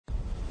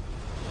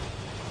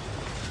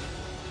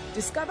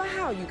Discover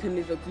how you can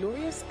live a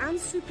glorious and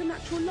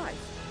supernatural life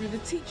through the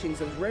teachings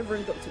of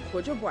Reverend Dr.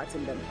 Kojo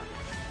Boateng Bempah.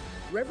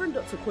 Reverend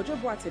Dr. Kojo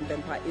Boateng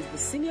Bempah is the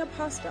senior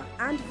pastor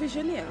and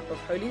visionary of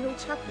Holy Hill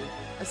Chapel,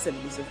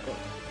 Assemblies of God.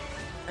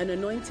 An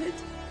anointed,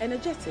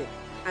 energetic,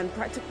 and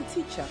practical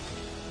teacher,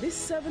 this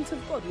servant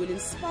of God will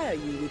inspire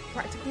you with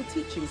practical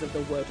teachings of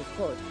the Word of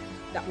God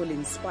that will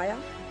inspire,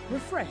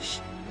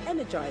 refresh,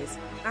 energize,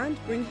 and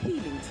bring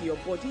healing to your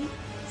body,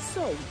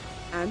 soul,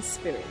 and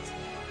spirit.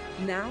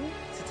 Now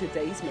to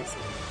today's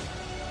message.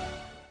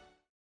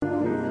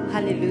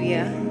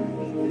 Hallelujah.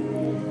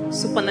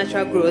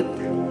 Supernatural growth.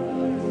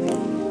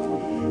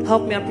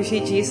 Help me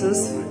appreciate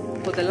Jesus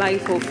for the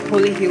life of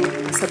Holy Hill,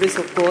 Assemblies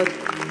of God.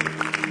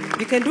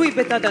 You can do it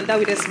better than that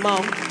with a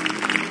smile.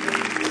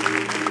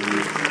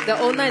 The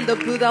owner and the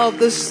builder of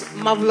this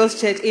marvelous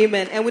church.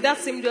 Amen. And with that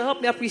same joy,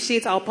 help me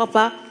appreciate our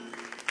Papa,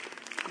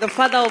 the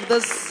father of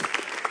this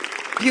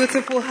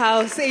beautiful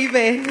house.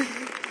 Amen.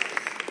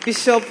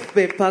 Bishop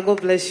Bempah,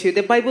 God bless you.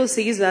 The Bible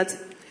says that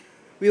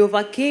we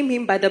overcame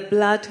him by the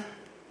blood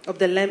of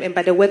the Lamb and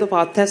by the word of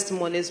our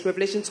testimonies.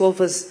 Revelation 12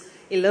 verse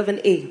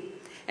 11a.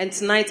 And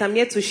tonight I'm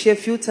here to share a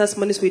few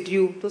testimonies with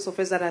you, those of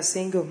us that are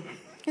single.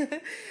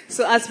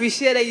 So as we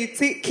share that, you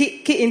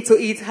key into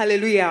it.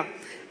 Hallelujah.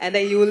 And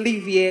then you will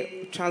leave here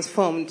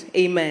transformed.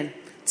 Amen.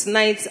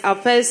 Tonight our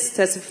first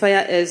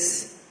testifier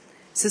is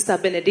Sister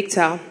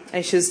Benedicta,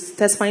 and she's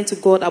testifying to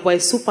God about a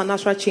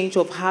supernatural change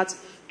of heart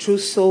through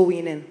soul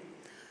winning.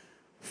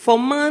 For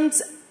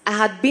months, I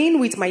had been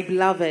with my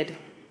beloved,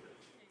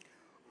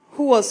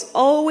 who was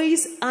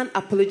always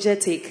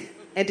unapologetic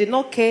and did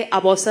not care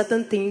about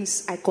certain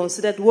things I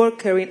considered worth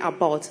caring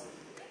about.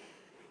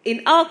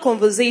 In our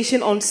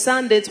conversation on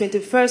Sunday,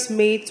 21st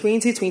May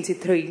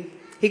 2023,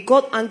 he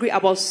got angry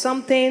about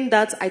something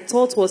that I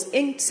thought was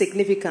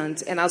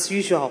insignificant, and as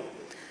usual,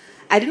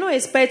 I did not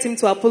expect him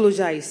to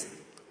apologize.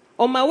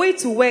 On my way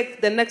to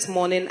work the next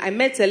morning, I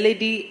met a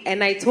lady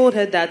and I told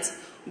her that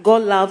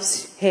God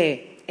loves her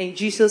and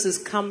Jesus is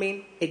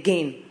coming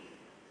again.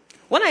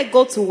 When I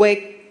got to work,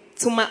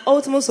 to my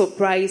ultimate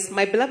surprise,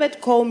 my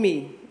beloved called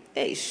me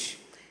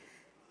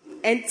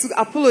and to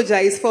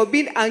apologize for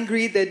being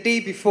angry the day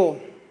before.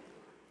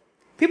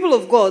 People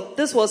of God,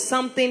 this was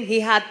something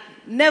he had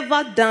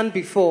never done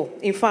before.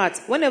 In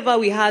fact, whenever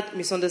we had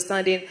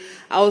misunderstanding,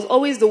 I was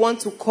always the one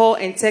to call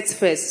and text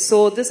first.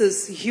 So this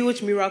is a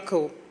huge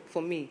miracle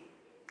for me.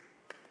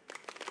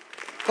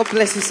 God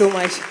bless you so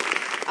much.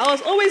 I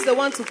was always the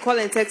one to call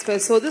and text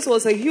first, so this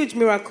was a huge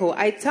miracle.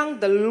 I thank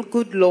the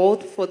good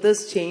Lord for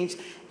this change,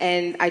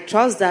 and I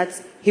trust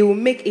that he will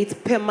make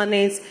it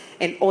permanent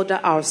and order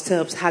our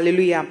steps.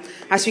 Hallelujah.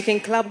 As you can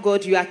clap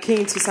God, you are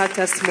keen to such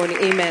testimony.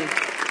 Amen.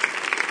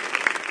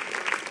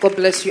 God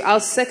bless you.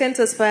 Our second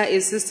testifier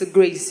is Sister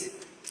Grace.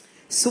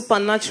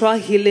 Supernatural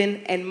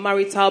healing and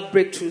marital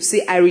breakthrough.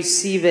 Say, I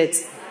receive it.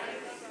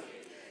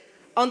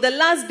 On the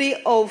last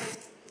day of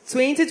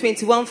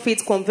 2021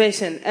 Faith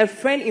Convention, a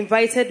friend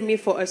invited me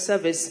for a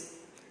service.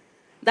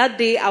 That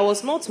day, I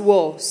was not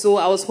well, so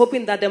I was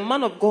hoping that the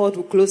man of God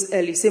would close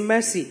early. Say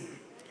mercy.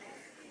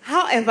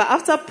 However,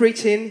 after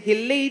preaching,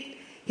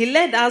 he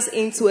led us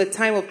into a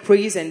time of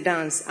praise and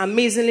dance.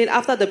 Amazingly,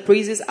 after the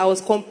praises, I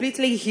was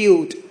completely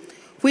healed,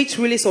 which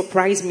really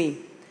surprised me.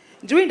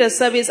 During the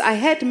service, I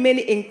heard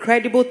many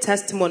incredible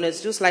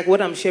testimonies, just like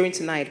what I'm sharing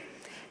tonight.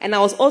 And I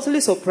was utterly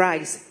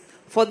surprised.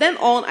 For then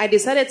on, I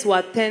decided to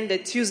attend the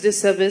Tuesday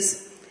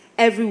service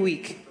every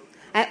week.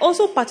 I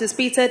also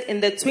participated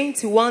in the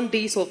 21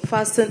 days of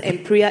fasting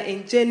and prayer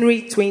in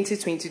January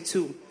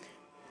 2022.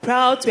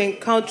 Proud to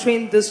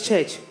encountering this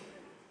church.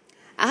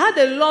 I had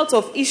a lot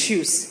of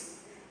issues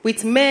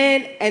with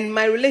men and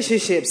my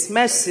relationships.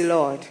 Mercy,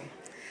 Lord.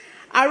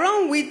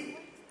 Around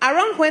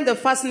when the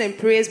fasting and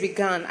prayers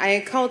began, I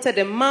encountered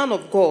a man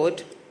of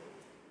God.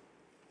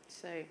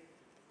 Sorry.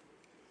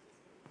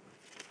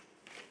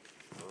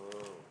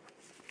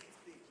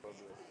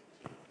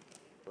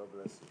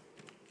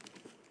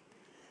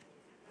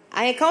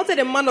 I encountered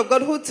a man of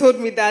God who told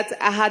me that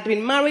I had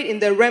been married in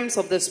the realms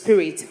of the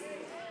spirit.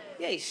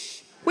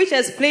 Yes. Which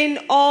explained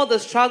all the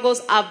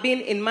struggles I've been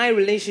in my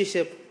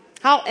relationship.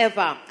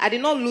 However, I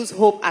did not lose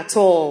hope at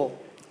all.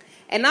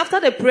 And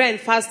after the prayer and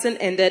fasting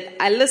ended,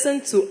 I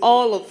listened to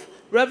all of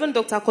Reverend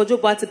Dr. Kojo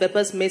Boateng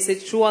Bempah's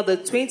message throughout the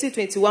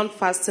 2021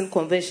 fasting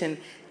convention,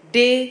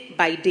 day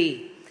by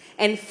day,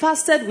 and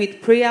fasted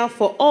with prayer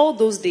for all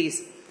those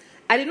days.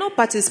 I did not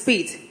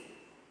participate.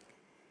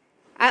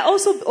 I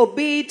also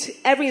obeyed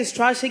every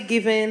instruction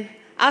given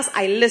as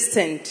I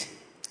listened.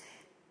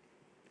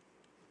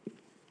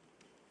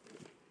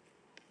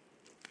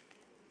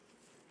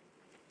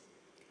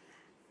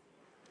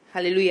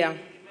 Hallelujah.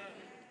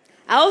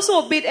 I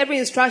also obeyed every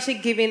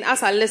instruction given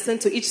as I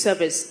listened to each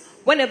service.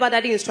 Whenever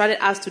Daddy instructed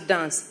us to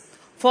dance.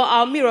 For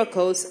our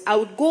miracles, I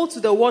would go to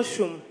the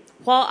washroom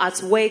while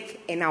at work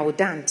and I would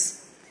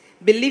dance,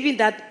 believing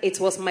that it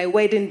was my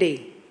wedding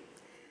day.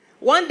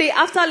 One day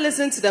after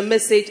listening to the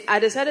message, I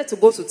decided to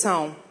go to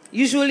town.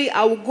 Usually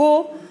I would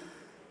go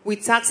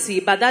with taxi,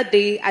 but that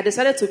day I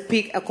decided to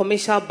pick a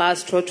commercial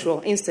bus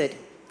trotro instead.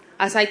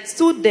 As I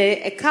stood there,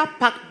 a car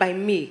parked by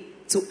me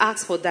to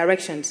ask for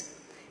directions.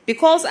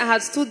 Because I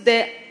had stood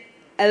there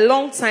a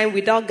long time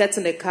without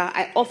getting a car,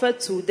 I offered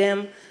to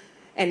them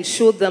and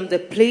showed them the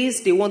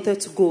place they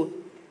wanted to go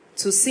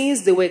to,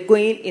 since they were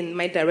going in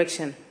my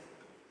direction.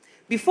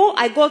 Before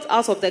I got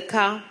out of the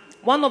car,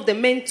 one of the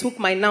men took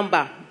my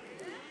number.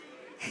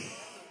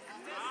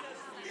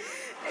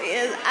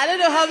 Yes, I don't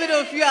know how many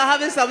of you are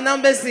having some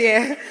numbers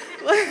here.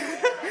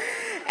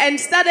 And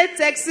started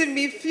texting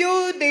me a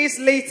few days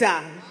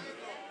later.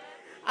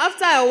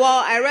 After a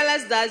while, I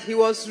realized that he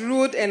was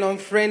rude and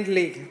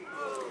unfriendly.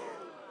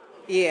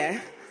 Yeah.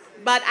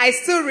 But I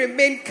still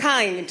remained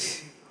kind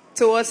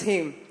towards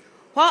him.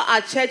 While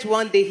at church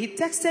one day, he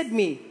texted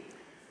me.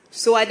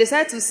 So I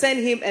decided to send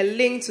him a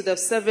link to the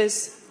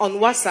service on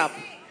WhatsApp.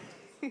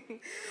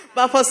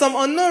 But for some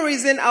unknown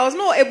reason, I was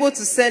not able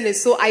to send it.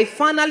 So I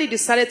finally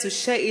decided to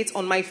share it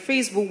on my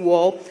Facebook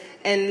wall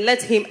and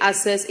let him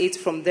access it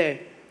from there.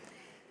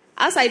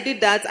 As I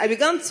did that, I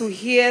began to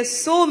hear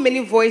so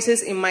many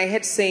voices in my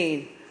head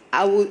saying,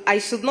 I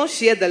should not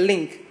share the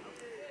link.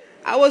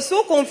 I was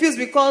so confused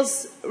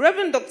because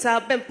Reverend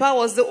Dr. Bempa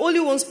was the only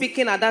one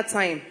speaking at that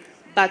time.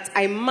 But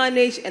I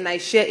managed and I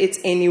shared it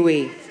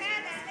anyway.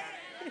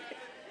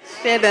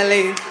 Share the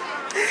link.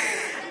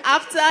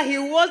 After he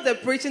was the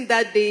preaching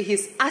that day,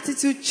 his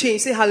attitude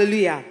changed. Say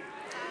hallelujah.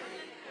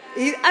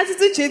 His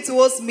attitude changed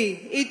towards me.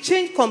 It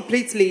changed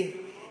completely.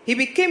 He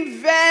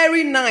became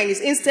very nice.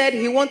 Instead,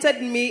 he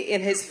wanted me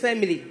in his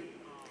family.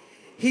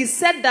 He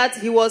said that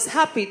he was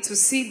happy to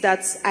see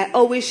that I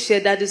always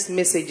shared these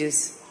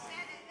messages.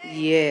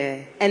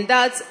 Yeah. And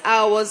that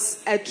I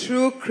was a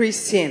true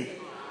Christian.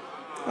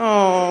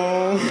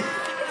 Oh.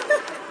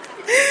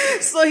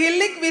 So he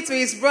linked me to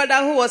his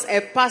brother who was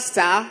a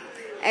pastor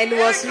and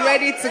was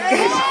ready to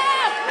get...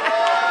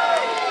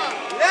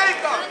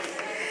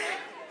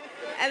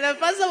 And the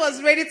pastor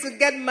was ready to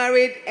get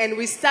married and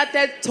we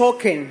started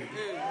talking.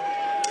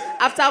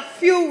 After a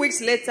few weeks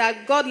later,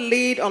 God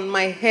laid on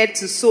my head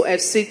to sow a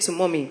seed to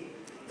mommy,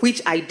 which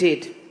I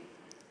did.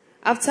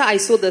 After I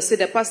sowed the seed,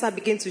 the pastor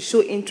began to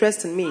show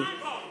interest in me.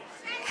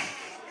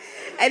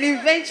 And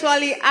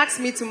eventually asked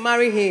me to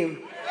marry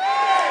him.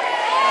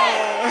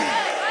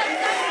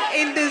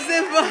 In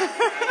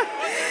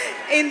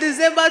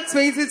December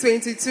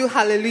 2022,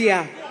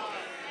 hallelujah.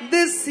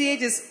 This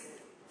siege is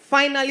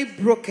finally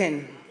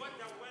broken.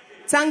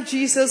 Thank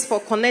Jesus for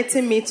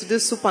connecting me to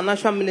this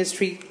supernatural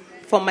ministry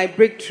for my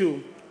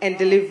breakthrough and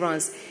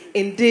deliverance.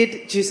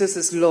 Indeed, Jesus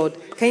is Lord.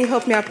 Can you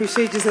help me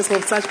appreciate Jesus for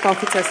such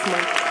powerful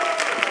testimony?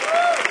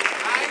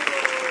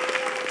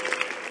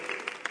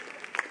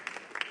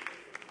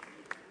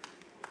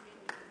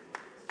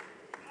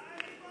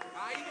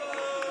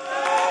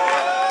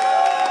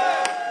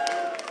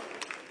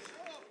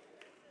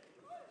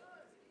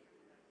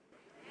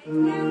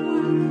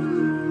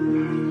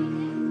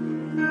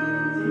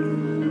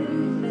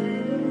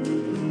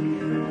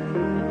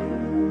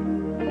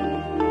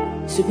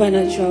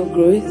 Supernatural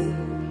growth.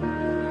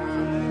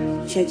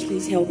 Church,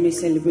 please help me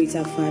celebrate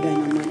our Father and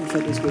our Mother for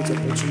this great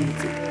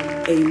opportunity.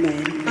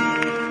 Amen.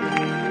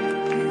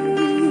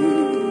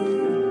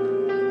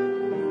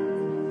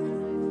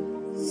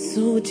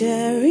 So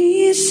there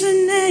is a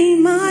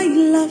name I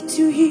love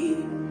to hear.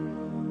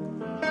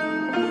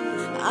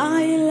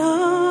 I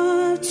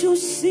love to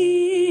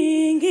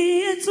sing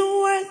its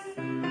worth.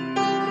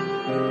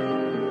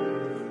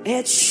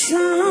 It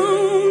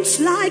sounds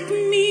like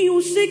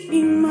music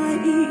in my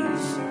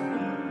ears.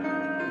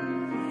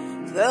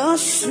 The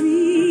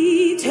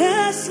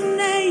sweetest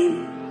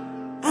name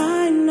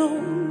I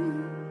know.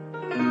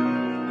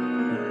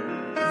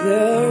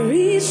 There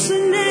is a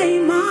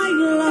name I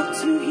love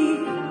to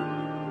hear.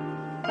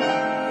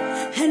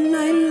 And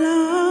I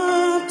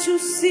love to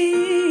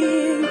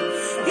sing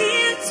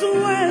its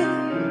word.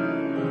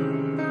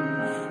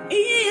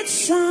 It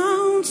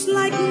sounds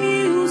like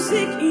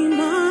music in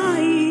my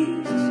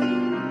ears.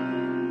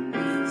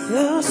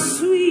 The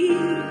sweetest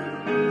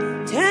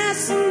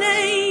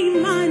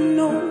name I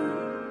know.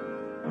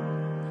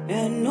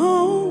 And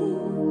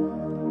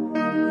oh,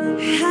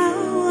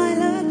 how I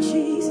love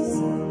Jesus.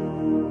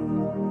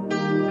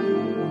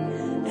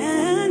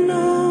 And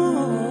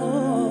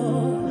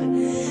oh,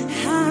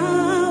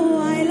 how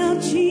I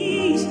love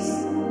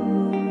Jesus.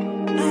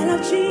 I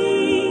love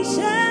Jesus.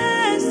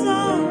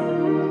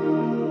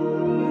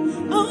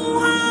 Oh,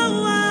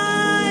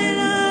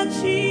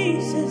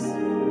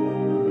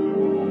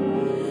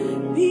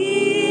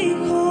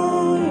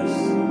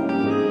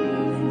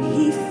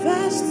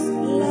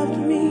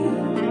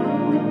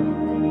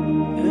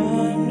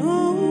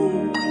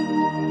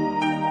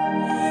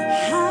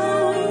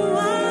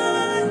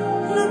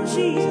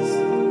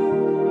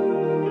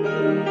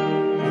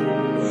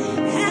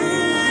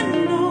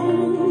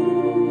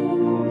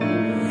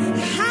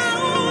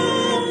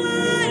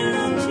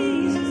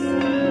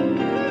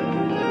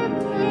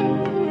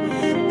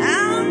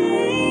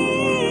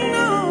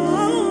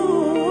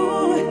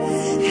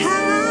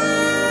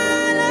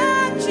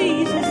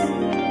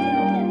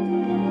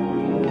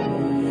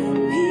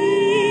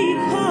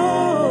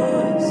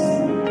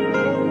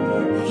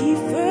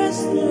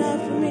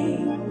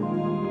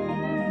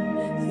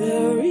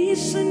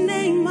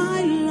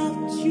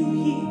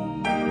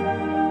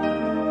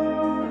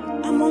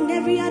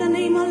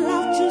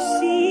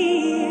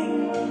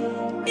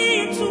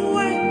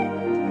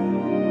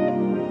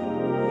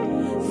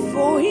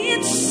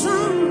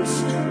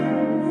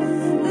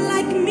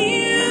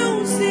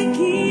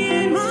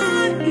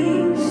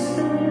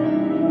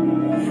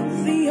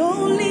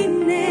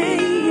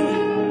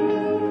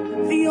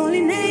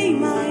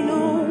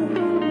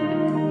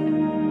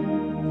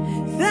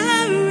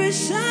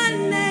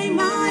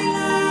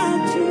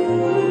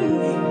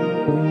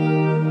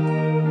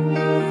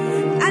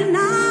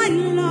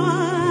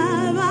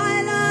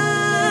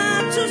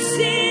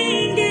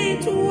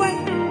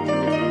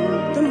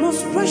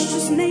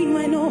 precious name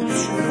I know,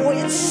 for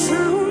it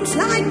sounds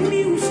like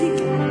music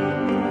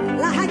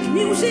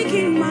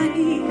in my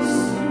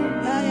ears.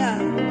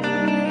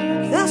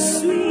 The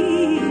sweetest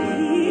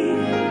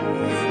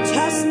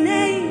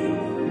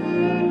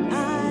name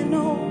I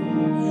know.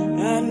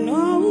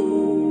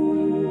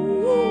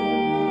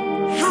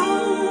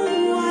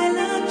 How I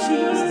love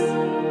Jesus.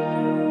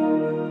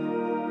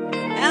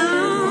 I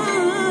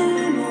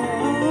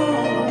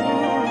know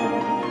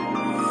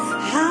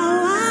how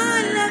I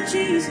love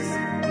Jesus.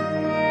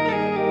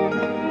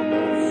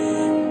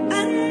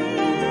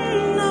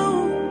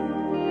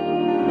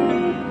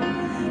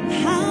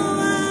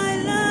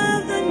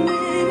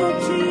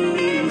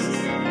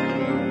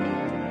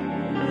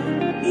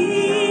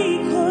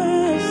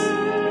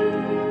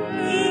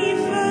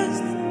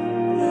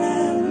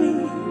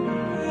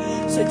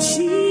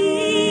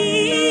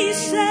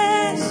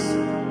 Jesus,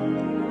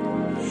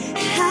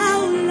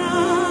 how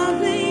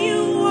lovely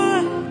you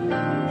are.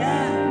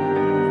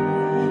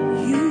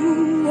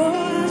 You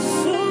are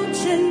so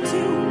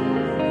gentle,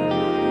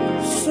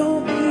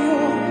 so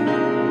pure,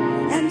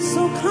 and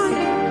so kind.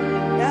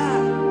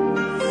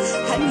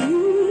 And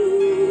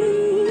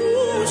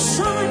you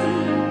shine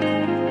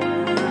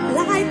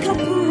like a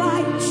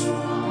bright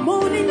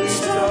morning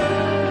star.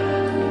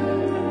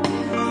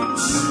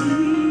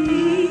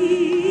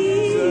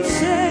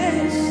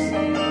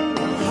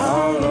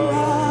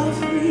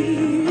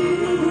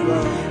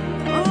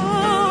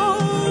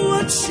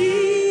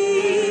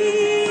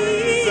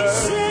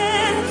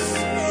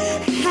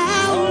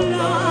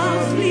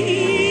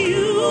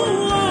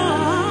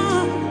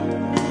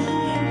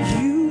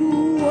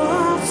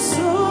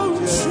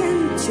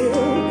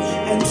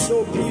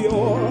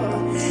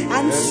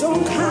 And so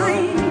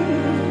kind,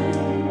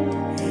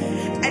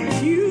 and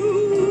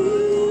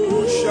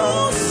you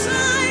shine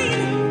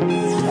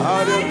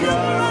like a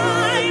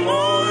bright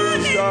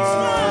morning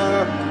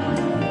star.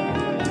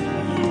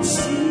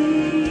 Jesus,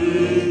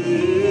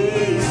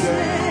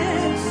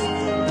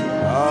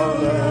 how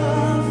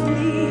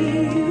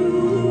lovely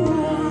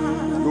you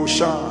are. You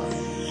shine.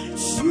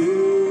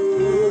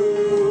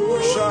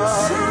 You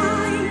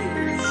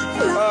shine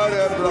like a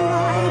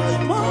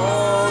bright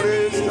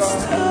morning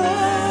star.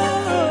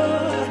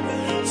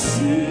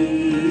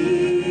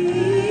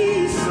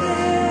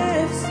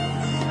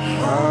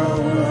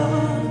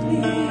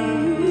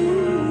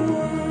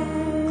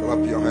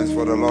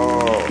 For the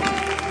Lord.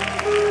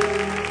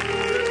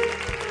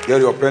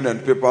 Get your pen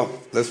and paper.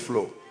 Let's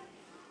flow.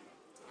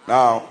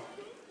 Now,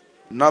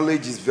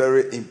 knowledge is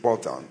very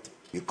important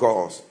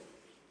because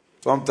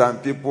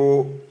sometimes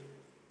people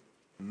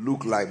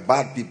look like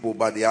bad people,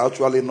 but they are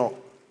actually not.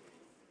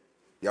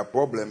 Their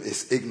problem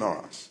is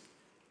ignorance.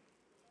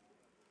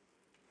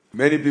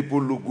 Many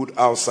people look good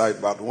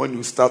outside, but when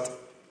you start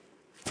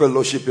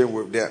fellowshipping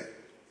with them,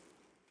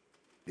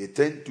 they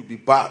tend to be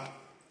bad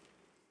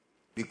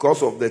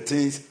because of the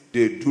things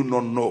they do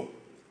not know.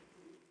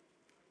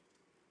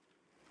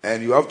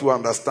 And you have to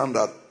understand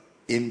that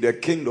in the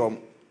kingdom,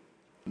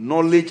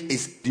 knowledge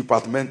is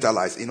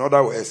departmentalized. In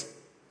other words,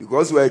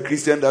 because you are a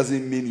Christian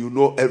doesn't mean you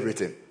know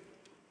everything.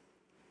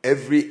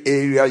 Every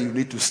area you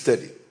need to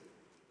study.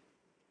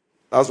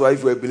 That's why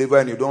if you're a believer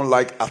and you don't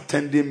like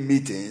attending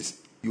meetings,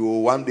 you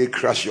will one day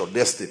crash your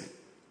destiny.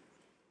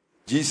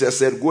 Jesus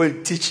said, go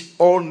and teach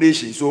all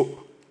nations. So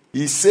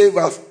he saved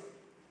us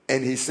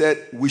and he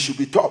said we should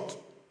be taught.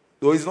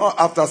 So it's not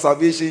after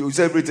salvation, you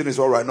say everything is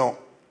all right. No.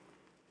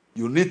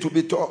 You need to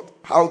be taught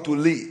how to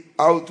live,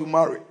 how to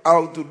marry,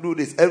 how to do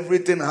this.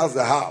 Everything has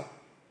a how.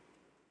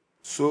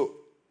 So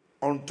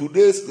on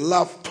today's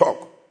Love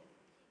Talk,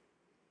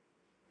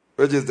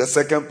 which is the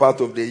second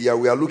part of the year,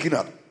 we are looking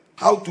at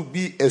how to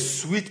be a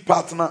sweet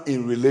partner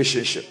in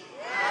relationship.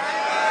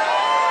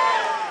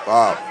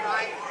 Wow.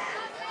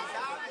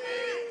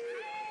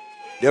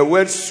 The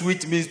word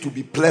sweet means to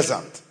be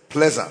pleasant.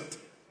 Pleasant.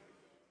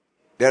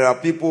 There are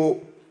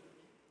people,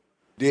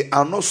 they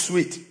are not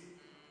sweet.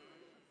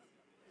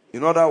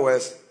 In other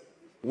words,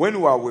 when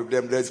you are with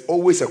them, there's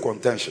always a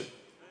contention.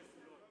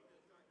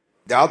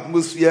 The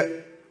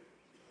atmosphere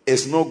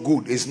is not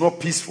good. It's not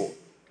peaceful.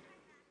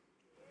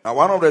 Now,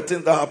 one of the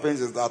things that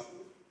happens is that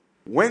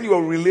when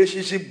your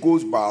relationship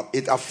goes bad,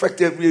 it affects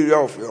every area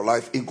of your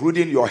life,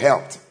 including your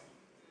health.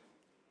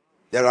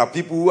 There are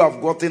people who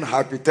have gotten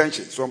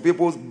hypertension. Some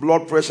people's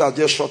blood pressure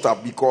just shot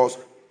up because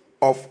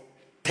of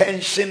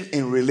tension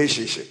in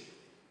relationship.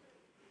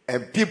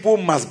 And people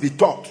must be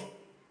taught.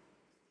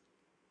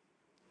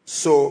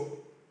 So,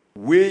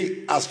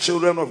 we as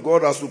children of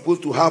God are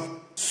supposed to have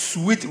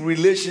sweet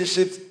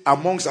relationships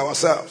amongst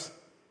ourselves.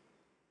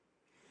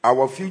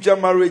 Our future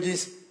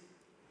marriages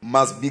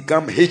must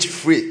become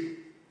hate-free.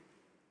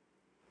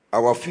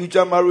 Our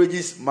future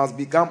marriages must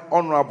become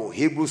honorable.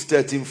 Hebrews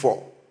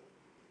 13:4.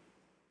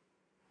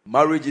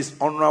 Marriage is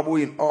honorable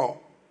in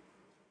all,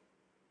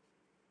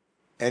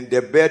 and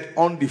the bed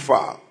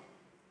undefiled.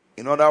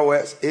 In other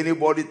words,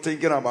 anybody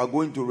thinking about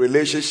going to a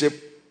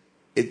relationship,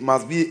 it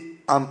must be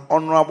an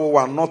honorable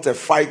one, not a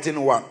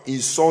fighting one,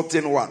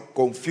 insulting one,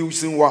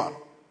 confusing one.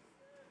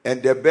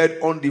 And the bed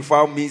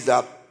undefiled means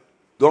that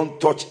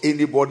Don't touch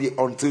anybody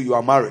until you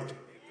are married.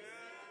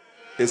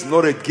 It's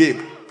not a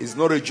game. It's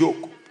not a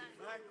joke.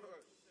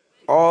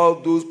 All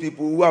those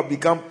people who have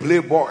become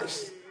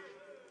playboys,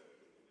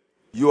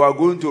 you are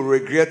going to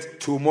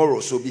regret tomorrow,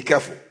 so be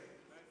careful.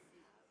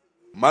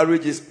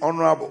 Marriage is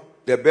honorable,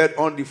 the bed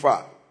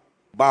undefiled.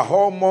 But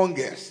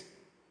whoremongers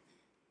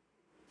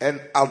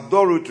and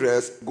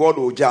adulterers, God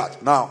will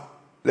judge. Now,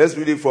 let's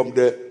read it from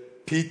the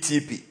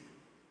PTP.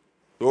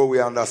 So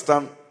we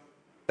understand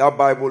that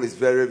Bible is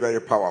very, very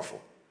powerful.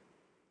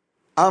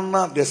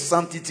 Honor the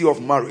sanctity of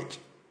marriage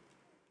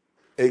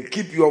and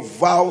keep your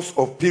vows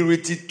of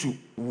purity to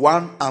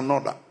one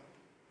another.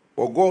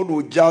 For God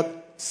will judge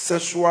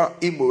sexual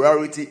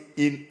immorality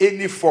in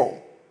any form,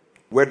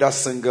 whether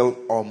single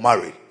or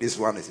married. This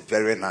one is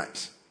very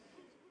nice.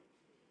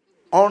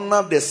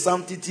 Honor the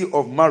sanctity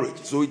of marriage.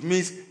 So it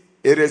means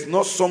it is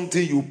not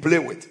something you play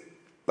with.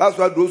 That's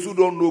why those who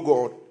don't know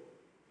God,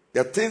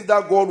 the things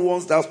that God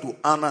wants us to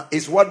honor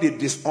is what they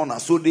dishonor.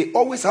 So they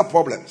always have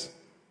problems.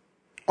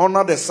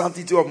 Honor the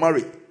sanctity of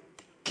marriage.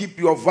 Keep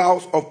your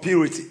vows of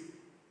purity.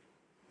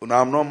 When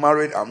I'm not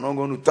married, I'm not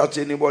going to touch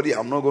anybody.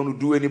 I'm not going to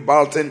do any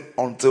bad thing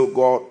until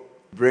God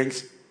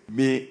brings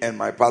me and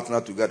my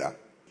partner together.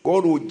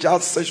 God will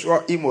judge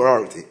sexual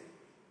immorality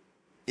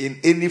in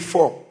any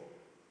form.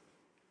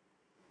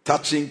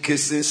 Touching,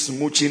 kissing,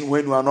 smooching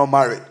when you are not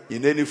married,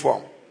 in any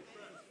form.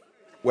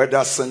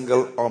 Whether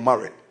single or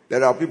married.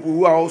 There are people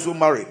who are also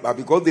married, but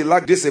because they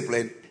lack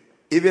discipline,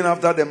 even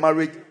after the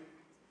marriage,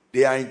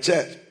 they are in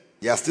church.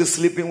 They are still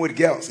sleeping with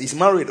girls. He's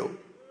married though.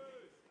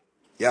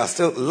 They are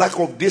still lack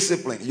of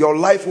discipline. Your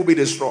life will be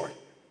destroyed.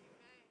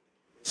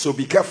 So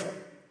be careful.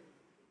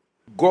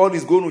 God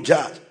is going to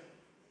judge.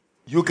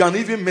 You can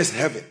even miss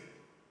heaven.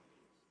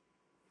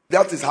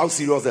 That is how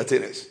serious the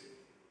thing is.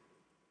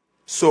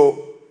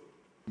 So,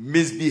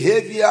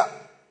 misbehavior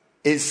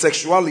in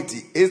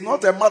sexuality is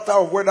not a matter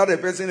of whether the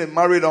person is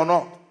married or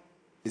not.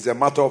 It's a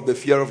matter of the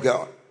fear of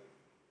God.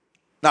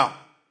 Now,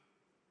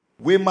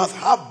 we must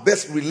have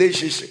best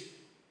relationship.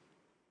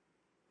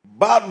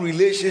 Bad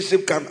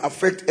relationship can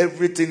affect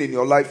everything in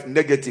your life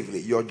negatively.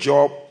 Your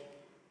job,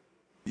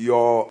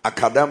 your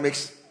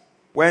academics.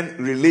 When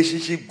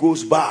relationship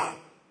goes bad,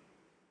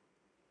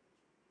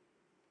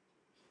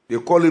 they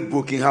call it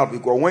broken heart,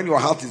 because when your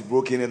heart is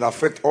broken, it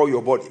affects all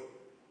your body.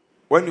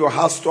 When your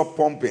heart stops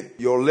pumping,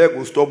 your leg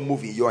will stop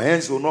moving. Your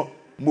hands will not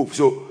move.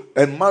 So,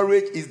 and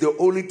marriage is the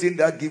only thing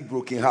that gives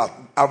broken heart.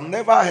 I've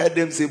never heard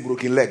them say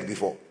broken leg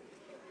before.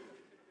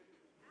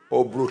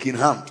 Or broken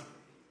hand.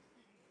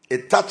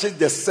 It touches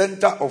the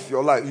center of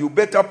your life. You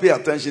better pay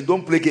attention.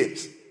 Don't play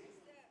games.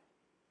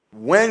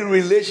 When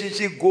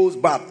relationship goes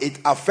bad, it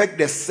affects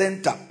the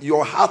center.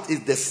 Your heart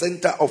is the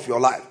center of your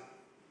life.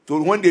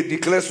 So when they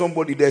declare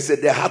somebody, they say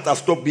the heart has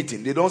stopped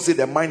beating. They don't say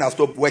the mind has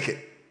stopped working.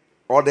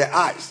 Or the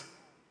eyes.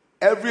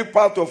 Every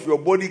part of your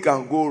body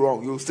can go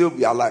wrong. You'll still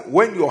be alive.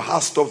 When your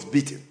heart stops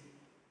beating.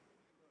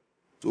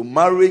 So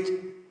marriage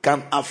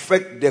can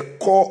affect the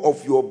core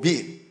of your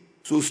being.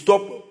 So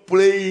stop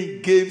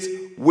playing games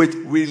with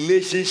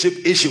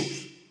relationship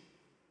issues.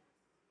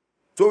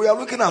 So we are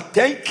looking at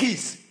 10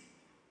 keys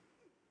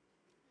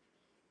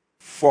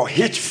for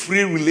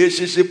hitch-free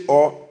relationship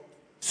or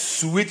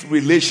sweet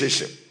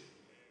relationship.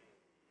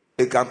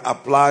 It can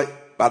apply,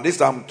 but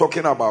this I'm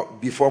talking about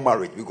before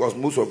marriage, because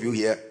most of you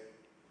here,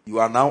 you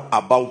are now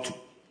about to.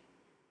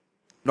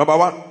 Number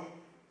one,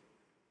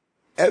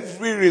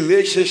 every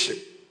relationship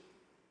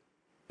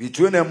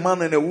between a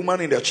man and a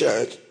woman in the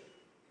church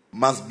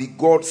must be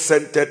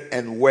God-centered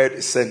and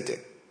word-centered.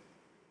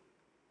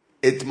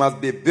 It must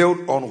be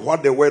built on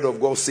what the word of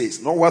God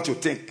says, not what you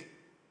think.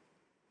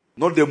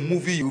 Not the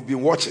movie you've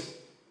been watching.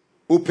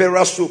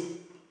 Opera soap,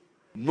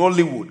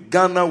 Nollywood,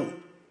 Ghana Wood,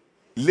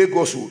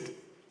 Lagos Wood.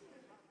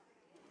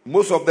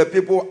 Most of the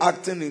people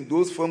acting in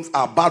those films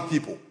are bad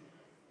people.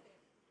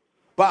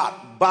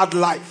 Bad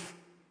life.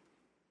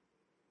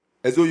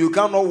 And so you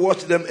cannot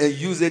watch them and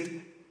use it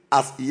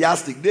as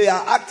yardstick. They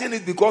are acting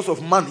it because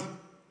of money.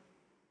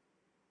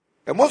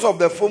 And most of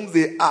the films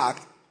they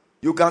act,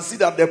 you can see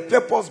that the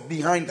purpose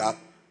behind that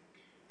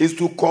is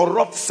to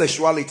corrupt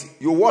sexuality.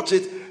 You watch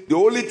it, the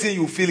only thing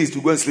you feel is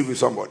to go and sleep with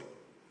somebody.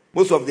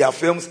 Most of their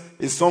films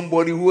is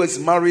somebody who is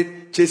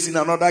married chasing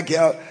another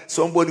girl,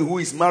 somebody who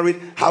is married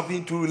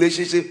having two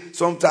relationships,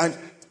 sometimes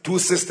two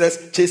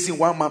sisters chasing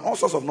one man, all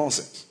sorts of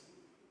nonsense.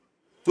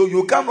 So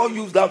you cannot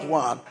use that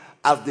one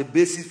as the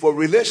basis for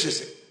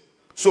relationship.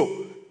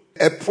 So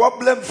a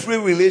problem-free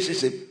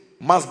relationship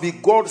must be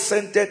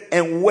God-centered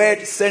and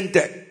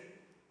word-centered.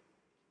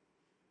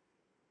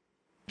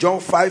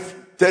 John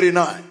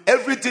 5:39.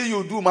 Everything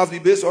you do must be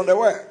based on the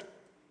word.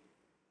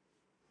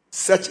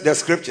 Search the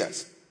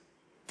scriptures.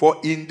 For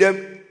in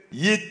them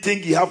ye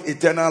think ye have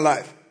eternal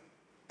life,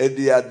 and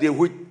they are they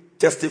which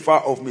testify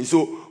of me.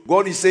 So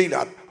God is saying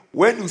that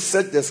when you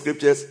search the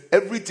scriptures,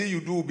 everything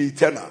you do will be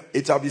eternal.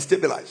 It shall be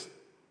stabilized.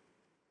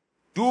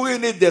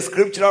 Doing it the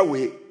scriptural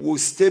way will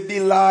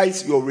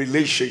stabilize your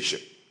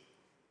relationship.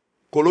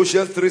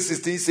 Colossians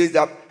 3:16 says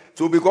that,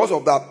 so because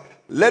of that,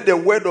 let the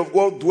word of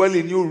God dwell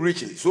in you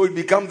richly. So it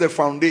becomes the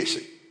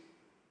foundation.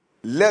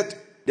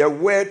 Let the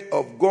word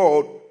of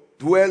God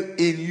dwell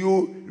in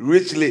you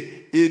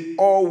richly in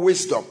all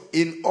wisdom.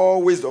 In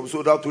all wisdom.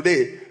 So that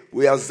today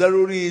we are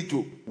zeroing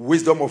into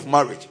wisdom of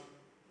marriage.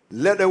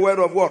 Let the word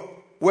of God,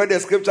 where the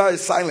scripture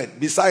is silent,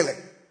 be silent.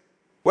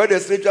 Where the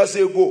scripture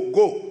say go,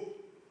 go.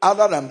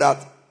 Other than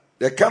that,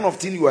 the kind of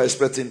thing you are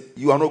expecting,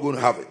 you are not going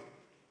to have it.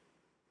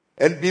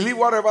 And believe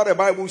whatever the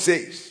Bible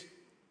says.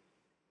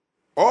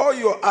 All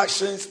your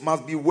actions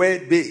must be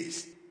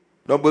word-based.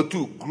 Number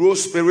 2, grow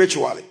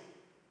spiritually.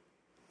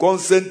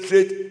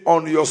 Concentrate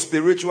on your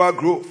spiritual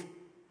growth.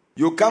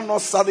 You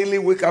cannot suddenly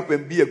wake up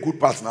and be a good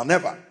partner.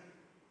 Never.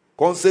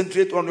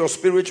 Concentrate on your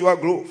spiritual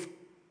growth.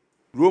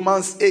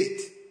 Romans 8,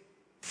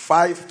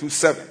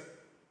 5-7.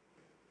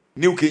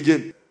 New King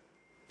James.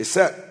 It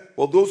said,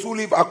 for those who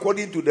live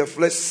according to the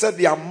flesh set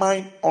their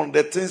mind on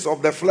the things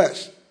of the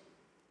flesh.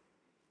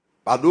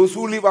 But those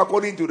who live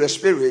according to the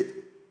Spirit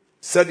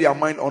set their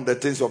mind on the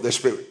things of the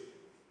Spirit.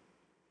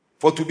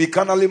 For to be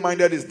carnally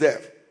minded is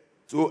death.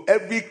 So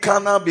every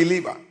carnal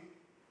believer,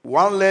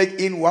 one leg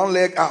in, one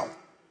leg out,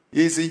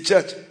 he is in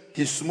church,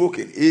 he's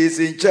smoking, he is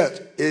in church,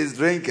 he is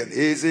drinking,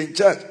 he is in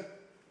church,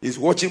 he's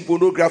watching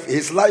pornography.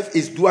 His life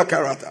is dual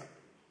character.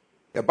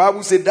 The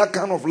Bible said that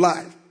kind of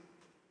life,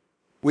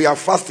 we are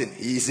fasting,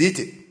 he is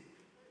eating.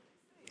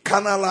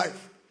 Carnal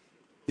life.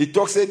 He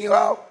talks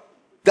anyhow.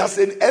 That's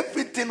in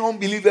everything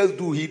unbelievers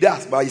do, he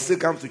does, but he still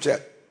comes to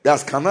church.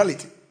 That's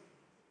carnality.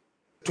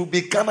 To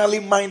be carnally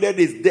minded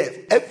is death.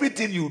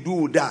 Everything you do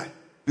will die.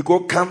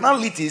 Because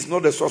carnality is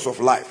not the source of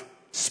life.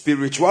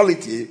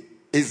 Spirituality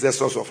is the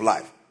source of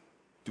life.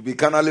 To be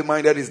carnally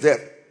minded is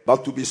death.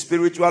 But to be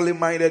spiritually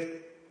minded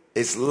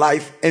is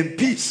life and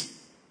peace.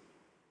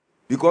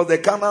 Because the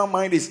carnal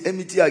mind is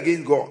enmity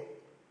against God.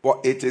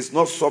 But it is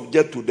not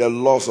subject to the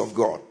laws of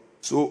God.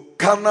 So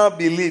carnal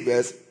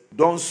believers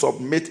don't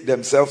submit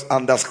themselves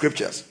under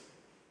scriptures.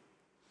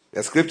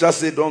 The scriptures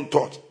say don't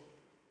touch.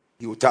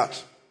 You will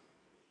touch.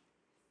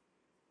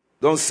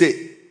 Don't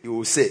say. You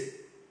will say.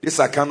 These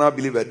are carnal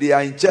believers. They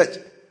are in church,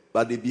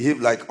 but they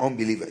behave like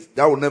unbelievers.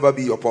 That will never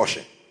be your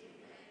portion.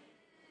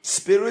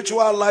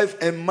 Spiritual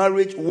life and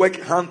marriage work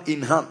hand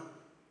in hand.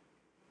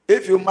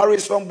 If you marry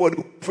somebody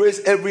who prays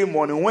every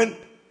morning, when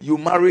you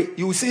marry,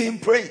 you see him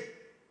praying.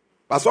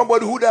 But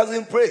somebody who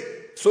doesn't pray,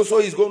 so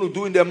he's going to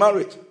do in the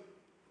marriage.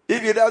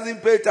 If he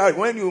doesn't pay tithe,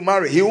 when you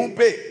marry, he won't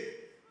pay.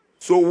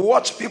 So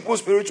watch people's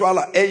spiritual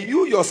life. And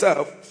you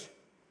yourself,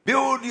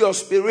 build your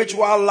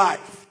spiritual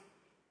life.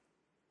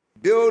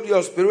 Build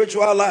your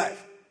spiritual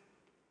life.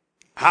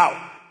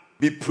 How?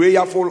 Be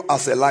prayerful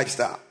as a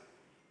lifestyle.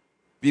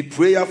 Be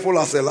prayerful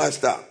as a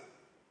lifestyle.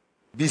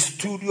 Be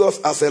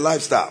studious as a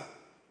lifestyle.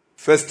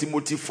 1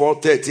 Timothy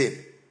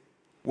 4:13.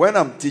 When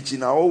I'm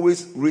teaching, I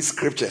always read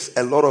scriptures,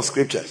 a lot of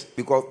scriptures,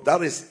 because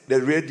that is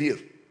the real deal.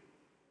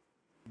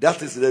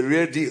 That is the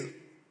real deal.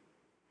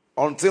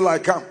 Until I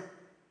come,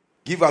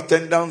 give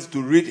attendance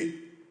to reading,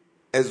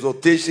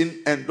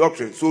 exhortation, and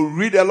doctrine. So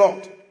read a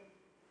lot.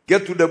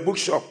 Get to the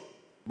bookshop.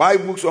 Buy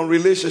books on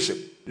relationship.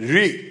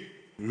 Read.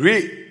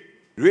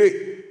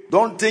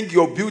 Don't think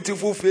your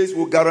beautiful face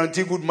will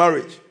guarantee good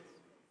marriage.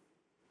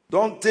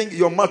 Don't think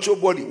your macho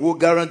body will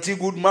guarantee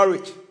good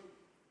marriage.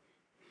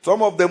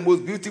 Some of the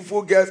most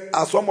beautiful girls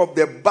are some of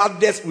the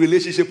baddest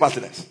relationship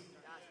partners.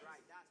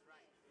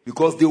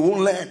 Because they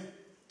won't learn.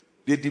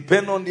 They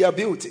depend on their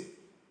beauty.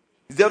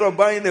 Instead of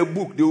buying a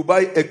book, they will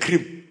buy a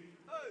cream.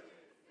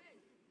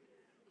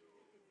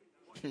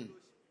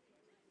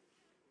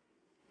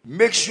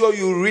 Make sure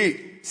you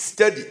read,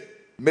 study,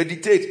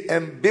 meditate,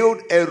 and build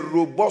a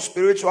robust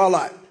spiritual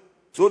life.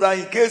 So that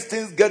in case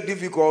things get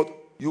difficult,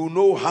 you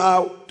know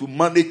how to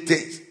manage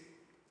things.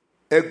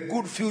 A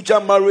good future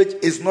marriage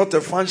is not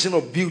a function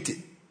of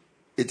beauty.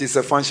 It is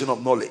a function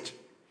of knowledge.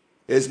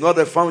 It's not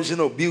a function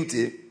of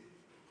beauty.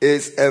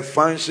 It's a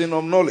function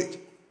of knowledge.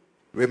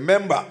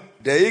 Remember,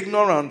 the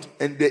ignorant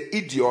and the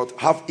idiot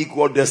have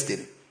equal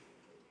destiny.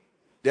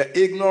 The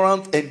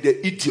ignorant and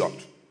the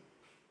idiot.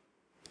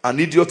 An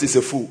idiot is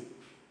a fool.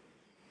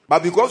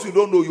 But because you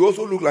don't know, you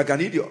also look like an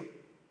idiot.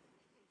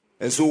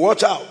 And so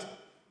watch out.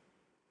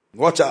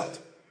 Watch out.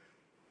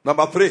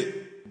 Number 3,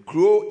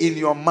 grow in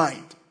your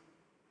mind.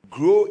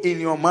 Grow in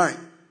your mind.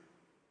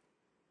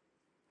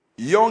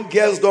 Young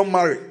girls don't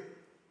marry.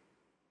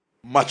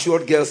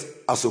 Matured girls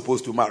are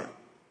supposed to marry.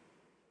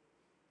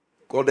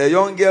 Because the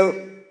young girl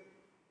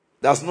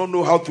does not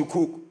know how to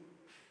cook.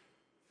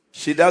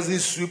 She doesn't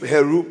sweep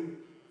her room.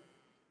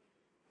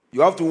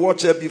 You have to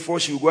watch her before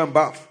she will go and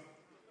bath.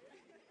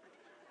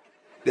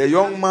 The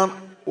young man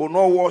will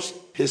not wash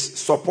his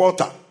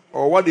supporter,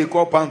 or what they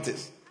call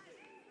panties.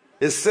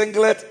 His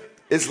singlet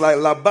is like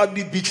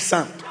Labadi beach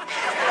sand.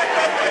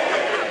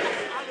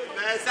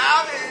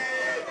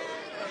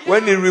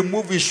 When they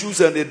remove his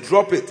shoes and they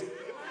drop it,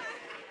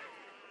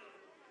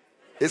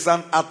 it's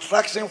an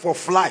attraction for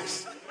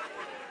flies.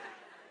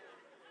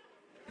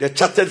 The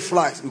chattered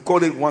flies. We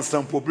call it one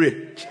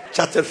pobre.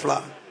 Chattered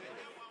fly.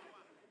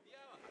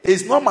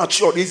 He's not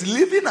mature. He's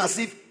living as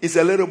if he's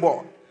a little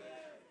boy.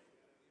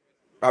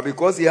 But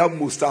because he has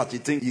mustache, he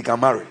thinks he can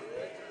marry.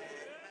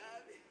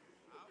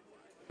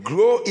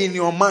 Grow in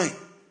your mind,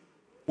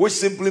 which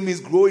simply means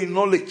grow in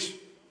knowledge.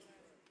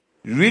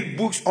 Read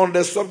books on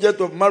the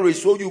subject of marriage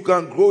so you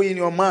can grow in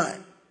your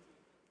mind.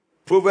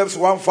 Proverbs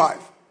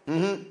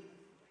 1:5.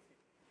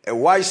 A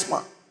wise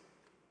man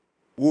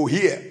will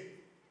hear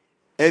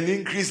and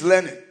increase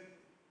learning.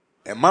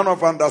 A man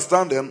of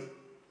understanding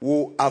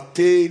will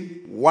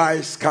attain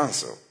wise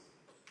counsel.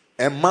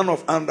 A man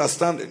of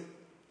understanding.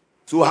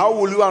 So how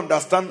will you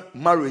understand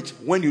marriage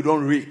when you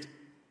don't read?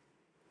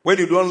 When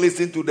you don't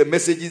listen to the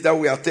messages that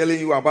we are telling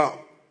you about?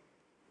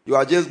 You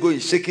are just going,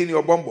 shaking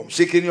your bum bum,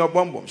 shaking your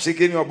bum bum,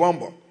 shaking your bum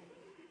bum.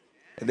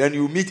 And then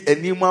you meet a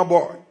Nima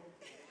boy.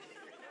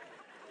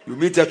 You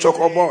meet a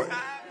Choco boy.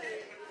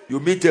 You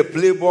meet a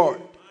playboy.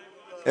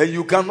 And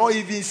you cannot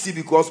even see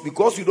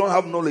because you don't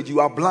have knowledge, you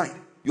are blind.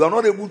 You are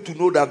not able to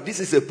know that this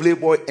is a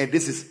playboy and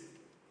this is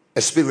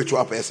a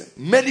spiritual person.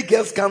 Many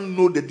girls can't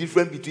know the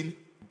difference between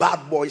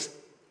bad boys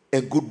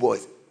and good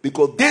boys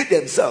because they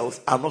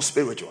themselves are not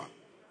spiritual.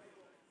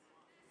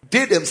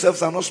 They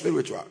themselves are not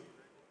spiritual.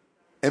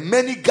 And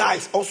many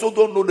guys also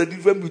don't know the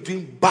difference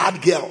between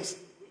bad girls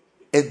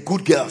and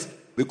good girls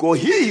because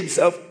he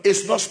himself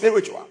is not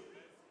spiritual.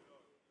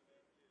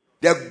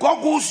 The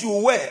goggles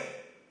you wear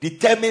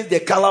determines the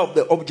color of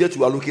the object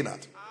you are looking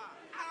at.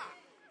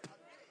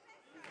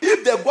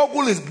 If the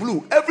goggle is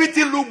blue,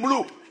 everything looks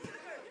blue.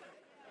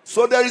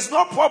 So there is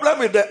no problem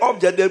with the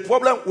object, there's a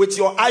problem with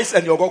your eyes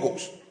and your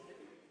goggles.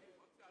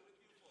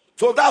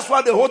 So that's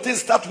why the whole thing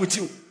starts with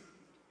you.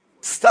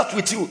 Start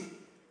with you.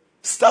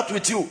 Start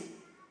with you.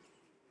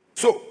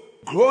 So,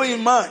 grow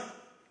in mind.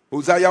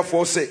 Hosea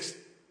 4:6.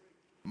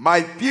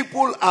 My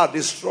people are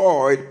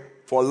destroyed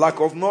for lack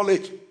of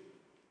knowledge.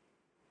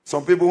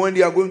 Some people, when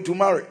they are going to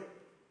marry,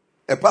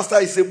 a pastor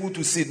is able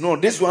to see, no,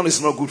 this one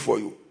is not good for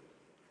you.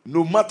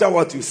 No matter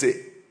what you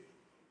say.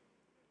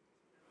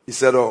 He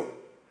said, oh,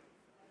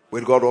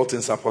 with God all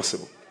things are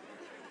possible.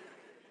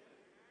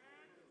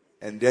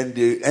 And then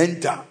they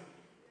enter.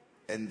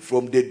 And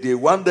from the day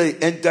one they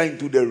enter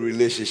into the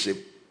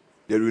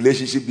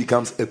relationship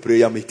becomes a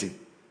prayer meeting.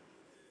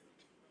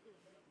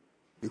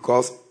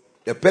 Because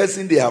the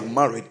person they have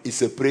married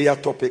is a prayer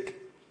topic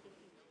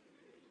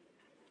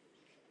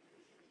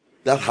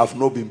that have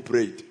not been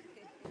prayed.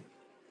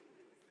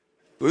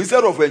 So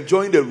instead of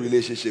enjoying the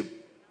relationship,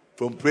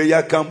 from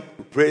prayer camp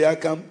to prayer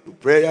camp to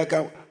prayer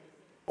camp,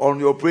 on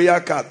your prayer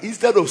card,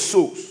 instead of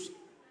souls,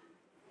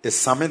 a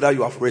sermon that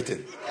you have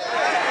written.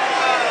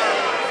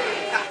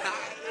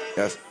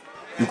 Yes.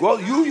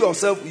 Because you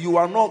yourself, you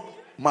are not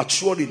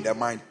matured in the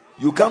mind.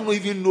 You cannot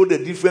even know the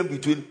difference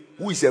between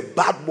who is a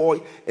bad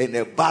boy and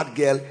a bad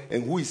girl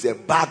and who is a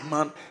bad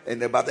man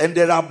and a bad... And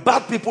there are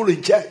bad people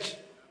in church.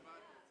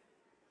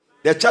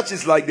 The church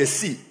is like the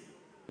sea.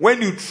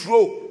 When you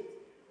throw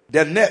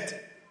the net,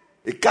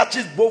 it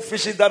catches both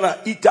fishes that are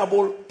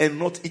eatable and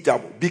not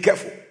eatable. Be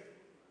careful.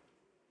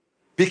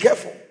 Be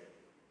careful.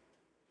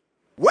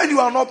 When you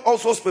are not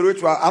also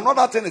spiritual,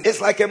 another thing is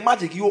it's like a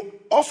magic. You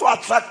also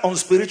attract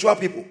unspiritual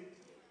people.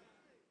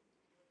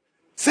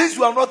 Since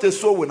you are not a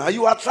soul winner,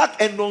 you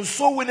attract a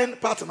non-soul winning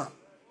partner.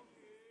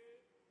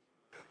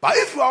 But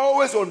if you are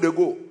always on the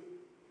go,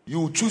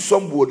 you choose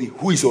somebody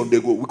who is on the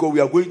go because we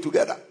are going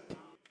together.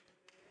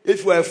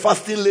 If you are a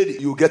fasting lady,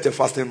 you get a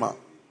fasting man.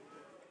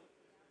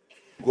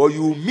 Because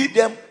you meet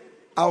them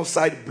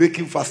outside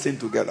breaking fasting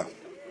together.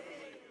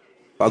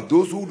 But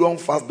those who don't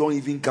fast don't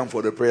even come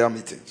for the prayer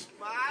meetings.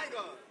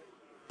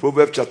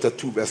 Proverbs chapter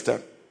 2 verse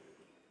 10.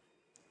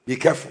 Be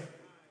careful.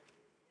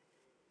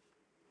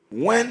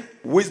 When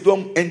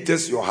wisdom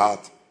enters your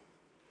heart,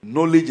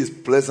 knowledge is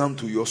pleasant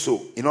to your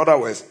soul. In other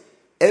words,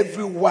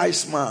 every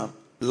wise man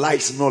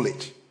likes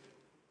knowledge.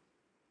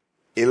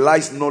 He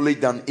likes knowledge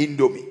than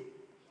Indomie.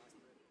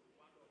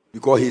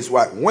 Because he's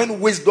wise. When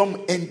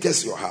wisdom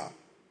enters your heart,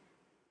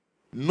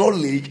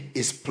 knowledge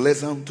is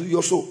pleasant to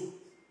your soul.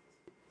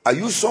 Are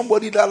you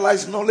somebody that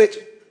likes knowledge?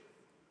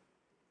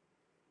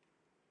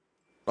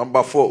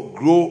 Number 4,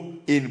 grow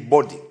in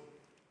body.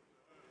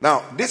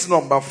 Now, this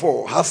number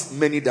 4 has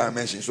many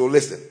dimensions. So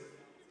listen.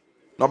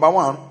 Number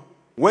 1,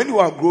 when you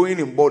are growing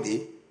in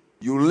body,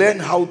 you learn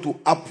how to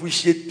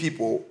appreciate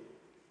people.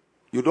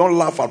 You don't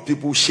laugh at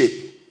people's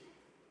shape.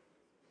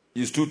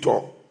 He's too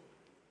tall.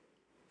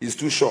 He's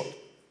too short.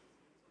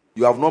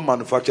 You have not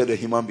manufactured a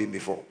human being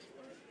before.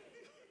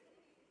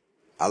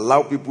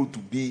 Allow people to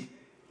be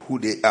who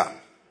they are.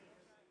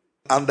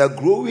 Under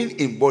growing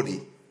in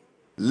body,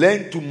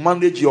 learn to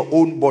manage your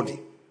own body.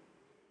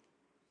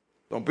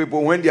 Some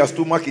people, when their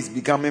stomach is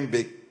becoming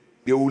big,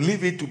 they will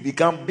leave it to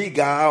become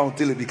bigger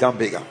until it becomes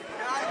bigger.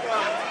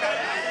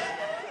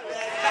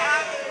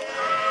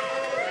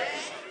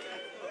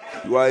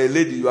 You are a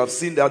lady, you have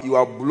seen that you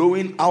are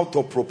blowing out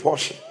of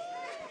proportion.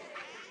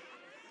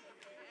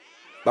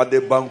 But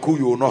the banku,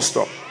 you will not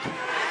stop.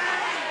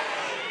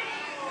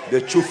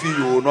 The chufi,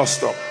 you will not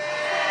stop.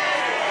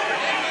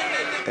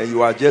 And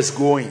you are just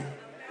going.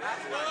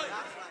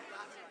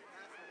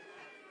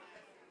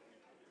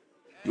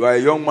 You are a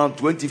young man,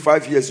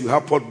 25 years, you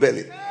have pot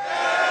belly.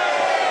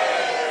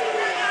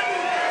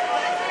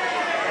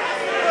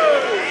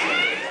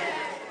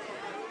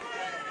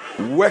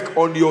 Work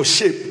on your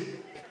shape.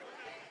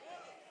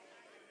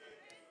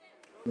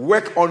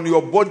 Work on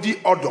your body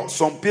odor.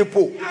 Some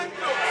people,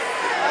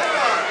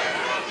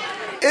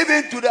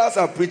 even today as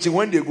I'm preaching,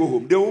 when they go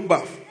home, they won't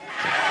bath.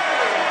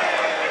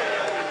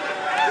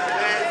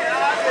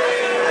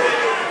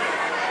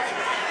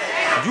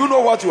 Do you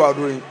know what you are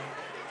doing?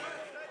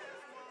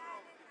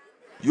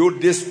 You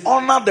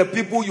dishonor the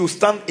people you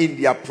stand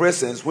in their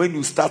presence when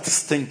you start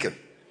stinking.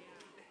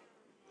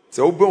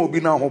 So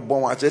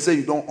I say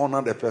you don't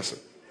honor the person.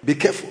 Be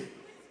careful.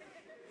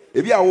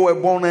 If you are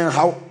born and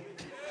how,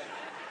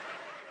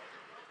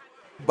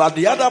 but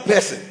the other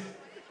person,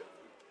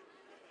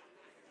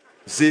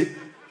 see,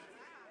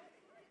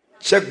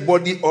 check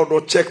body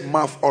odor, check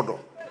mouth odor.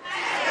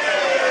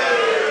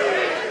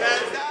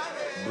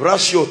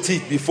 Brush your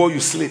teeth before you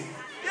sleep.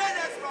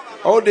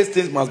 All these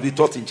things must be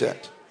taught in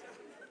church.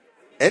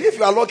 And if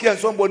you are lucky and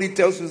somebody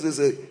tells you, they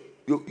say,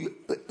 you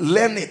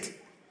learn it.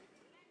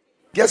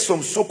 Get some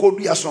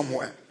sokodia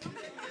somewhere.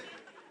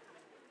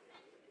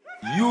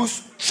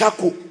 Use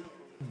charcoal.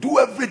 Do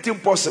everything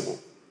possible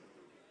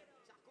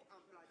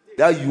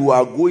that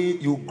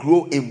you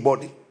grow in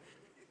body.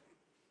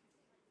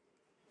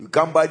 You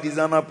can't buy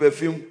designer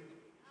perfume.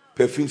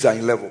 Perfumes are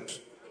in levels.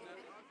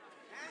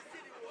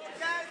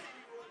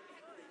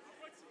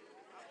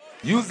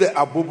 Use the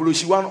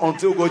Abobulushi one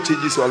until God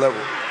changes your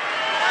level.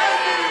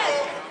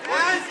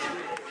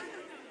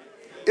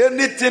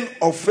 Anything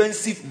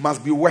offensive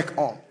must be worked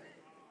on.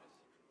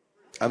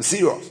 I'm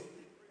serious.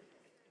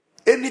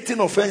 Anything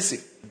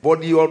offensive,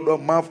 body odor,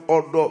 mouth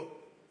odor,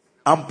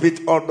 armpit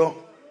odor,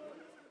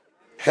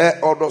 hair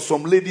odor.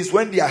 Some ladies,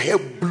 when their hair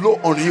blow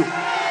on you,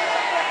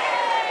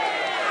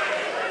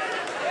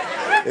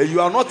 and you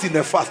are not in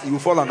a fast, you will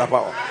fall under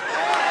power.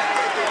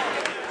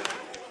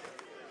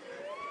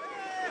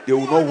 They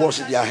will not wash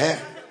their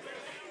hair.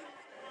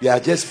 They are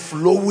just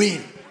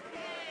flowing.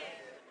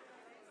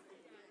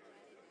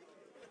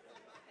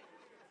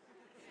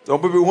 Some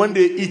people, when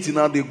they eat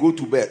now, they go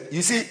to bed.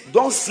 You see,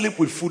 don't sleep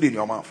with food in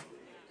your mouth.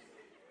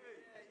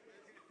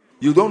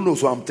 You don't know,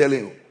 so I'm telling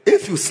you.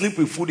 If you sleep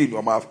with food in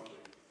your mouth,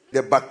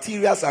 the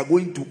bacteria are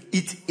going to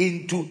eat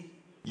into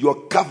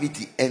your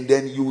cavity and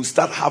then you will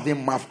start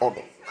having mouth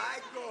odor.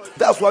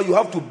 That's why you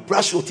have to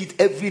brush your teeth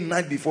every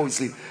night before you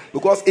sleep.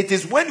 Because it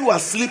is when you are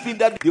sleeping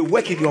that they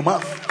work in your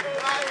mouth.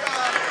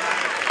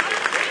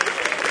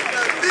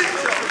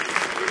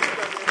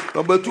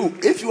 Number two,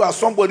 if you are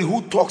somebody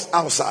who talks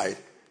outside,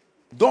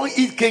 don't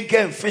eat kenke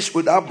and fish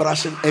without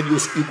brushing and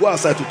you go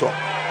outside to talk.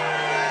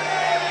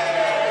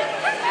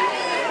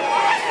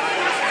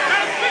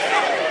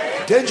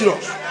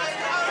 Dangerous.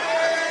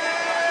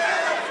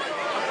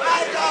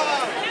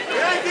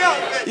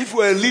 If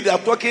you are a leader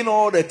talking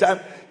all the time,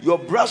 your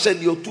brush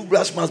and your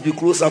toothbrush must be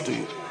closer to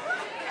you.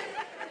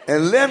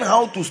 And learn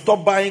how to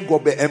stop buying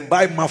gobe and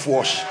buy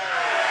mouthwash.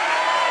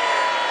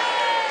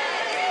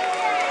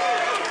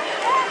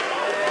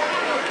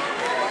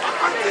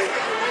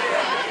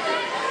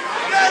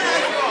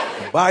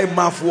 Buy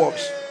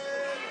mouthwash.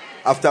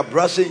 After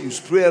brushing, you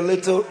spray a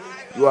little.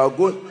 You are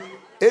good.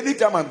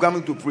 Anytime I'm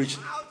coming to preach,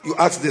 you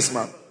ask this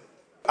man.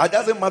 It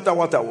doesn't matter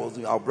what I was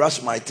doing. I'll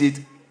brush my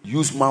teeth,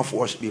 use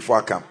mouthwash before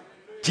I come.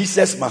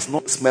 Jesus must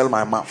not smell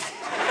my mouth.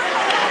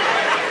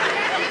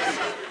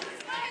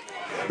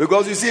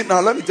 Because you see,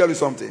 now let me tell you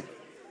something.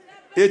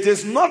 It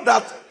is not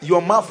that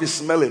your mouth is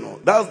smelling. No.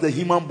 That's the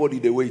human body,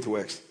 the way it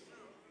works.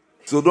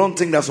 So don't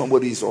think that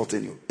somebody is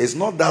hurting you. It's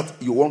not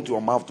that you want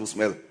your mouth to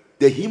smell.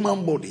 The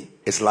human body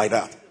is like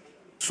that.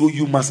 So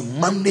you must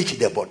manage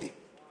the body.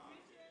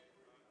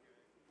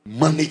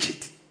 Manage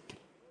it.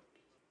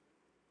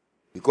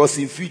 Because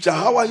in future,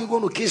 how are you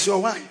going to kiss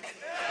your wife?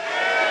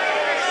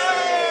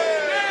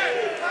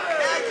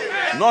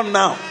 Not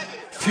now.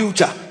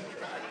 Future.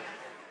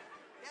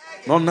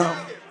 Not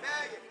now.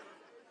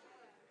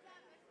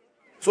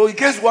 So in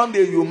case one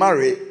day you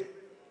marry,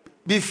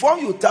 before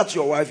you touch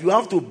your wife, you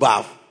have to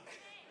bath,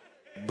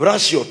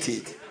 brush your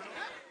teeth,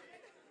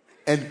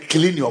 and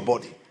clean your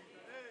body.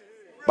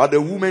 But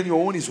the woman,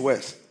 your own is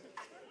worse.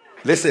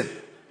 Listen,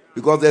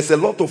 because there's a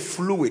lot of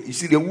fluid. You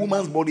see, the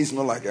woman's body is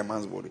not like a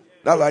man's body.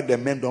 That's why the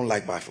men don't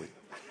like bathing.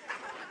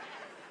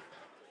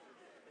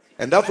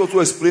 And that also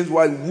explains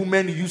why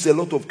women use a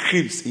lot of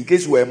creams. In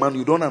case you are a man,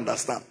 you don't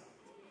understand.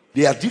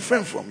 They are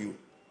different from you.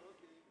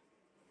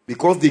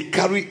 Because they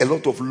carry a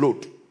lot of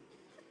load.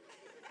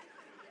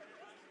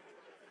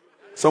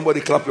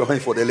 Somebody clap your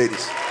hand for the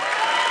ladies.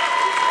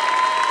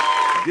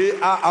 They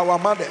are our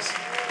mothers.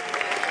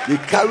 They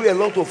carry a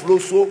lot of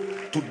load. So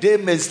today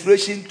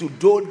menstruation,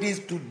 today this,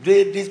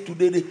 today this,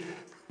 today this.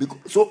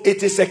 So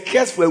it is a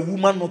curse for a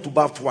woman not to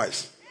bath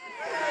twice.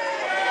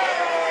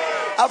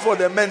 As for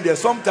the men there,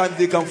 sometimes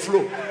they can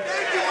flow.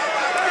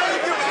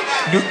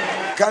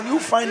 Can you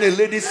find a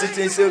lady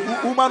sitting and say,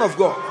 woman of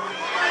God?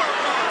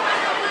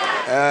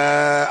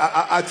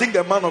 I think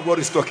the man of God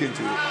is talking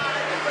to you.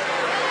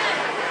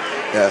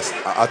 Yes,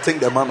 I think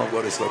the man of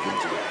God is talking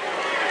to you.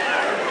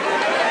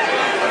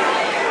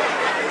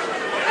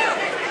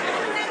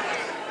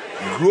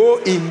 Grow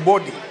in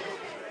body.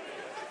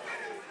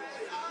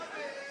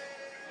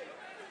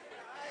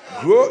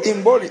 Grow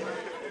in body.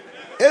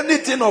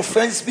 Anything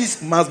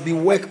offensive must be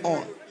worked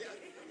on.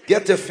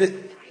 Get a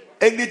fit.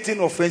 Anything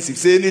offensive.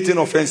 Say anything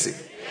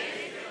offensive.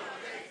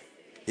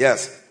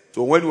 Yes.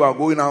 So when you are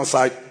going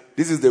outside,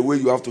 this is the way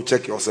you have to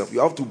check yourself.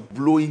 You have to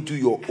blow into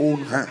your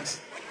own hands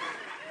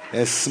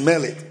and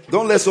smell it.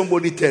 Don't let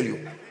somebody tell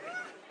you.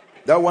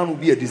 That one will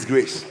be a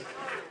disgrace.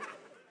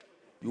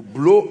 You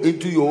blow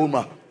into your own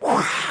mouth.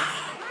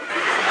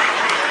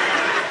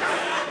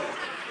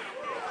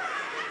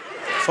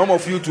 Some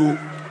of you too,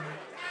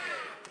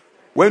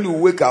 when you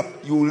wake up,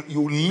 you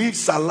leave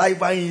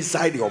saliva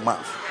inside your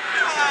mouth.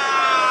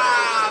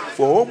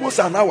 For almost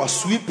an hour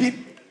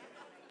sweeping.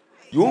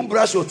 You won't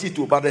brush your teeth,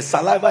 but the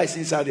saliva is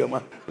inside your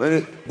mouth.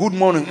 Good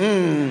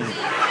morning.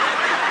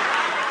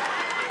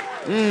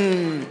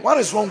 What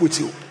is wrong with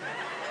you?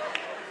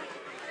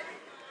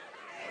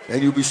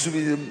 And you'll be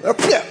sweeping.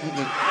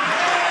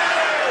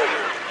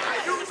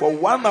 For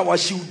 1 hour,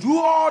 she will do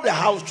all the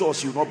house chores.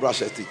 She will not brush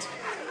her teeth.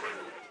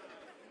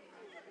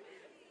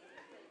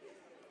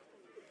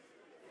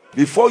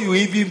 Before you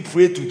even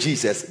pray to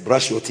Jesus,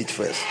 brush your teeth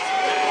first.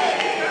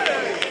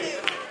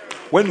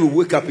 When you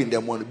wake up in the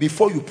morning,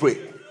 before you pray,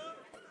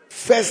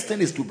 first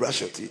thing is to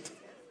brush your teeth.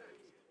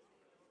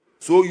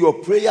 So your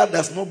prayer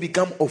does not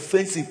become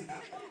offensive.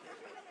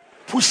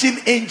 Pushing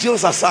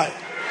angels aside.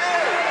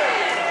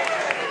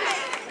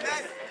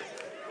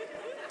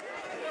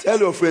 Tell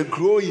your friend,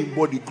 grow in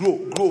body.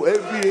 Grow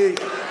every day.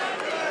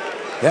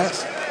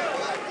 Yes.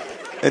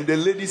 And the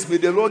ladies, may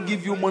the Lord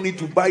give you money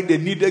to buy the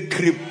needed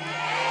cream.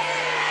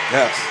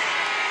 Yes.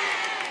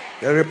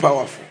 Very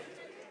powerful.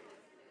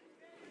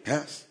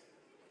 Yes.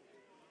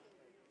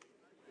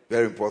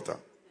 Very important.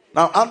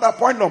 Now, under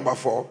point number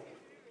 4,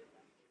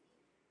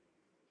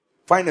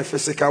 find a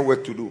physical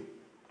work to do.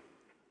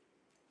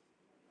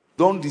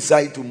 Don't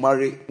decide to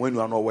marry when you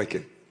are not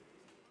working.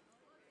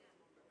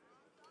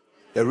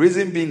 The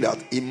reason being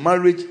that in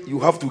marriage,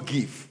 you have to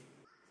give.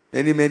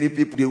 Many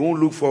people, they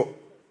won't look for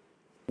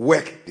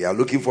work. They are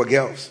looking for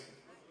girls.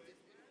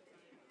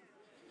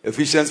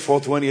 Ephesians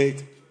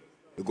 4:28.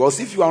 Because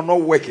if you are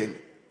not working,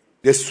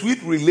 the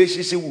sweet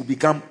relationship will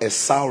become a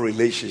sour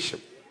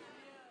relationship.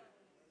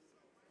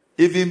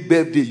 Even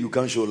birthday, you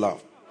can't show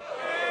love.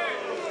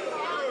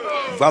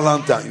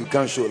 Valentine, you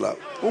can't show love.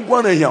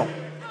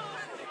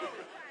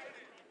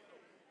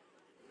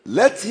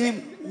 Let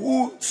him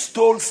who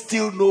stole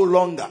steal no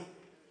longer,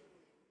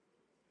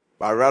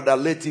 but rather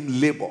let him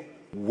labor,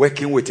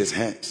 working with his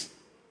hands.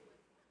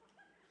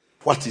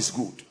 What is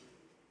good?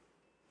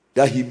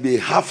 That he may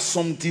have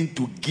something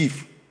to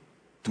give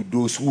to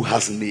those who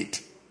has need.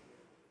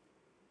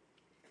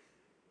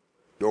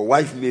 Your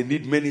wife may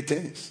need many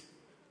things.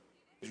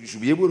 You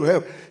should be able to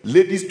help.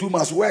 Ladies too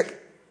must work.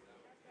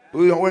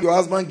 When your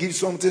husband gives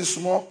something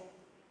small,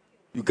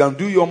 you can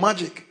do your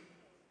magic,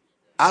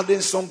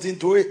 adding something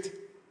to it.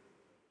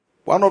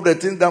 One of the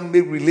things that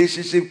make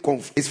relationship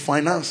is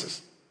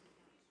finances.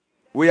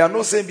 We are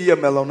not saying be a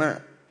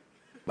millionaire,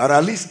 but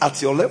at least at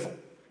your level,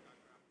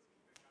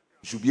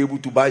 you should be able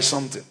to buy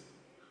something.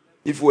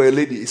 If you're a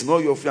lady, it's not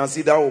your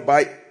fiancé that will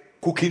buy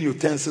cooking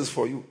utensils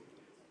for you.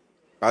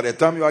 By the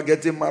time you are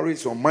getting married,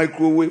 some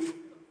microwave,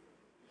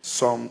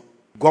 some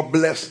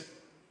gobelets,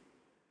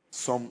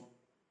 some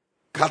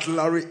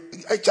cutlery.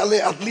 Actually,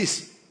 at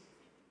least.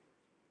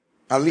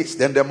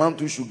 Then the man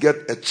too should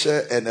get a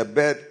chair and a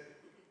bed.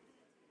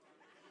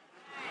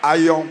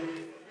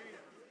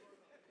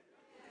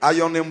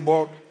 Ironing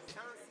board.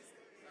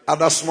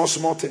 Other small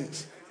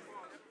things.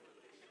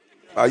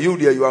 Are you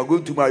there? You are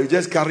going to marry. You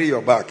just carry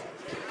your bag.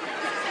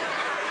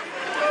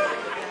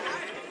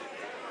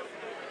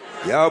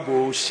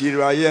 Yabo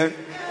Shirayen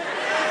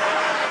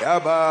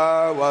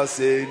Yaba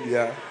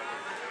Wasendia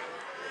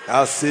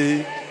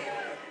Asi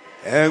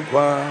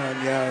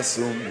Enkwanya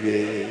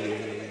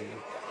Sumye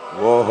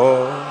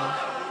Woho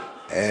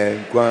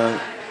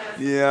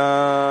Enkwanya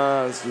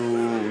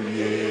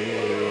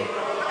Sumye.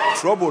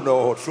 Trouble,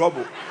 no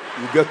trouble.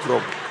 You get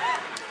trouble.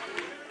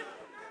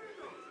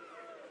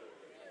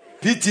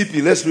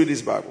 PTP, let's read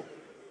this Bible.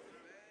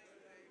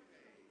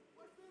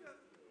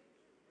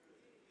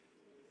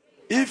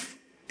 If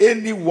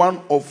any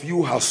one of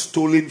you has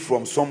stolen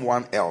from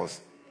someone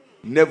else,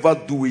 never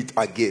do it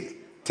again.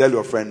 Tell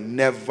your friend,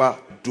 never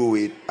do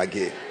it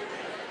again.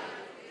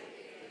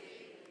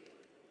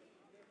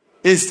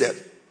 Instead,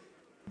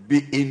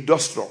 be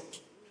industrial,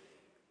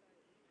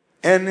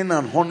 earning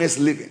an honest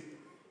living.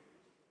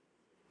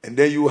 And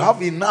then you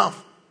have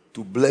enough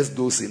to bless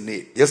those in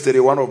need. Yesterday,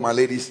 one of my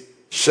ladies,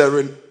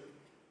 Sharon,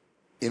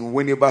 in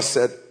Winneba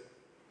said,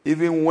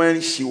 even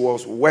when she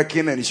was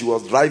working and she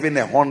was driving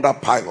a Honda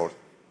Pilot,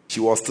 she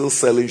was still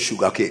selling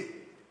sugarcane.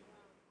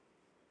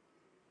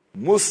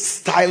 Most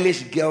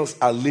stylish girls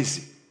are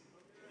lazy.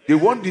 They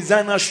want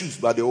designer shoes,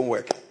 but they won't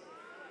work.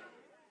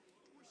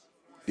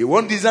 They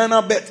want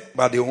designer bed,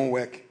 but they won't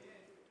work.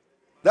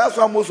 That's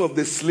why most of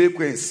the slave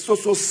queens so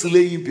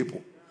slaying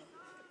people.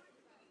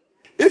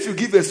 If you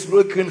give a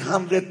slave queen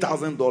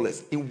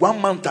 $100,000 in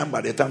 1 month time,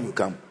 by the time you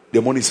come,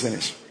 the money is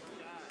finished.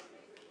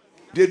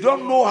 They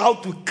don't know how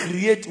to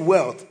create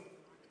wealth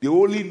They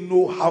only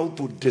know how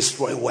to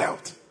destroy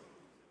wealth.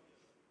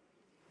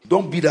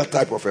 Don't be that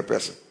type of a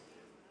person.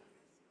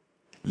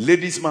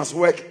 Ladies must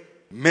work.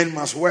 Men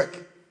must work.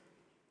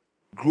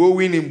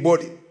 Growing in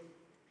body.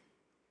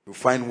 You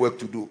find work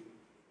to do.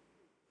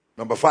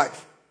 Number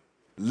 5.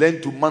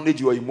 Learn to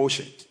manage your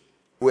emotions.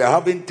 We are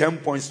having 10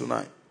 points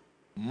tonight.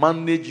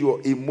 Manage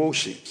your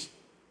emotions.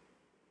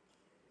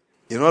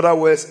 In other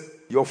words,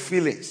 your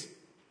feelings.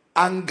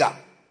 Anger.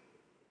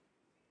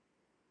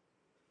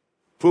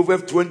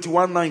 Proverbs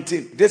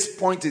 21:19. This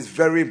point is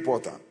very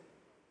important.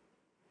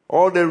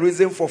 All the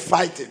reason for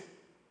fighting,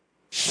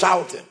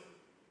 shouting,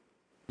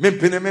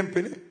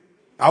 mimpini,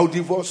 I'll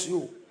divorce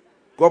you.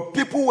 Because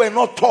people were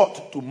not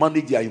taught to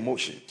manage their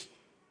emotions.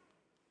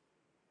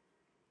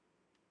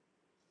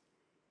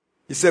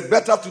 He said,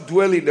 better to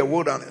dwell in the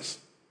wilderness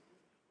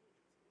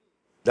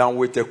than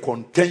with a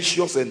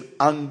contentious and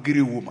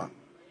angry woman.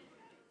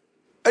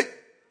 Hey.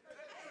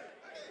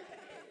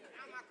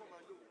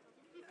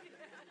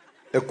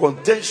 A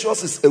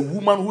contentious is a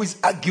woman who is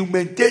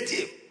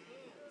argumentative.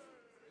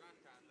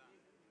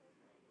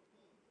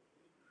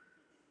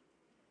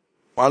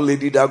 One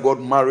lady that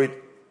got married,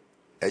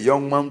 a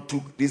young man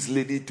took this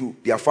lady to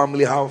their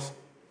family house.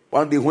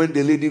 One day when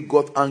the lady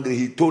got angry,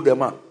 he told the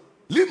man,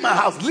 leave my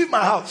house, leave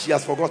my house. She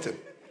has forgotten.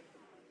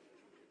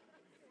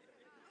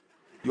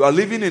 You are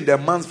living in the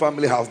man's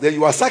family house, then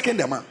you are sacking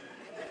the man.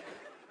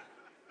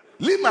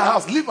 Leave my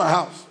house, leave my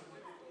house.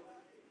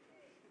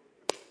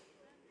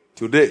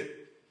 Today,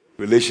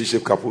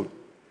 relationship couple.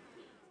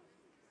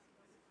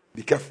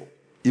 Be careful.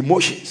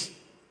 Emotions.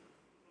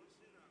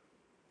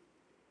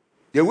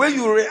 The way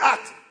you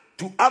react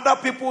to other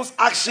people's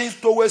actions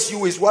towards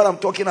you is what I'm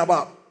talking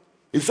about.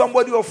 If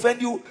somebody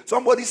offends you,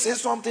 somebody says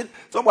something,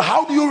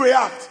 how do you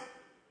react?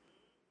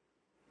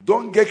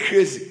 Don't get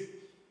crazy.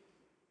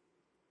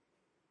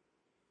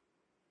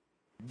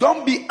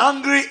 Don't be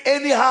angry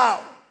anyhow.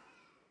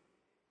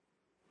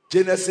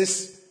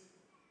 Genesis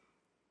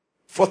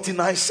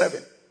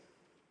 49:7.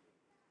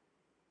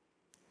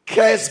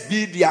 Cursed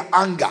be their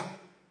anger,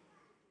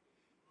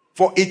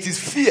 for it is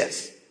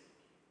fierce,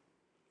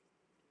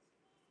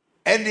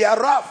 and their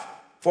wrath,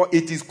 for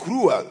it is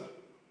cruel.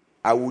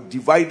 I will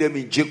divide them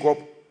in Jacob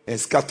and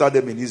scatter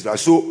them in Israel.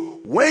 So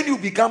when you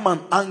become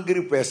an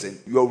angry person,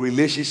 your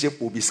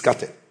relationship will be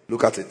scattered.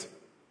 Look at it.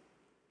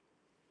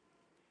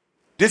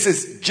 This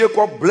is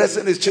Jacob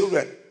blessing his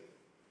children,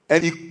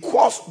 and he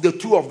cursed the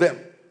two of them.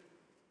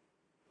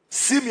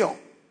 Simeon.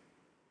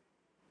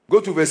 Go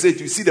to verse 8.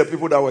 You see the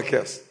people that were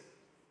cursed.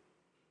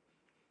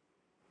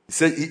 He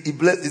said, he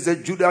blessed. He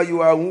said, Judah,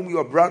 you are whom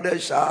your brother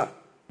shall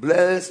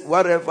bless.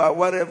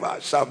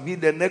 Whatever shall be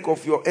the neck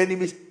of your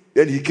enemies.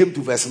 Then he came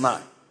to verse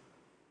 9.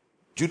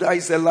 Judah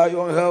is a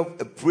lion, help,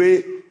 a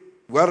prey,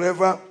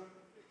 whatever.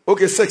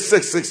 Okay,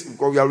 6.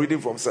 Because we are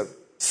reading from 7.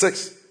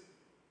 6.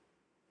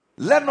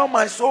 Let not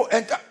my soul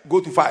enter.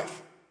 Go to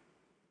 5.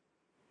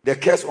 The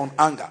curse on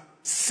anger.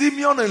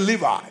 Simeon and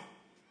Levi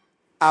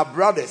are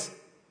brothers.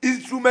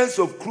 Instruments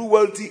of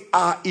cruelty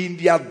are in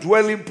their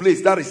dwelling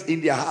place. That is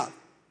in their heart.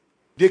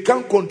 They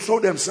can't control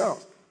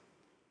themselves.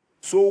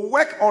 So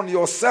work on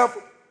yourself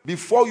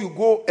before you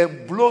go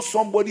and blow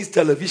somebody's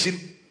television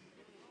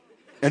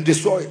and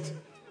destroy it.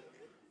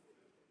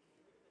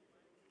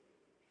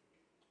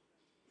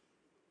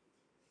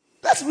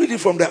 Let's read it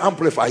from the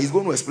Amplifier. He's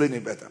going to explain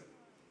it better.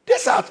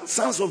 These are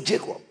sons of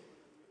Jacob.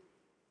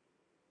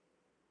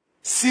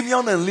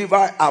 Simeon and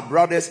Levi are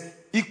brothers,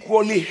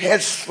 equally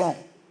headstrong,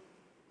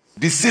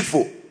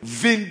 deceitful,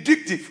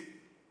 vindictive.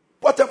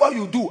 Whatever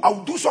you do, I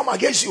will do some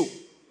against you.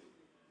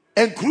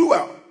 And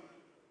cruel.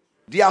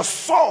 Their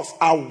swords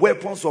are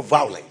weapons of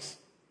violence.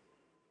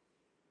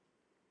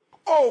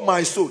 Oh,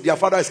 my soul. Their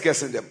father is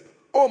cursing them.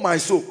 Oh, my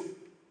soul.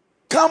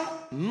 Come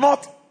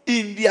not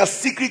in their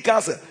secret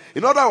council.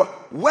 In other words,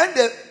 when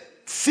the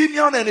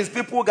Simeon and his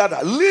people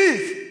gather,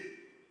 leave.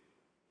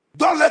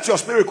 Don't let your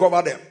spirit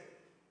cover them.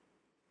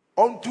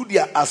 Unto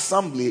their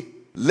assembly,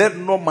 let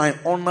not my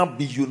honor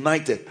be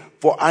united.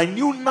 For I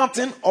knew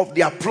nothing of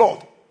their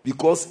plot,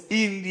 because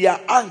in their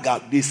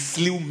anger they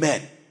slew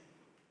men.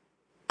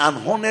 An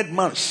honored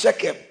man,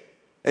 Shechem,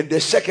 and the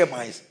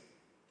Shechemites,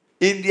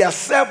 in their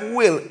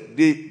self-will,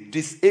 they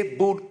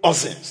disabled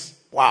oxen.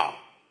 Wow.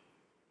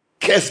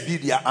 Cursed be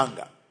their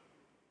anger.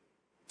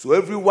 So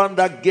everyone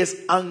that gets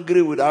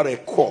angry without a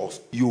cause,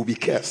 you will be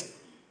cursed.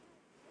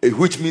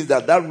 Which means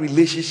that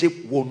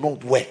relationship will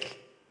not work.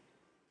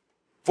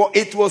 For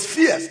it was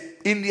fierce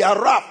in their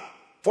wrath,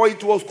 for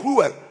it was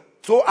cruel.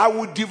 So I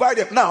will divide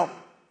them. Now,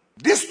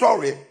 this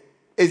story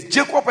is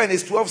Jacob and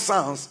his 12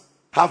 sons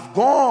have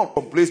gone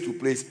from place to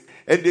place,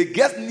 and they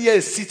get near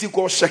a city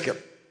called Shechem.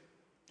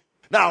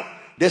 Now,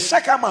 the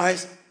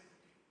Shechemites,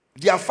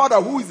 their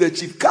father, who is the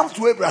chief, comes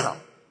to Abraham,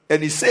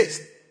 and he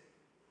says,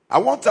 I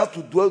want us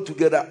to dwell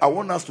together. I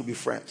want us to be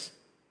friends.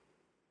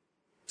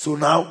 So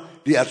now,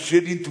 they are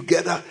trading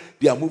together.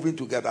 They are moving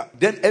together.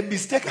 Then a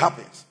mistake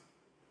happens.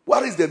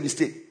 What is the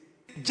mistake?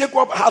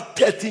 Jacob had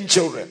 13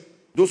 children.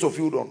 Those of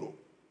you who don't know.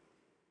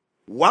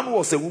 One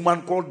was a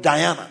woman called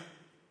Diana.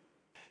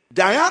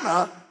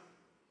 Diana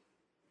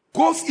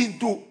goes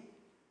into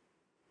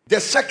the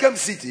second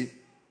city,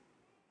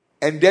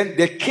 and then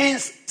the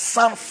king's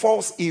son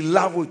falls in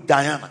love with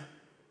Diana.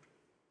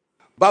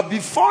 But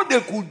before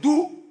they could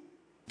do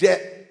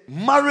the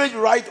marriage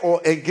rite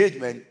or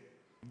engagement,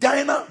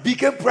 Diana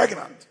became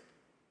pregnant.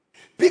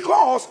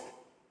 Because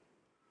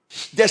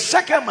the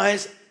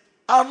Shechemites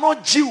are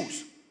not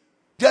Jews.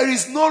 There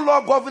is no law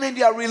governing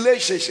their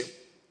relationship.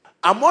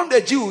 Among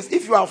the Jews,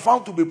 if you are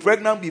found to be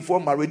pregnant before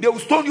marriage, they will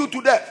stone you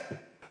to death.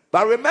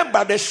 But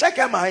remember, the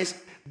Shechemites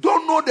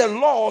don't know the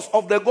laws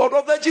of the God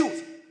of the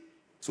Jews.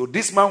 So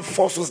this man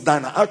forces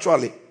Dinah.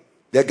 Actually,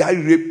 the guy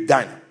raped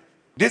Dinah.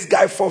 This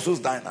guy forces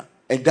Dinah,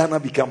 and Dinah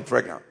becomes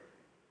pregnant.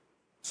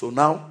 So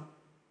now,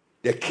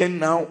 the king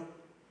now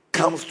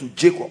comes to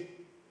Jacob,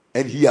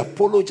 and he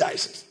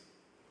apologizes.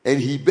 And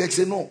he begs,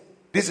 say, no,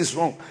 this is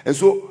wrong. And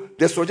so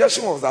the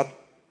suggestion was that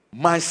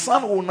my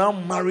son will now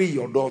marry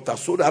your daughter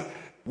so that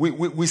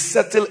we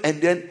settle, and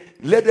then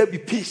let there be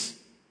peace.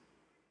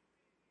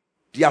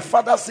 Their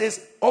father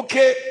says,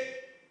 okay,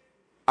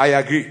 I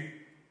agree.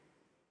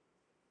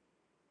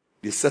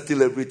 They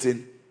settle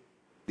everything.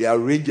 They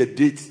arrange a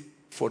date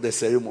for the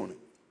ceremony.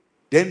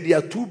 Then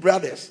their two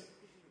brothers,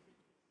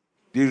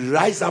 they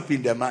rise up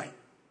in the night,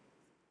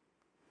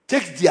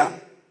 take their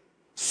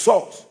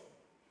swords,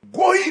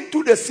 go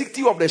into the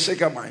city of the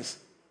Shechemites,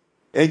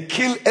 and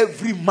kill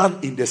every man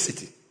in the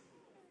city.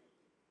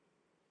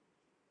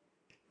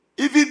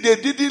 Even they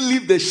didn't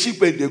leave the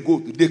sheep and the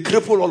goat, they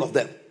cripple all of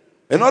them.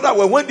 In other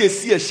words, when they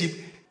see a sheep,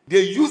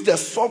 they use the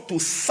sword to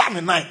stab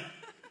a knife.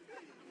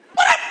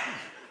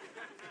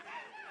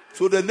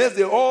 So the next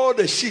day, all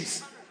the sheep.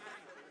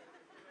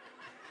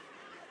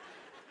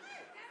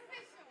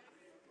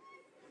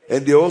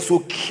 And they also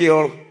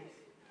kill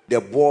the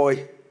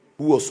boy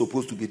who was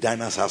supposed to be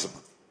Dinah's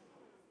husband,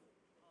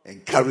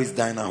 and carries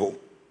Dinah home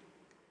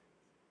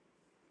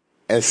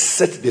and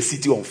set the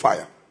city on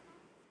fire.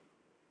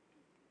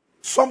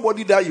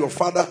 Somebody that your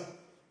father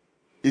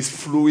is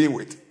flowing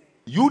with,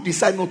 you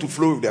decide not to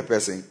flow with the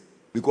person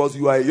because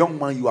you are a young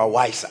man, you are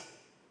wiser.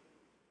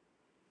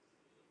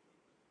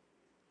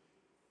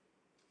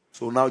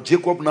 So now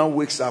Jacob now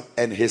wakes up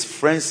and his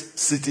friend's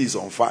city is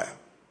on fire.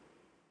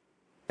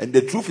 And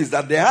the truth is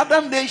that the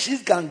other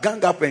nations can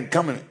gang up and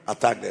come and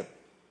attack them.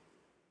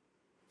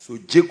 So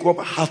Jacob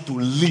had to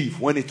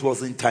leave when it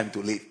wasn't time to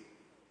leave.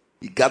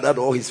 He gathered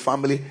all his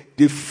family.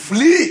 They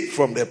flee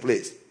from the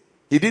place.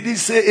 He didn't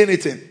say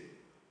anything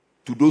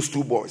to those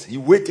two boys. He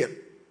waited.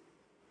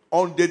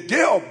 On the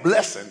day of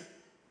blessing,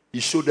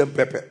 he showed them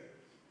pepper.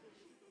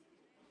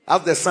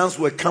 As the sons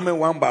were coming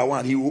one by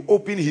one, he will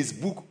open his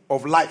book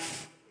of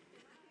life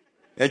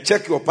and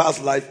check your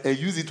past life and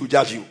use it to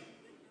judge you.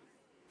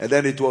 And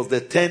then it was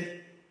the 10th.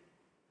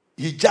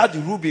 He judged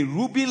Reuben.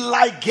 Reuben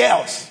liked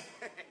girls.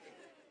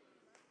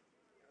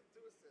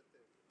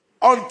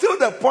 Until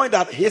the point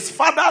that his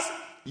father's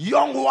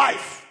young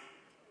wife,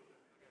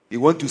 he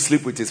went to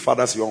sleep with his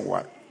father's young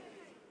wife.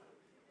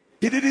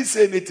 He didn't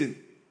say anything.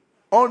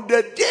 On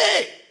the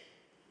day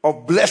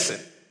of blessing,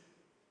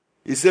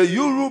 he said,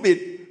 you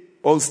Reuben,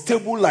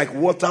 unstable like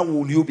water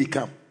will you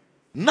become.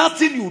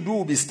 Nothing you do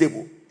will be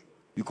stable.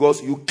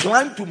 Because you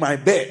climbed to my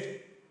bed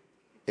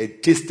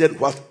and tasted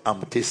what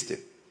I'm tasting.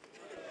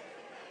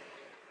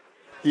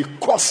 He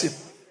cursed him.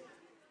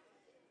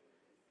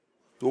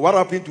 So what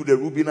happened to the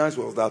Reubenites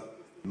was that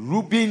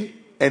Reuben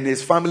and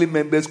his family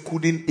members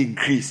couldn't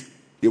increase.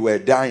 They were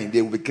dying.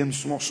 They became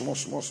small.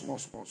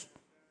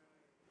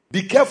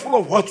 Be careful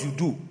of what you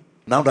do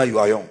now that you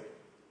are young.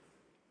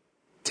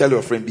 Tell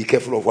your friend, be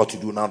careful of what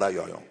you do now that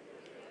you are young.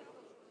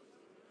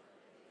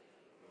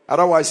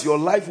 Otherwise, your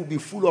life will be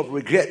full of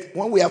regret.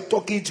 When we are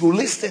talking to you,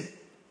 listen.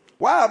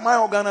 Why am I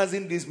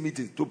organizing this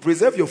meeting? To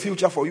preserve your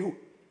future for you.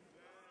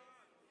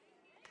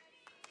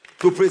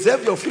 To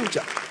preserve your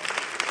future.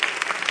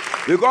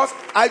 Because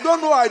I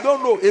don't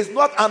know is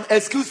not an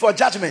excuse for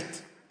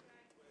judgment.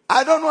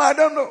 I don't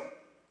know.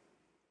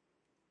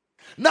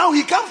 Now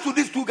he comes to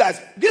these two guys.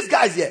 These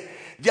guys here,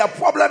 their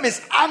problem is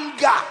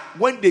anger.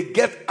 When they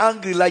get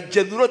angry, like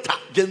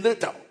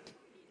generator.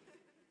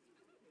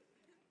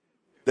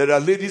 There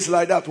are ladies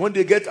like that when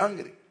they get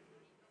angry.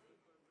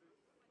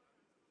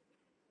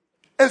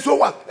 And so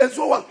what?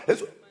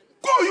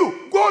 Go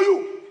you.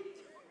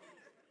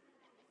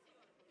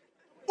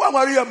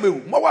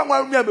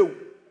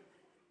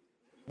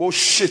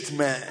 Bullshit,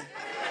 man.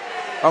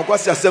 And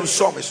what's yourself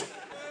so?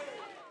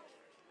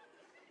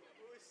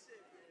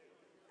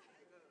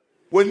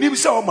 When you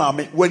say,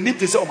 mommy,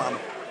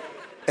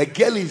 a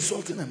girl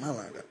insulting a man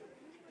like that.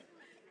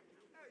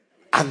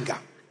 Anger.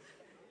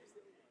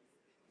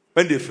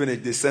 When they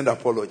finish, they send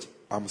apology.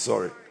 I'm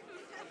sorry.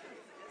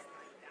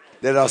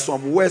 There are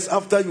some words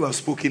after you have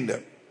spoken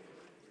them,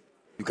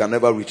 you can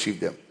never retrieve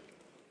them.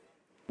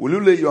 Will you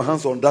lay your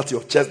hands on that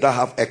your chest that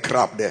have a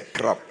crab there?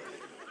 Crab.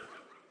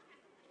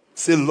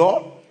 Say,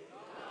 Lord,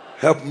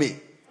 help me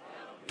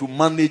to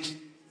manage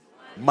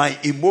my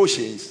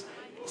emotions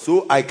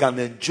so I can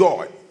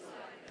enjoy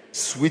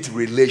sweet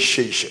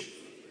relationship.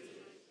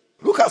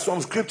 Look at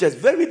some scriptures,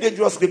 very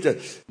dangerous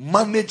scriptures.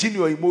 Managing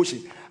your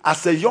emotions.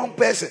 As a young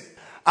person,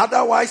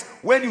 Otherwise,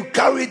 when you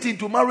carry it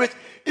into marriage,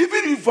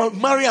 even if you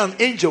marry an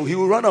angel, he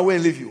will run away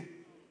and leave you.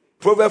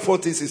 Proverbs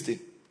 14:16.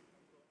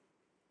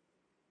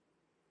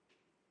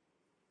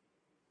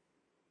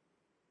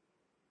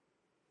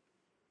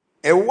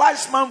 A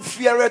wise man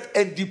feareth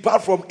and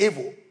depart from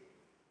evil,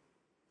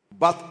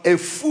 but a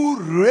fool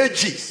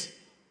rages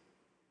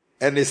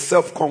and is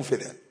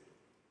self-confident.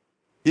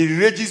 He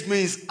rages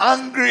means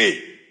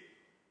angry.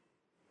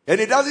 And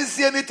he doesn't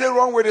see anything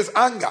wrong with his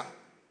anger.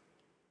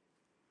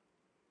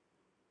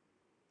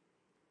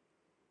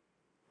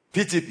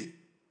 PTP.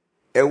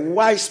 A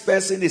wise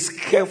person is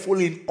careful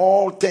in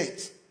all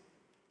things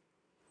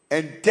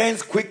and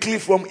turns quickly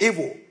from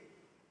evil,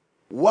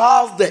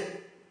 while the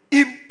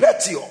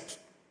impetuous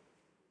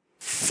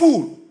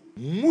fool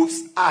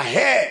moves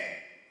ahead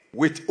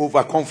with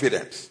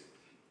overconfidence.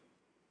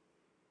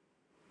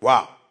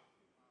 Wow.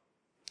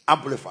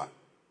 Amplify.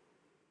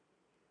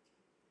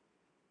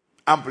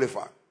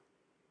 Amplify.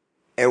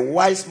 A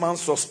wise man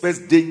suspects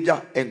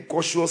danger and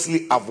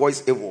cautiously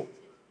avoids evil,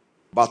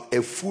 but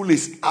a fool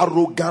is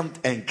arrogant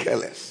and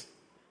careless.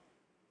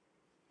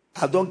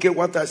 I don't care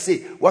what I say.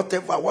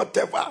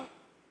 Whatever.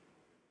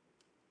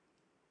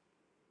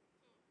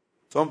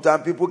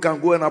 Sometimes people can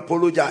go and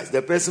apologize.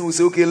 The person will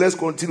say, okay, let's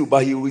continue.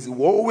 But he is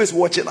always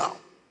watching out.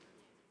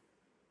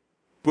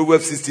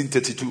 Proverbs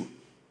 16:32.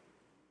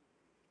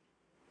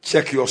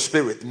 Check your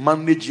spirit.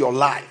 Manage your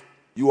life.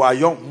 You are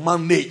young.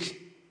 Manage.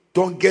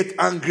 Don't get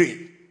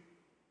angry.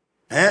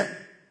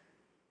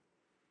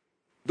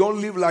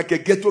 Don't live like a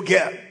ghetto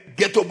girl.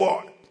 Ghetto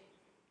boy.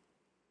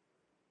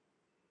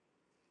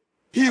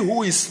 He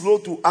who is slow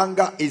to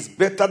anger is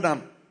better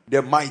than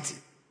the mighty.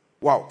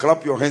 Wow.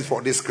 Clap your hands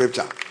for this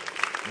scripture.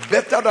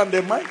 Better than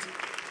the mighty.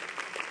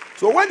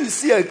 So when you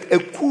see a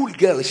cool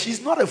girl,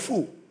 she's not a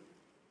fool.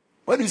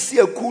 When you see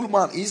a cool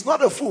man, he's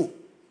not a fool.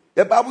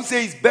 The Bible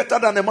says he's better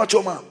than a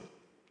macho man.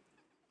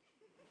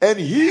 And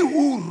he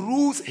who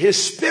rules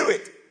his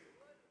spirit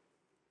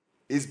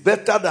is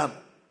better than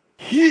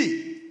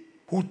he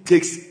who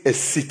takes a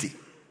city.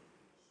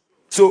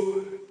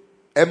 So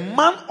a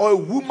man or a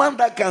woman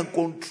that can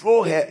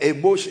control her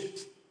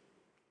emotions,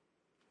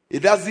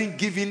 it doesn't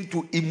give in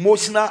to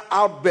emotional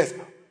outbursts.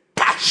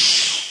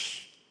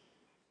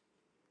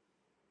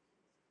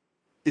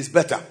 Is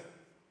better.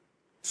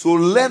 So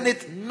learn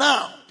it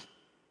now.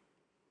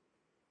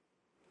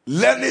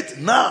 Learn it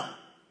now.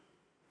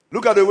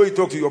 Look at the way you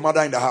talk to your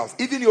mother in the house.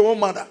 Even your own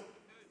mother.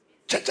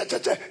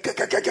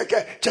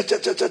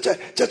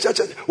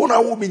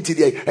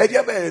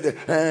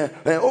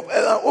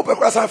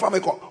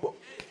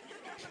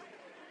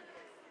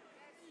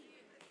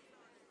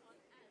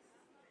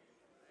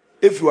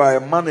 If you are a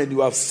man and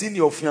you have seen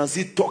your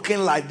fiancée talking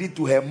like this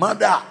to her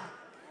mother,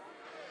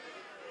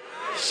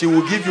 she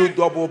will give you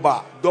double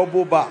bar.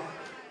 Double bar.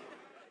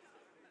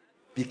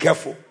 Be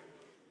careful.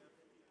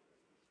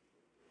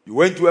 You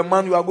went to a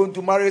man you are going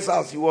to marry his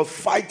house. He was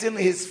fighting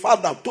his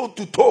father toe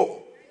to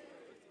toe.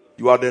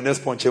 You are the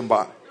next punching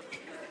bag.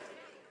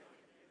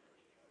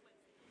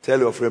 Tell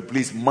your friend,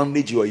 please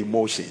manage your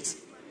emotions.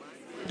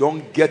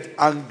 Don't get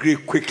angry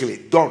quickly.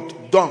 Don't.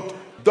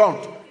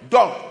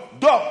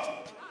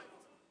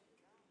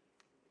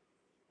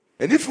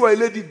 And if you are a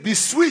lady, be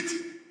sweet.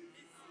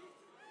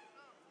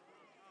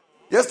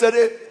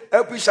 Yesterday,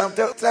 LP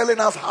Chantel telling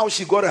us how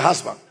she got a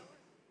husband.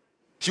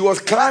 She was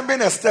climbing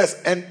a stairs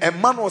and a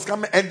man was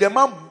coming and the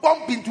man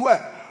bumped into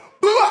her.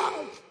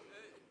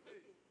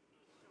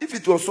 If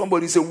it was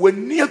somebody, say, we're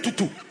near to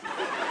two.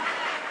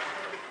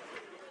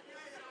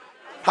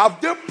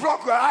 Have they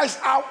plucked her eyes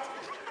out?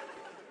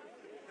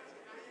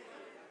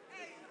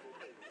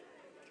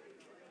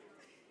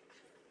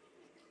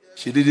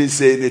 She didn't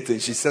say anything.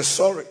 She said,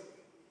 sorry.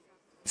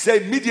 So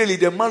immediately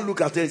the man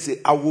looked at her and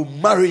said, I will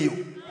marry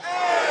you.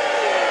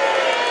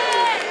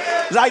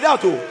 Like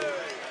that, oh.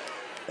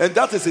 And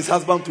that is his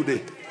husband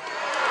today.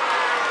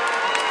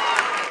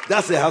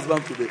 That's the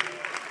husband today.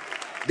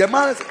 The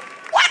man said,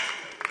 what?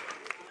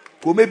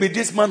 Or maybe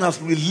this man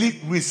has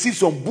received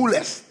some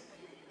bullets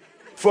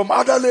from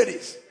other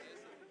ladies.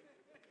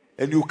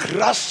 And you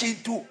crash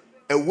into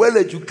a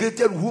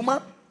well-educated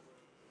woman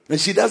and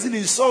she doesn't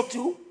insult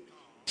you.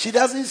 She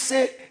doesn't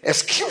say,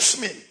 excuse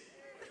me.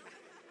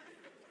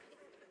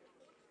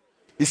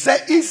 He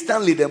said,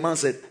 instantly the man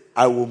said,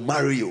 I will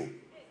marry you.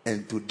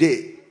 And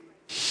today,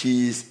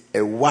 she is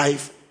a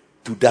wife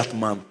to that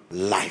man's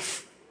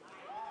life.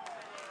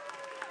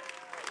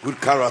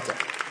 Good character.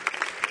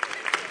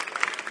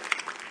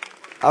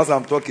 As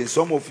I'm talking,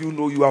 some of you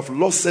know you have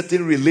lost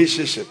certain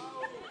relationship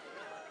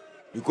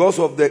because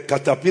of the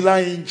caterpillar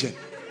engine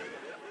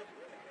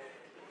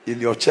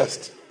in your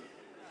chest.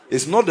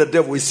 It's not the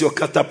devil, it's your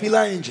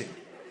caterpillar engine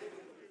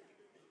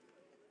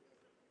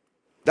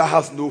that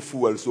has no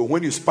fuel. So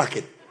when you spark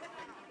it,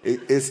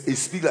 it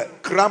speaks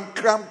like cram,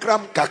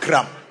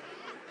 kakram.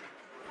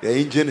 The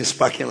engine is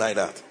sparking like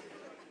that.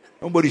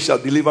 Nobody shall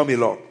deliver me,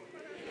 Lord.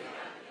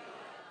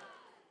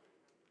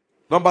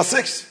 Number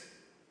 6,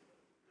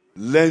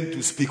 learn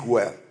to speak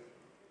well.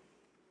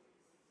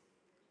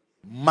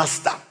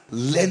 Master,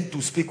 learn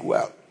to speak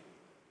well.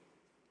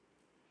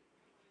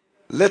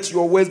 Let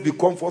your words be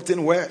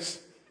comforting words.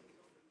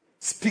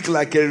 Speak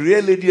like a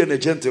real lady and a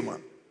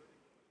gentleman.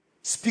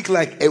 Speak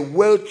like a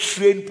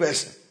well-trained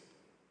person.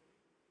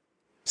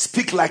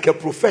 Speak like a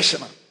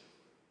professional.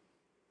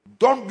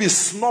 Don't be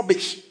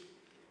snobbish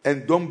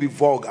and don't be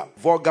vulgar.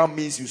 Vulgar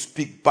means you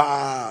speak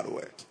bad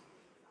words.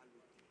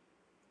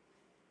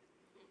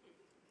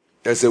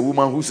 There's a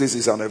woman who says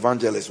he's an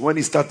evangelist. When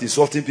he starts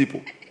insulting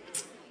people,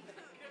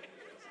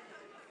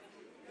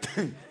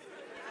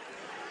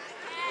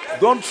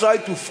 don't try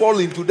to fall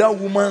into that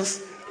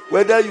woman's,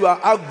 whether you are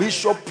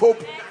Archbishop,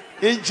 Pope,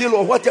 Angel,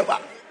 or whatever.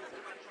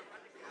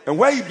 And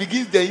when he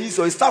begins the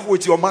insult, he starts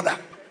with your mother.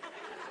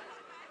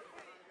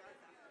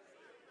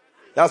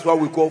 That's what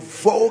we call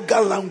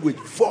vulgar language.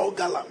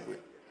 Vulgar language.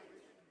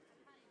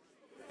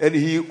 And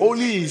he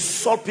only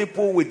insults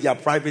people with their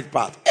private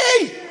part.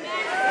 Hey!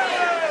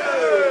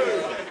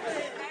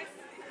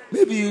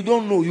 Maybe you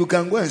don't know. You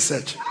can go and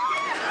search.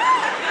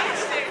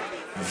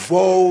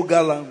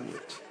 Vulgar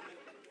language.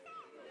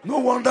 No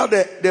wonder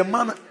the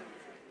man...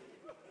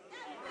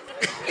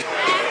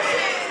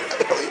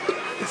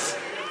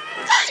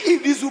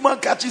 If this woman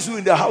catches you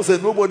in the house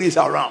and nobody is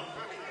around,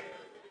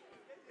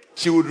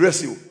 she will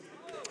dress you.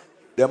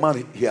 The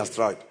man, he has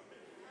tried.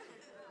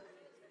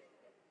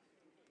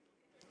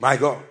 My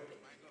God.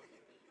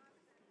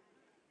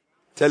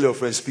 Tell your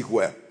friend, speak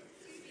well.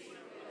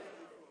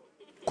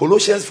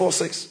 Colossians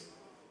 4:6.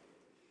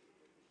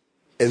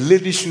 A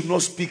lady should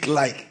not speak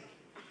like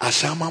a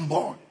shaman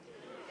born.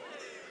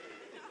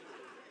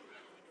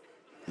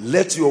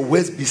 Let your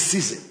words be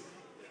seasoned.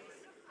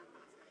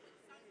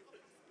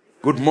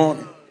 Good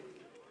morning.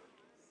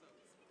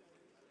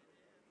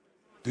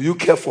 Do you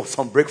care for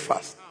some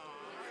breakfast?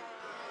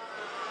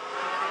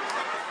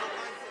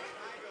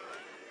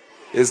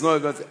 It's not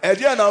going to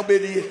say, now,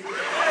 baby.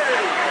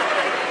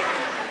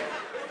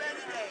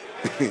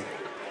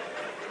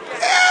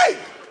 Hey!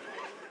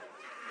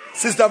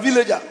 Sister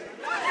Villager.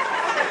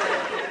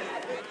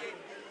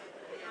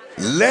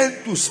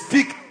 Learn to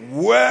speak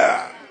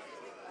well.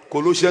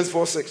 Colossians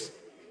 4:6.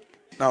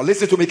 Now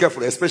listen to me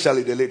carefully,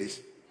 especially the ladies.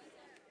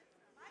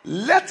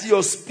 Let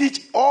your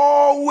speech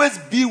always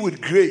be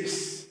with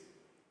grace,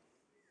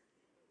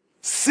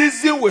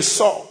 seasoned with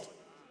salt,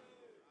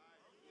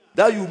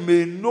 that you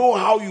may know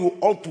how you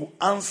ought to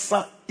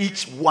answer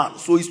each one.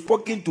 So he's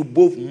talking to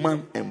both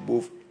man and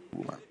both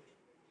woman.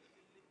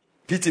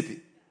 PTP.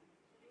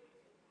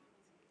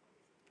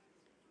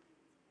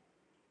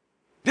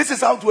 This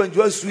is how to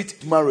enjoy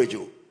sweet marriage.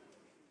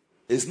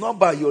 It's not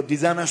by your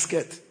designer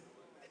skirt.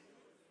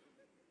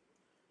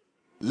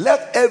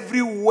 Let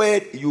every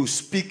word you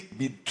speak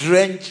be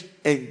drenched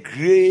in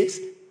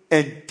grace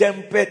and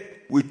tempered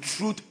with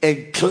truth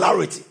and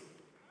clarity.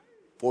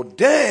 For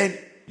then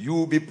you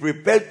will be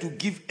prepared to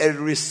give a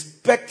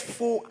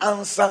respectful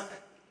answer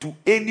to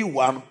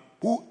anyone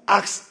who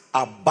asks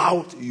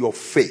about your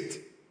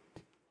faith.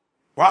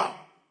 Wow.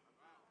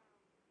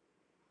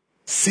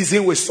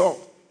 Season with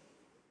salt.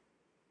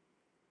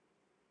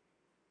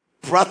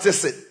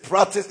 Practice it.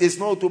 Practice is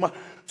not too much.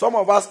 Some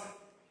of us,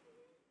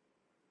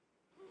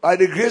 by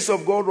the grace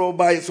of God or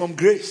by some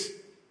grace,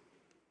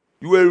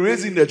 you were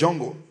raised in the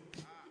jungle.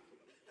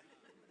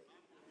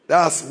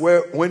 That's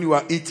where, when you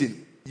are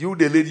eating, you,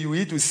 the lady, you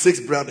eat with 6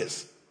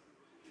 brothers.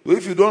 So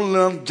if you don't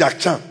learn Jack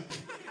Chan,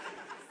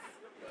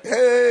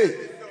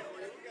 hey,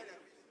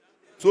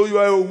 so you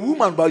are a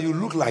woman, but you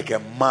look like a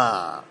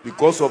man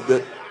because of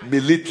the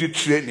military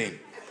training.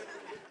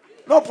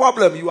 No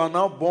problem. You are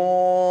now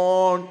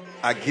born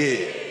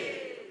again.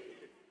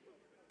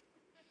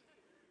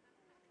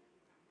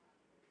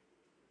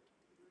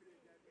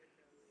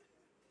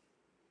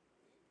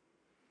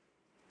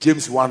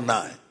 James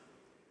 1:9.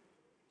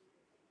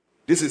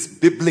 This is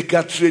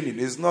biblical training.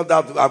 It's not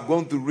that I'm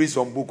going to read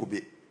some book.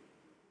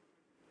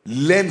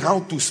 Learn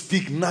how to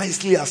speak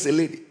nicely as a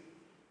lady.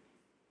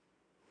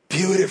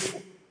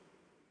 Beautiful.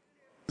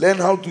 Learn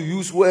how to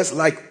use words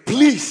like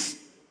please.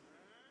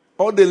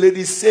 All the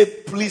ladies say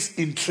please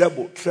in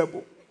treble.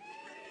 Treble.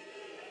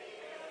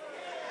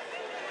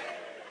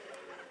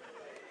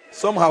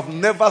 Some have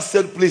never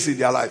said please in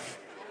their life.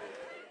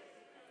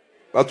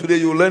 But today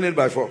you learn it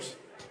by force.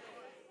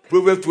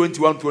 Proverbs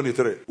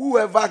 21:23.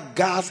 Whoever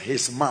guards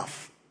his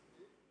mouth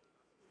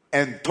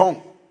and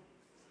tongue,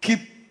 keep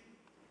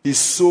his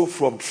soul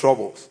from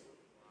troubles.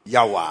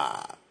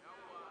 Yahweh.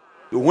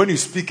 So when you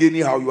speak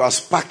anyhow, you are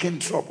sparking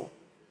trouble.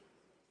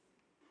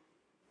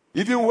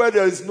 Even where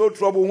there is no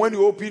trouble, when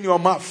you open your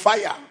mouth,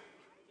 fire.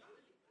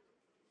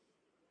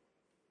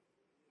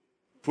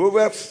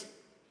 Proverbs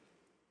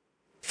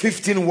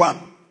 15:1.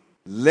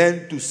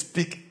 Learn to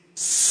speak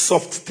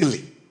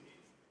softly.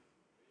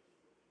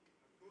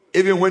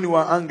 Even when you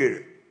are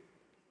angry.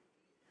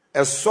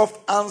 A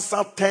soft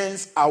answer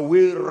turns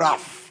away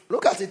wrath.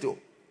 Look at it.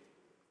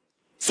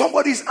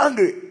 Somebody is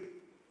angry,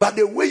 but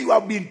the way you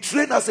have been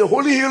trained as a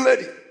holy hill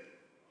lady,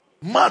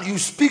 man, you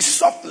speak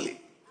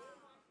softly.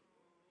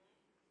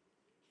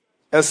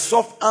 A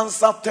soft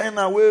answer turns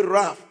away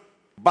wrath,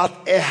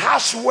 but a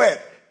harsh word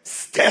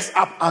stirs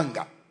up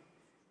anger.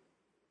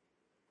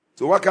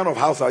 So what kind of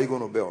house are you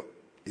going to build?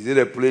 Is it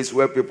a place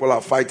where people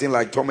are fighting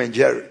like Tom and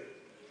Jerry?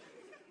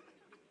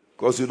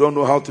 Because you don't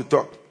know how to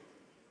talk.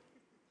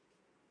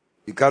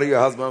 You carry your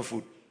husband's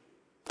food.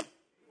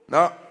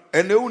 Now,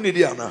 and they need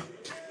it now.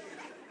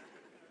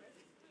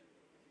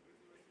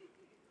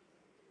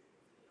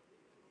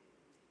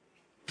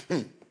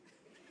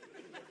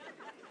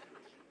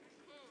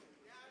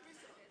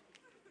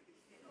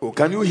 Oh,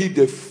 can you heat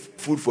the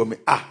food for me?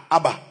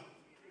 Abba.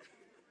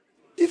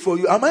 Eat for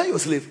you. Am I your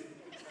slave?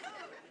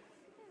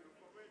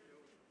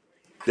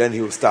 Then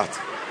he will start.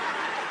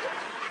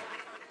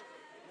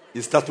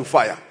 He start to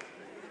fire.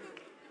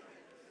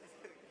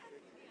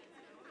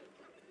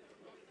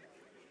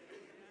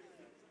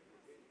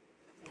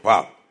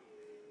 Wow.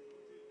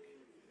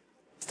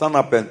 Stand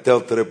up and tell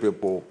 3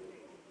 people.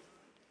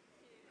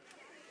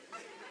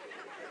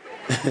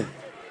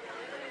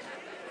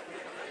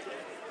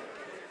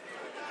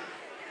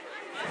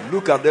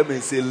 Look at them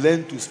and say,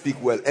 learn to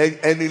speak well.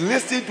 And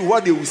listen to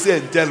what they will say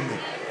and tell me.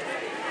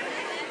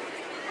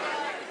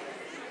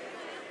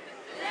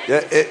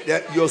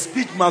 Your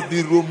speech must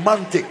be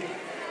romantic.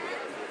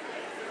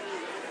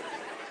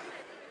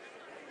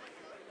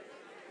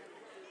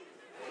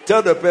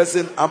 Tell the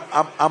person,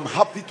 I'm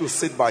happy to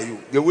sit by you.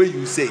 The way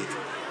you say it.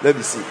 Let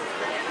me see.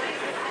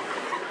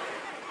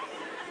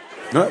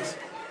 Yes.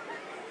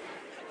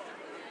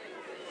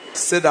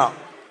 Sit down.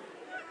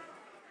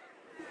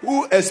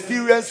 Who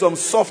experienced some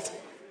soft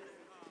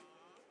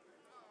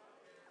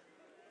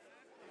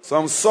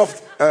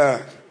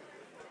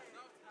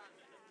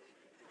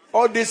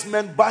all these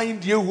men buying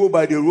Diego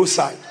by the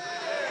roadside.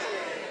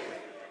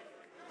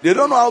 They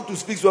don't know how to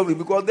speak softly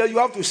because then you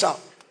have to shout.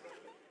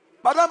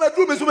 Madam,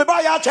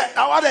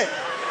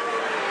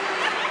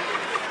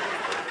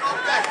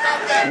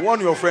 warn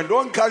your friend,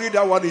 don't carry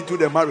that one into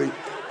the marriage.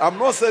 I'm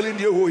not selling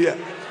Diego here.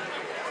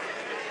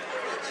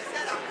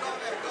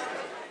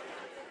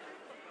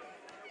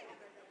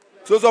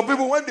 So some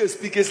people, when they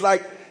speak, it's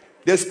like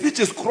the speech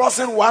is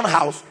crossing one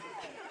house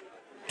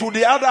to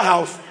the other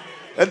house,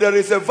 and there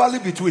is a valley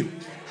between.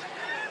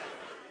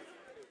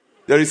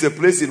 There is a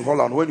place in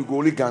Holland, when you go,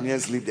 only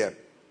Ghanaians live there.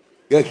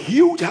 A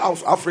huge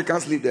house,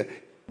 Africans live there.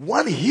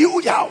 One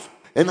huge house,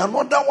 and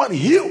another one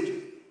huge.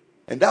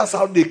 And that's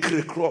how they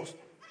cross.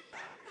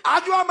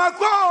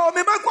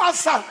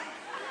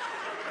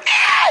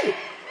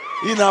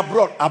 In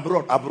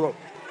abroad.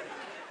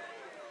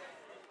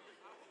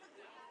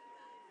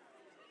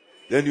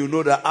 Then you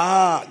know that,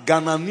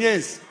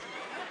 Ghanaians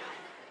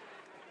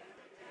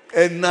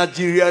and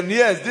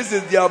Nigerians, this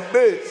is their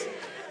base.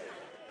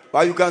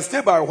 But you can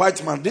stay by a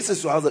white man. This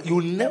is your house. You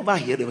will never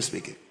hear them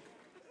speaking.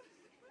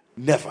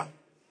 Never.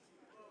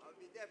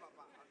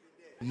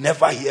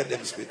 Never hear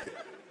them speaking.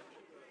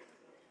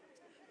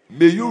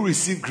 May you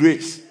receive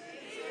grace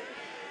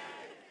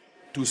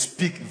to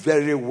speak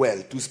very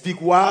well. To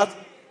speak what?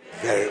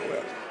 Very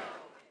well.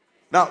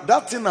 Now,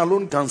 that thing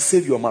alone can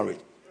save your marriage.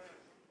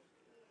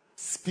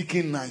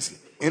 Speaking nicely.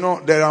 You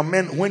know, there are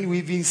men, when you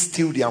even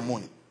steal their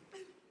money,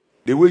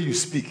 the way you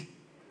speak,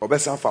 oh,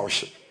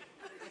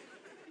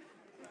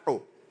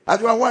 I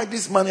don't want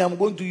this money, I'm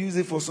going to use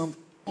it for something.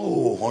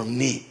 Oh,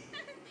 honey.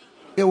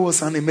 There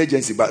was an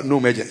emergency, but no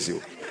emergency.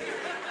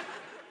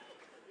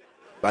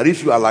 But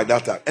if you are like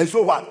that, and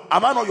so what?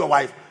 Am I not your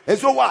wife? And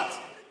so what?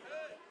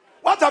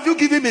 What have you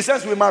given me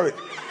since we married?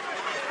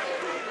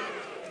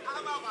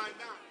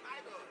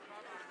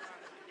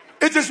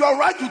 It is your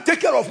right to take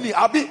care of me.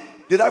 Abi,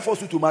 did I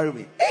force you to marry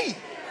me? Hey!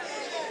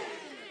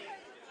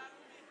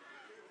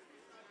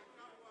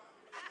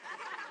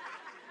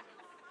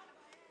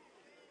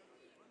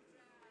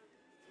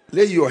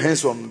 Lay your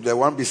hands on the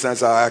one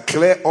besides. I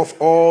clear off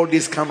all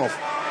this kind of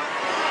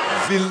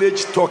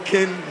village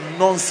talking,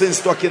 nonsense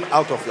talking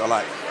out of your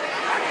life.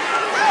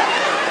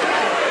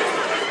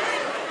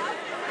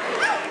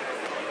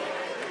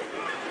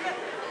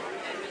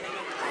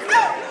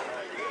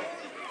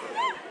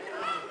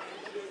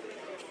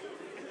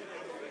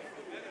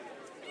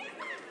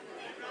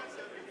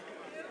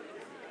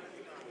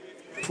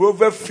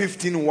 Proverbs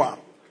 15:1.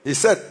 He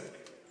said,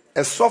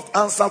 a soft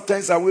answer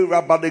turns away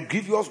wrath, but the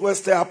grievous words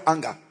stir up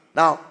anger.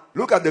 Now,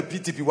 look at the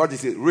PTP, what he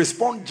says.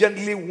 Respond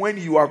gently when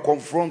you are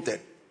confronted,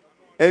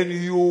 and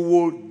you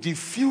will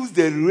diffuse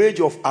the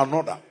rage of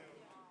another.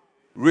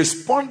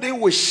 Responding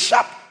with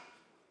sharp,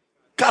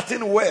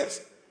 cutting words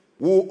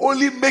will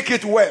only make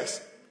it worse.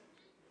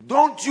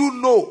 Don't you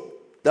know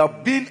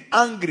that being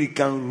angry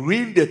can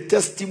ruin the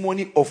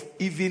testimony of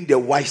even the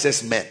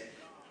wisest men?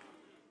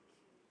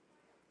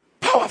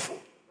 Powerful.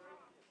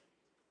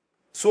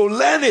 So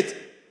learn it.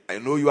 I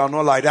know you are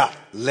not like that.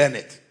 Learn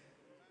it.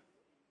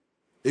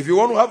 If you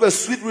want to have a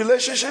sweet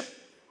relationship,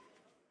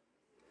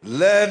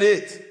 learn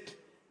it.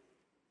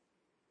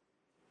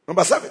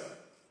 Number 7.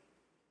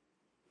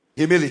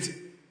 Humility.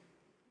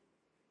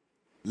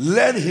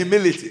 Learn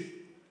humility.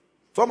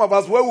 Some of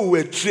us, where we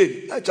were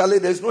trained, actually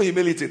there's no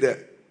humility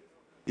there.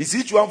 It's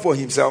each one for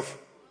himself.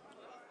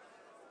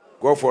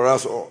 God for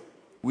us all.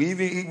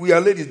 We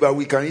are ladies, but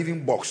we can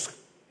even box.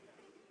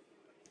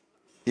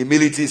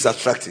 Humility is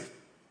attractive.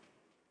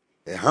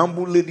 A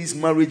humble lady's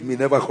marriage may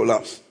never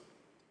collapse.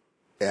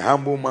 A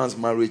humble man's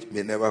marriage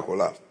may never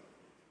collapse.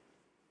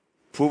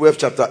 Proverbs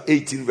chapter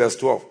 18 verse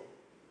 12.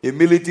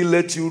 Humility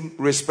lets you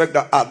respect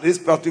that this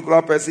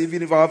particular person,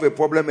 even if I have a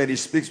problem and he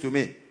speaks to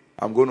me,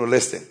 I'm going to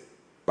listen.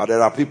 But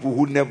there are people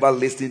who never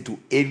listen to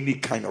any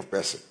kind of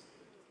person.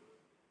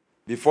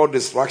 Before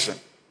distraction,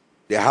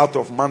 the heart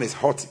of man is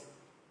haughty.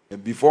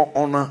 And before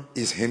honor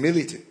is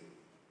humility.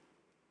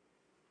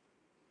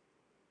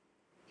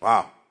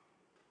 Wow.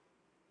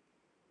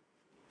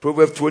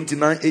 Proverbs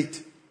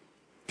 29:8.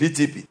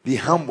 PTP. Be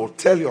humble.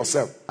 Tell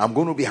yourself, I'm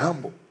going to be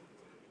humble.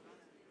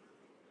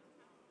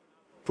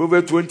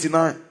 Proverbs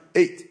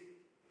 29:8.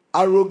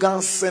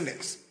 Arrogant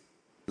cynics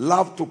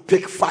love to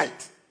pick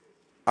fight.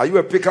 Are you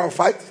a picker of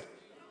fight?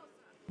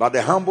 But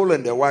the humble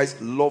and the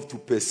wise love to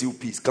pursue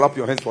peace. Clap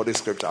your hands for this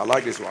scripture. I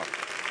like this one.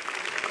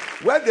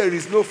 Where there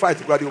is no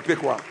fight, but you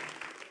pick one.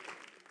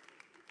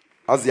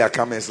 As they are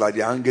coming, it's like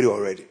they are angry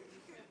already.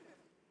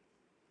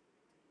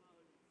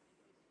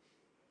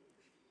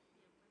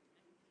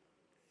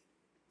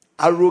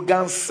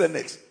 Arrogant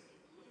cynics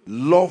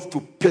love to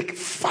pick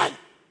fight.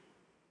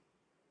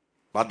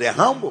 But the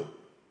humble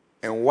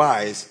and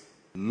wise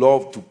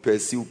love to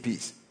pursue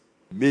peace.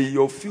 May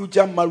your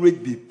future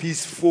marriage be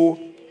peaceful.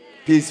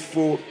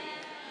 Peaceful.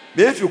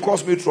 May if you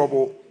cause me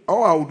trouble,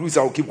 all I will do is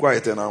I will keep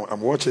quiet and I'm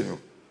watching you.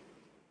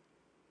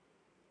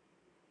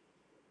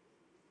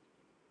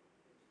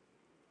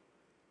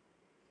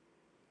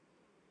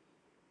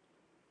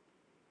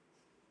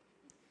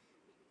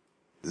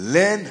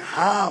 Learn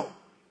how.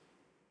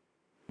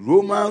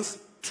 Romans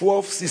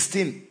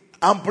 12:16.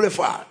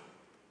 Amplified.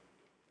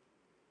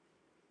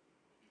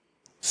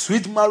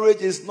 Sweet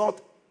marriage is not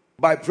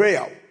by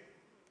prayer.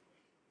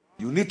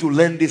 You need to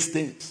learn these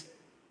things.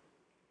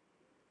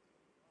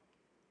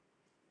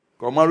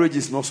 Because marriage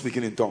is not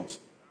speaking in tongues.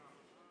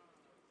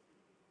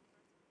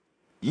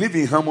 Live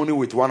in harmony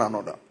with one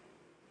another.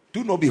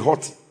 Do not be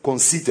haughty,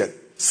 conceited,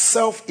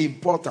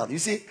 self-important. You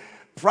see,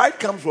 pride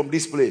comes from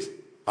this place.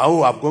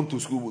 Oh, I've gone to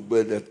school,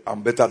 but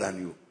I'm better than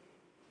you.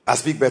 I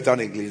speak better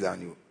English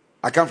than you.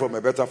 I come from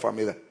a better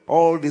family.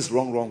 All this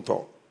wrong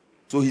talk.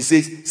 So he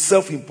says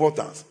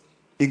self-importance,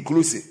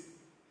 inclusive.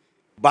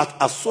 But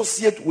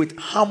associate with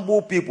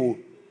humble people,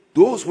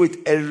 those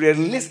with a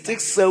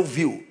realistic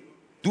self-view.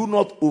 Do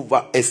not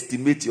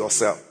overestimate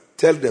yourself.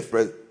 Tell the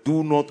friend,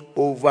 do not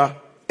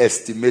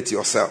overestimate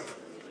yourself.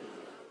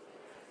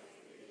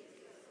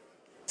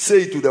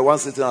 Say it to the one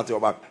sitting at your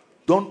back.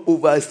 Don't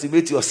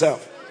overestimate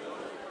yourself.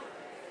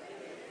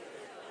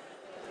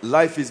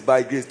 Life is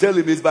by grace. Tell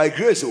him it's by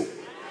grace. Oh.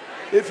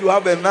 If you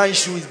have a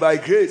nice shoe, it's by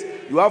grace.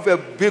 You have a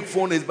big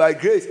phone, it's by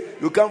grace.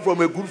 You come from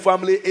a good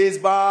family, it's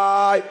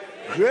by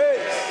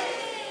grace.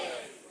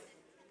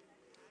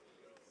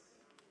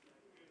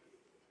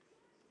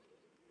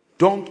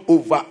 Don't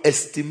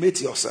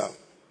overestimate yourself.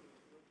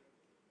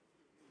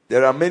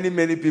 There are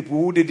many people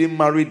who didn't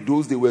marry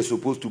those they were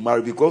supposed to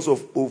marry because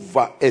of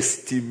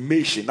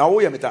overestimation. Now,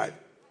 who are my type?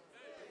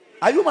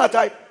 Are you my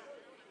type?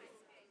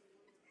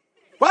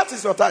 What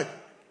is your type?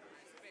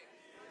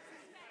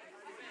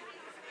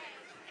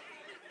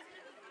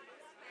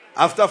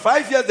 After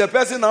 5 years, the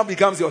person now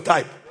becomes your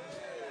type.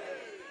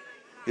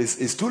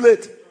 It's too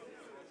late.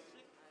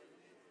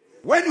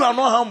 When you are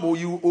not humble,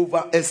 you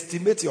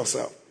overestimate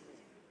yourself.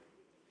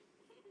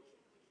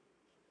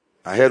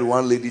 I heard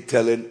one lady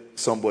telling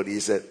somebody, he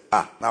said,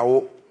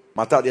 now,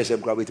 mata de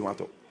shem krabi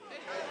tomato.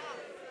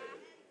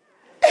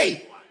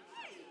 Hey!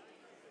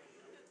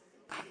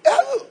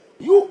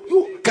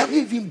 You can't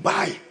even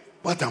buy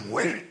what I'm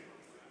wearing.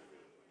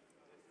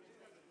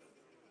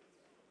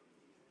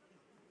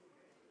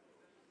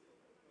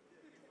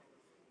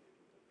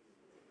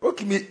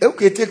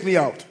 Okay, take me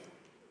out.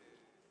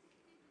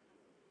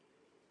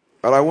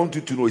 But I want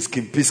you to know it's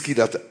Kimpiski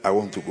that I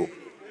want to go.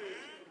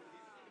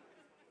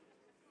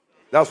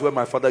 That's where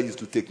my father used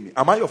to take me.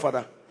 Am I your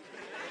father?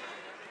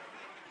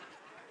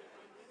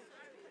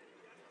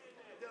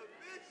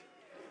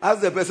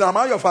 Ask the person, am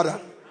I your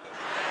father?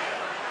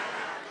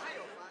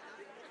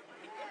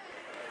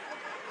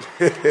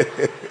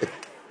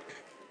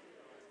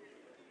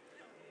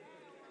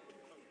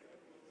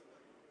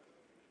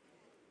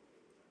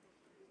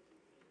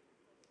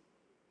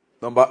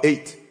 Number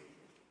 8.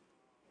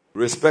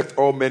 Respect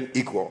all men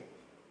equal.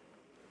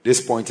 This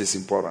point is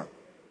important.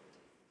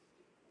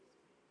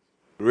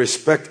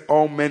 Respect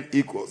all men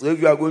equal. So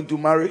if you are going to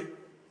marry,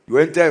 you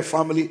enter a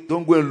family,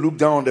 don't go and look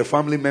down on the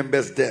family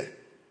members there.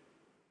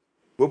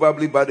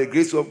 Probably by the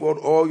grace of God,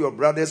 all your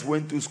brothers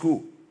went to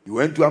school. You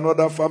went to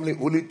another family,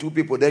 only 2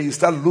 people. Then you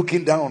start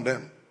looking down on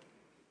them.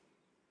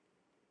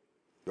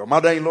 Your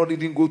mother-in-law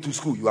didn't go to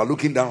school. You are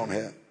looking down on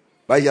her.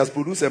 But he has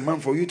produced a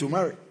man for you to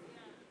marry.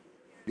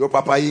 Your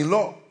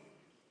papa-in-law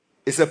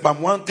is a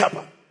palm one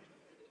tapper.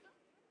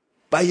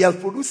 But he has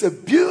produced a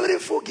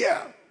beautiful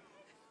girl.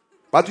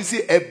 But you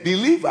see, a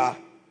believer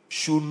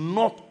should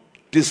not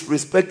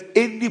disrespect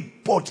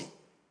anybody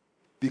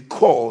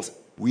because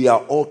we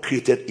are all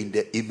created in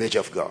the image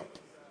of God.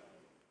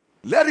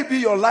 Let it be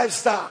your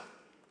lifestyle.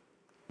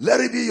 Let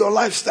it be your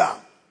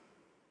lifestyle.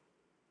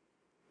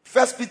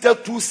 1 Peter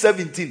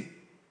 2:17.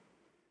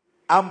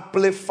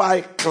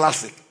 Amplify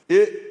Classic.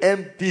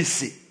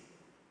 AMPC.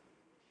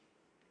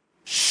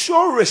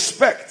 Show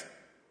respect.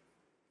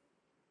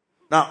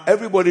 Now,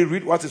 everybody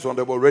read what is on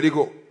the board. Ready,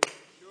 go.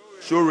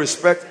 Show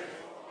respect.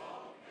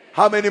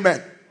 How many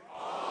men?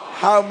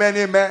 How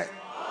many men?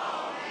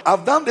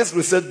 I've done this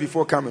research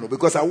before coming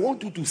because I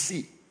want you to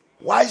see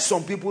why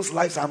some people's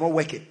lives are not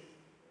working.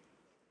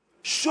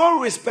 Show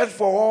respect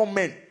for all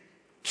men.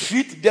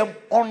 Treat them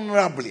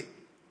honorably.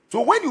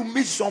 So when you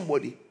meet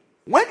somebody,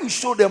 when you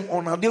show them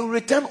honor, they will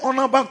return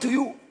honor back to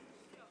you.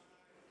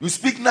 You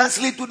speak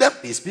nicely to them,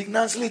 they speak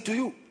nicely to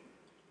you.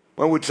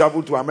 When we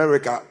traveled to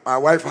America, my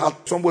wife had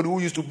somebody who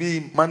used to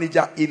be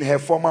manager in her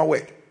former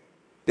work.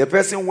 The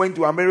person went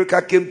to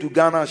America, came to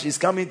Ghana. She's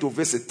coming to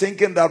visit,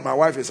 thinking that my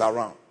wife is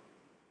around.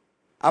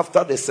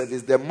 After the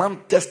service, the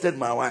man tested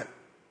my wife.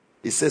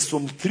 He said,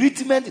 some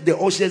treatment the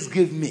ushers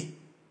gave me.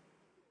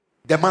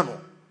 The man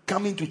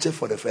coming to church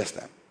for the first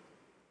time.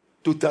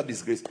 Total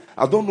disgrace.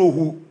 I don't know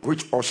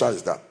which usher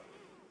is that.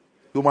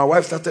 So my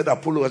wife started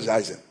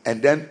apologizing.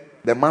 And then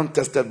the man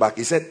tested back.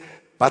 He said,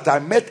 but I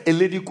met a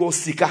lady called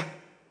Sika.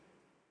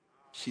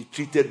 She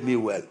treated me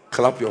well.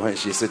 Clap your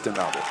hands. She's sitting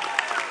down there.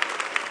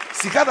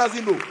 Sika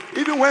doesn't know.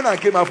 Even when I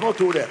came, I've not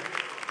told her.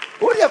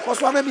 Oh, yeah,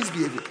 because one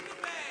misbehaving.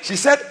 She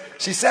said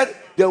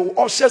the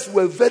ushers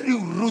were very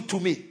rude to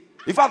me.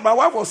 In fact, my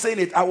wife was saying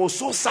it. I was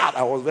so sad.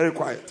 I was very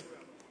quiet.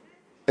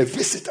 A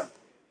visitor.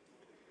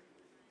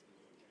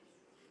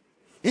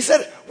 He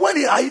said, when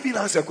I even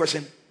answer a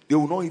question, they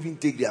will not even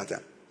take their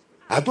time.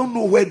 I don't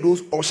know where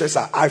those ushers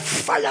are. I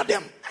fire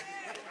them.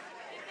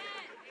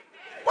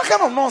 What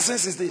kind of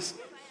nonsense is this?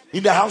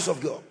 In the house of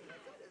God.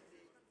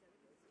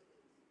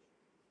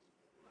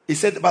 He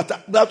said,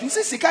 but you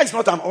see, Sika is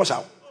not an usher.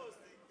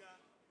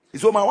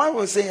 So my wife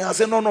was saying, I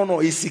said, no.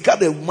 It's Sika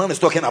the man is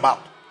talking about.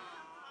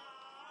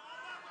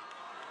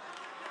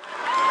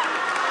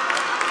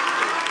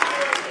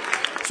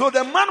 So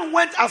the man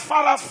went as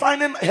far as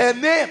finding her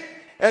name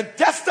and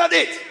tested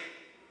it.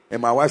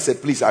 And my wife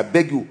said, please, I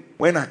beg you,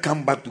 when I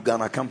come back to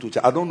Ghana, come to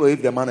church. I don't know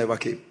if the man ever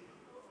came.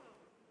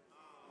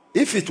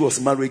 If it was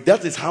marriage,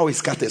 that is how he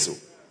started. So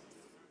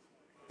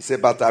he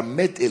said, but I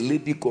met a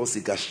lady called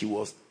Sika. She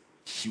was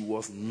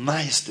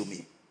nice to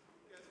me.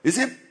 You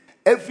see,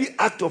 every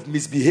act of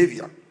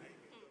misbehavior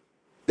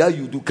that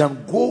you do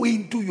can go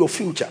into your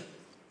future.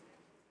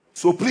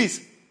 So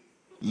please,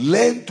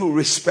 learn to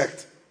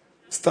respect.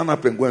 Stand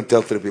up and go and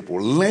tell 3 people.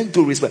 Learn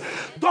to respect.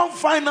 Don't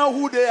find out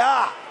who they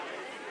are.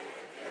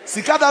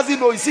 Sika doesn't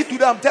know. You see,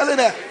 today I'm telling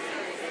her.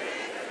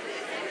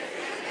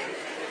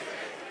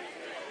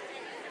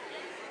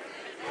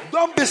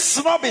 Don't be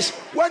snobbish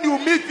when you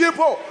meet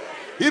people.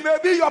 He may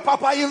be your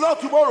papa-in-law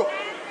tomorrow.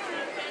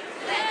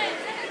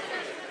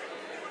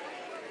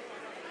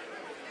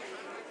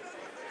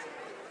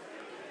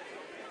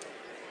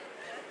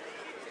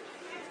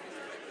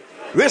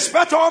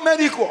 Respect all men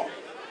equal.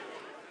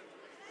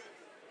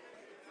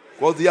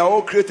 Because they are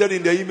all created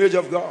in the image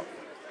of God.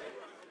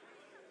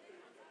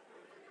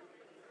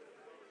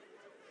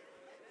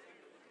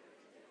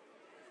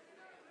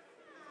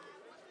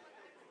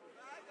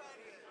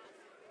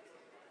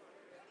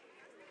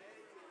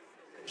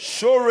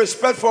 Show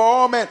respect for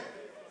all men.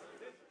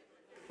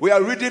 We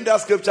are reading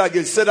that scripture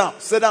again. Sit down.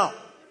 Sit down.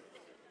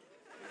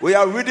 We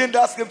are reading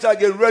that scripture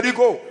again. Ready,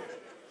 go.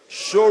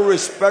 Show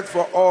respect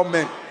for all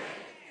men.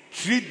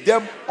 Treat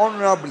them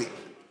honorably.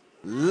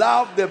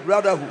 Love the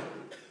brotherhood,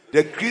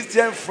 the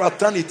Christian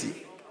fraternity,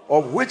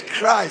 of which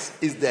Christ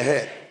is the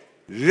head.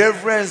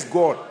 Reverence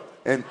God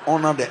and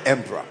honor the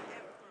emperor.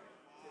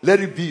 Let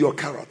it be your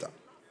character.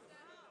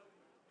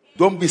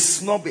 Don't be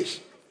snobbish.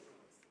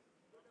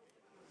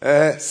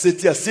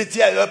 Sit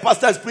here. Your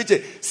pastor is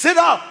preaching. Sit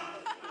down.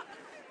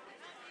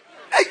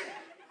 Hey.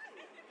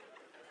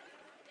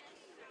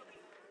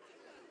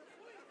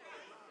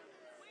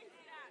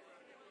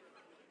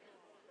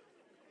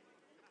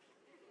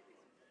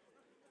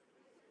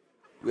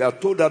 We are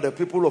told that the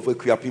people of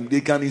Equiapim,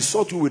 they can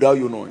insult you without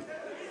you knowing.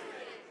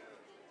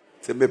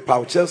 Say, me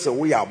pouches, so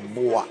we are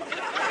more.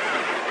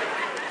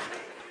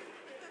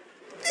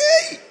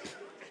 Hey.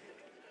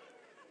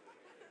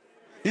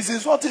 He's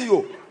insulting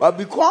you, but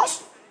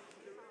because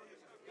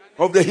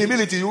of the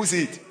humility, you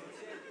see it.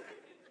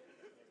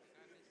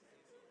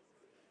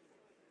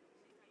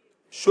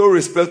 Show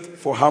respect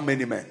for how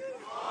many men?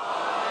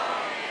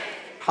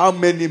 How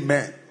many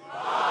men?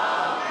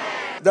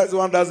 That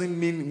one doesn't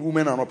mean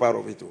women are not part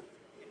of it.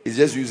 It's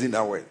just using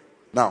that word.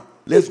 Now,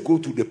 let's go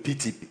to the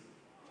PTP.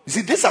 You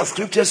see, these are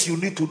scriptures you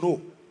need to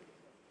know.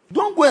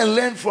 Don't go and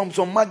learn from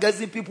some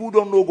magazine people who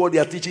don't know God. They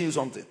are teaching you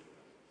something.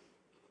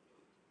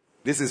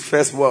 This is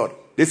first world.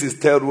 This is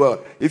third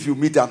world. If you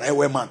meet an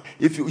Ewe man,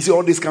 if you see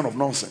all this kind of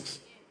nonsense.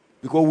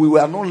 Because we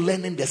were not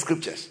learning the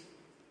scriptures.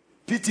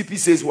 PTP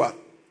says what?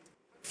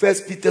 1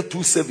 Peter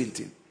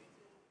 2:17.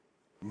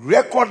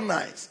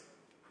 Recognize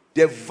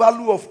the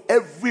value of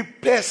every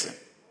person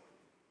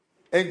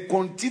and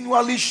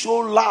continually show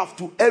love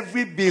to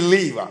every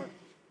believer.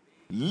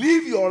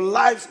 Live your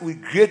lives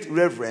with great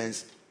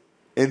reverence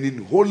and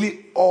in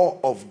holy awe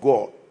of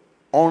God.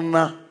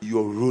 Honor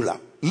your ruler.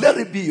 Let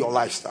it be your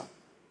lifestyle.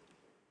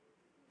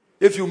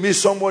 If you meet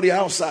somebody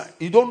outside,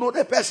 you don't know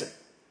the person,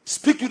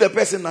 speak to the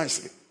person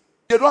nicely.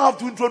 They don't have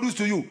to introduce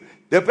to you.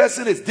 The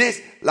person is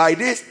this, like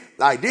this,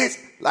 like this,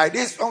 like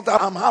this.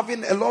 Sometimes I'm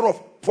having a lot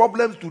of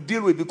problems to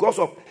deal with because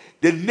of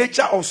the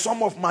nature of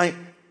some of my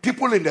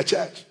people in the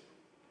church.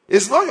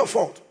 It's not your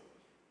fault.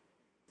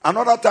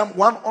 Another time,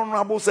 one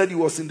honorable said he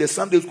was in the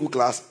Sunday school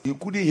class. He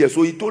couldn't hear.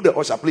 So he told the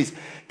usher, please,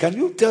 can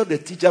you tell the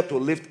teacher to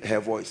lift her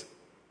voice?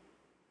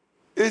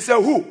 He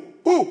said, who?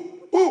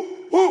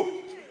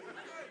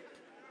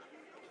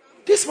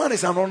 This man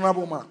is an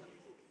honorable man.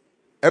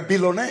 A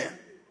billionaire.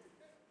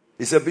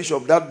 He said,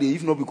 Bishop, that day,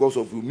 if not because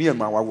of you, me and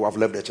my wife would have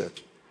left the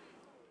church.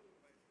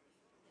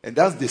 And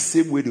that's the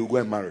same way they will go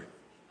and marry.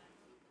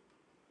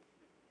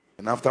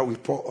 And after we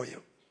pour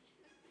oil,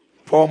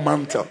 pour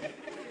mantle,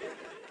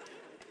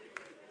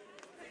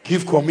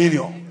 give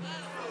communion,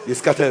 they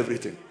scatter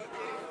everything.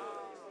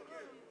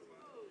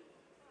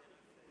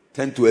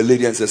 Turn to a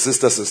lady and say,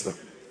 sister.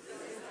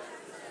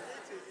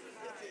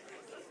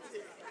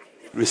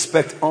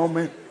 Respect all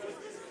men.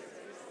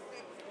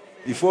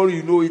 Before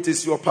you know it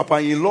is your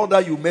papa-in-law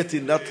that you met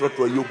in that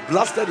trottoir. You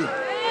blasted him.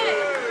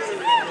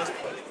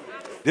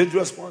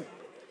 Dangerous point.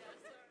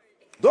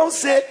 Don't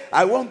say,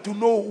 I want to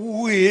know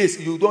who he is.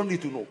 You don't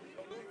need to know.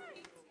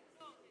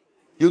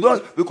 You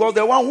don't, because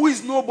the one who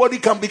is nobody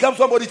can become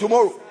somebody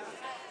tomorrow.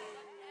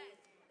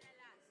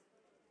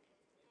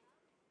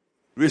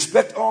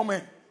 Respect all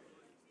men.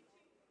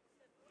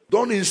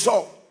 Don't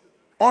insult.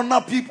 Honor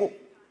people.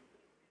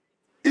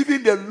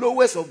 Even the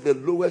lowest of the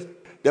lowest.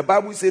 The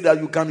Bible says that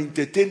you can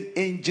entertain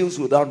angels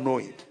without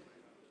knowing.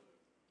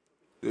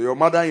 Your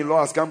mother-in-law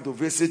has come to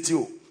visit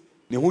you.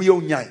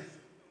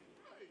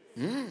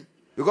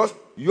 Because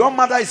your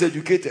mother is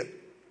educated.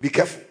 Be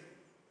careful.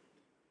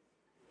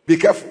 Be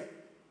careful.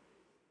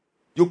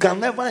 You can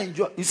never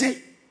enjoy. You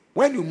see,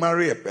 when you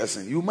marry a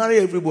person, you marry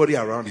everybody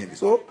around him.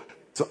 So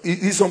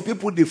some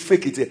people, they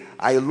fake it. Say,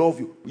 I love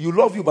you. You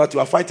love you, but you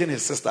are fighting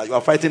his sister. You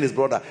are fighting his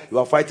brother. You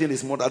are fighting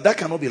his mother. That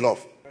cannot be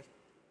love.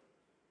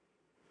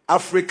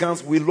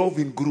 Africans, we love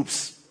in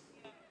groups.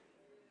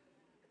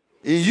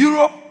 In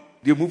Europe,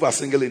 they move as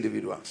single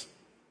individuals.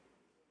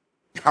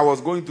 I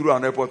was going through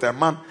an airport. A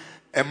man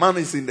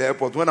is in the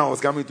airport. When I was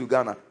coming to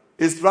Ghana,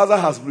 his trouser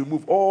has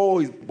removed. All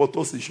his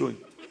buttocks is showing.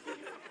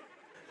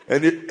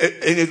 And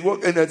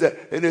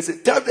they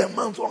said, tell the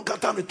man to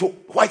uncatame to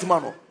white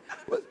man.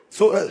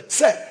 So,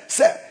 sir,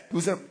 you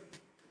say,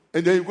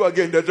 and then you go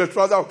again. The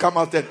trouser will come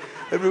out. And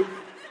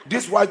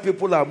these white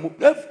people are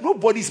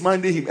nobody's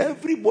minding him.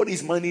 Everybody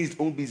is minding his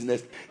own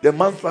business. The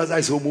man's trouser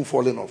is almost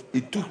falling off.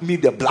 It took me,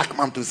 the black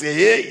man, to say,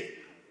 hey.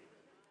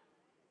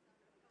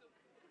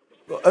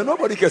 And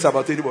nobody cares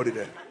about anybody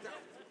there.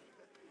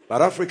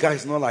 But Africa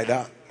is not like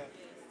that.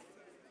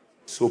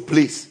 So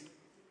please,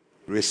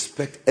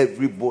 respect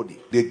everybody.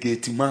 The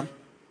gate man,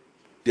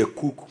 the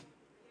cook,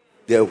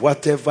 the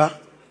whatever.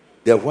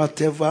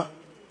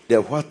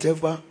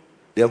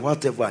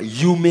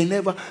 You may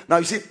never. Now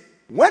you see,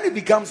 when it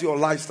becomes your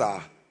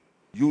lifestyle,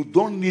 you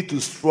don't need to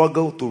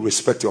struggle to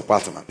respect your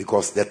partner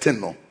because the thing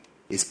no,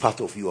 is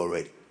part of you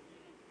already.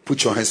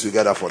 Put your hands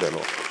together for the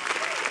Lord.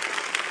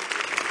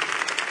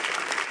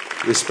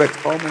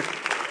 Respect all men.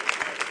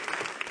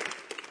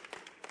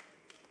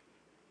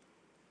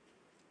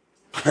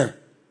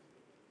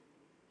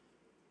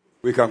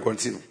 We can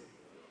continue.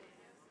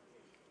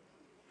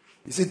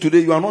 You see, today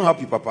you are not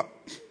happy, Papa.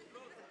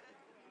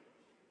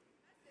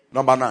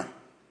 Number 9.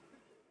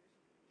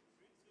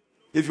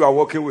 If you are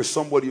working with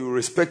somebody, you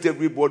respect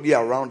everybody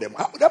around them.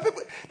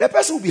 The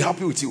person will be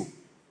happy with you.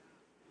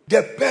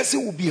 The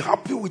person will be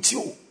happy with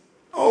you.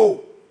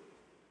 Oh.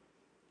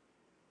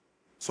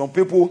 Some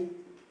people,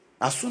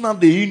 as soon as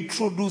they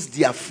introduce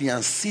their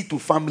fiancé to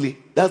family,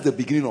 that's the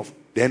beginning of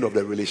the end of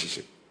the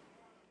relationship.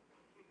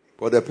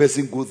 But the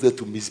person goes there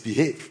to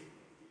misbehave.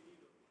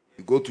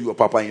 You go to your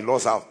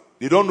papa-in-law's house.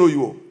 They don't know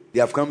you. They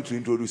have come to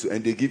introduce you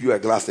and they give you a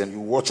glass and you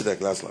watch the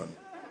glass.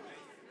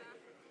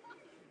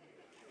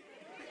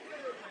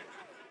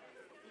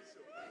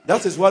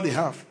 That is what they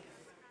have.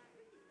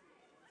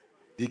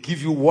 They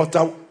give you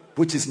water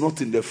which is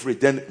not in the fridge.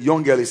 Then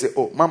young girl say,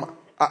 oh, Mama,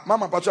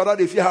 Pachada,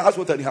 if you have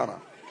water in Hana.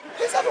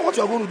 Is that what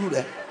you are going to do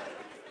there?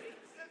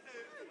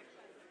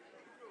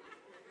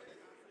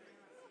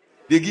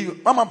 They give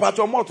you, Mama,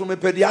 Pachomoto, me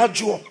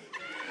pediajo.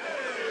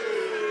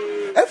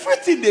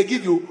 Everything they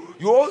give you,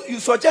 you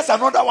suggest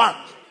another one.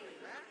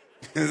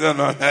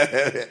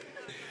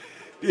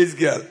 This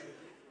girl.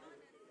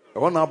 I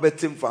want to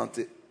bet him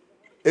Fante.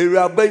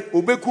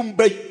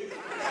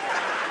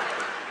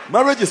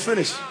 Marriage is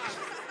finished.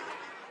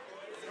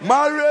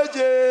 Marriage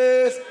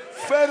is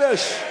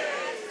finished.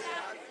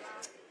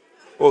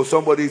 Oh,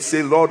 somebody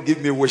say, Lord,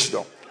 give me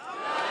wisdom.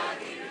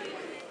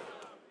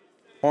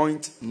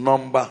 Point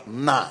number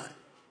 9.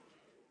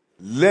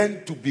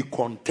 Learn to be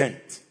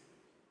content.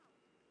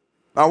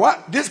 Now,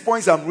 what these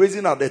points I'm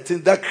raising are the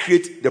things that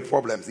create the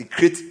problems. It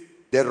creates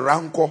the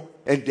rancor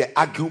and the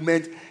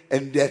argument,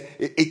 and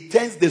it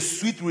turns the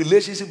sweet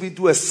relationship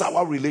into a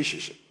sour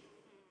relationship.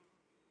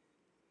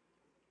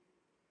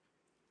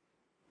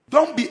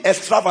 Don't be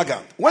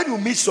extravagant. When you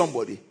meet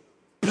somebody,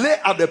 play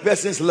at the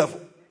person's level.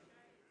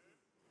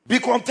 Be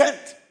content.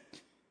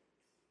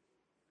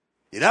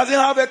 He doesn't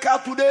have a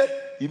car today,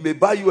 he may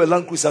buy you a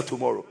Land Cruiser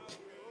tomorrow.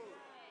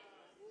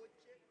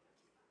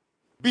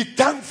 Be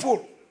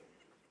thankful.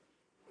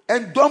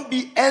 And don't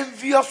be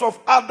envious of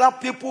other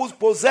people's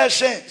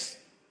possessions.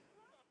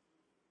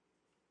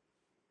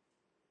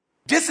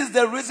 This is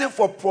the reason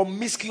for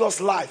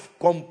promiscuous life,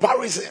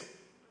 comparison.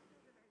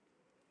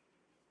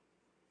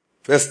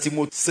 1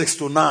 Timothy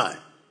 6-9.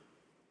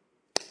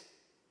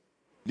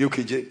 New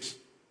King James.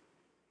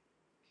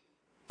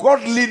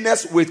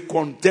 Godliness with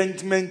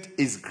contentment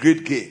is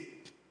great gain.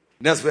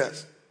 Next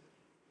verse.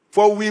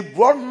 For we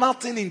brought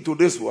nothing into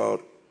this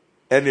world,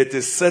 and it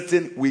is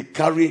certain we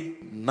carry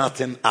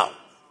nothing out.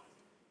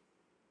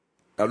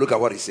 Now look at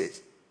what he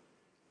says.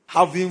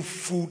 Having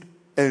food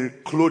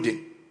and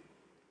clothing.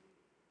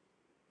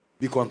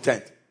 Be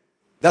content.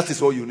 That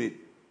is all you need.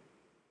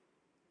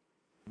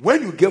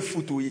 When you get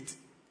food to eat,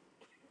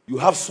 you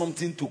have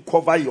something to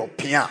cover your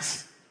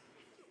pains.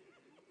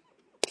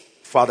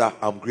 Father,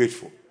 I'm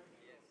grateful.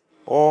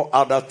 All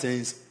other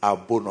things are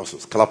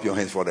bonuses. Clap your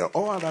hands for them.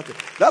 All other things.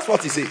 That's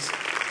what he says.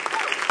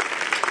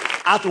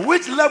 At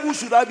which level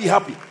should I be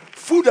happy?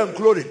 Food and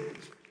clothing.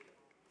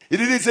 He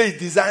didn't say it's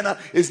designer.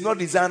 It's not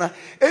designer.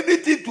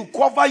 Anything to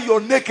cover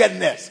your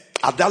nakedness.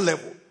 At that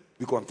level,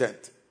 be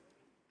content.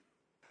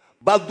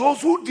 But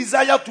those who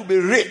desire to be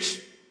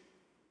rich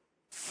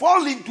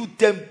fall into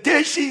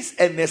temptations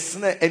and a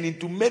snare and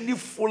into many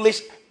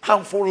foolish,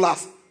 harmful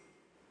lusts,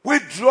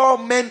 which draw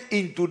men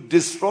into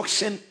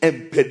destruction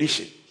and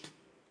perdition.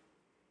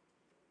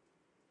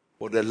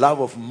 For the love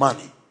of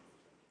money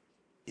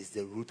is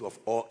the root of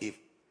all evil,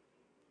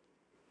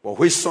 for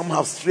which some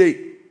have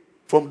strayed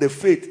from the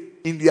faith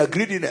in their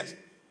greediness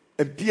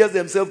and pierced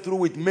themselves through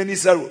with many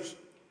sorrows.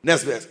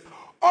 Next verse.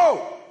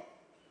 Oh,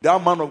 thou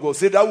man of God,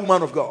 say that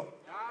woman of God.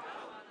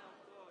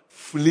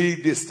 Flee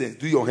these things.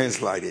 Do your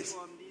hands like this.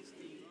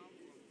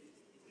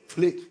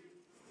 Flee.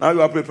 Now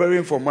you are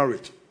preparing for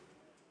marriage.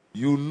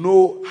 You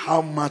know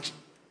how much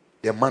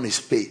the man is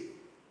paid.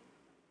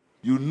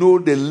 You know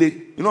the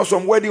late. You know,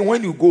 some wedding,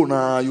 when you go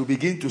now, you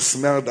begin to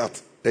smell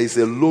that there is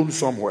a loan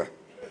somewhere.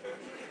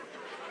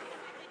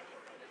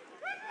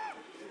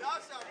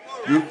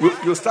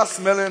 You start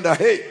smelling that,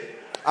 hey,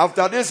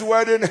 after this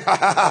wedding,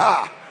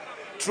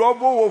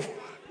 trouble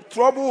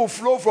will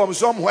flow from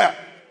somewhere.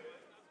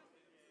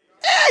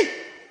 Hey,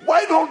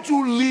 why don't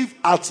you live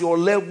at your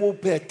level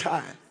per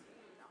time?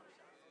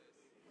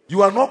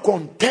 You are not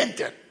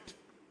contented.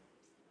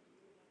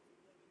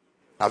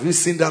 Have you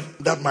seen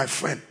that my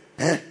friend?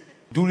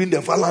 During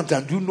the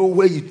Valentine, do you know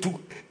where he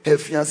took her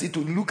fiancé to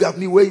look at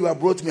me where you have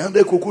brought me under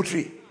a cocoa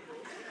tree?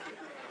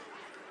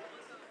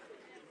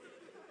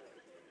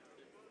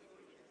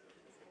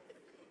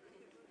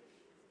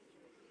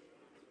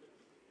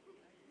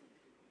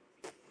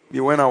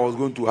 When I was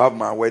going to have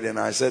my wedding,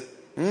 I said,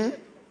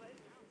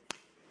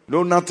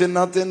 no, nothing.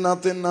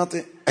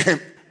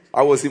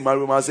 I was in my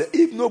room. I said,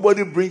 if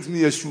nobody brings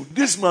me a shoe,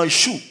 this my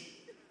shoe,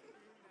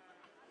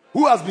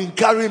 who has been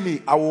carrying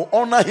me, I will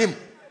honor him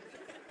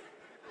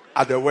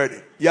at the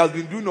wedding. He has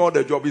been doing all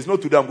the job. It's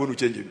not today I'm going to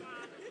change him.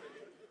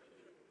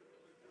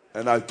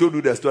 And I told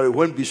you the story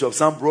when Bishop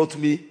Sam brought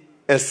me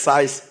a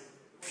size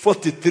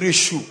 43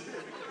 shoe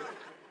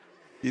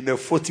in a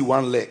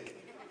 41 leg.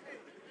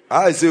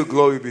 I say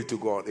glory be to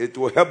God. It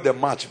will help the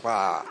match.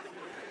 So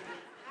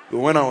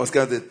when I was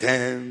counting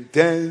 10,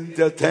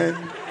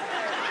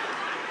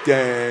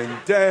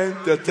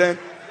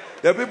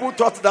 the people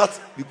thought that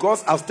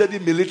because I've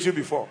studied military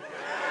before,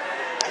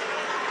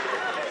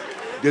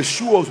 the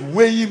shoe was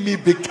weighing me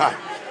big time.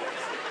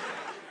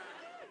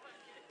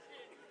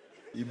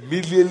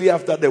 Immediately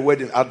after the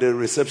wedding, at the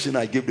reception,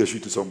 I gave the shoe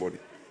to somebody.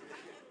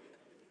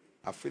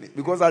 I finished.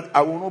 Because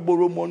I will not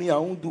borrow money. I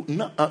won't do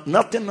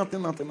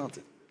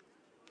nothing.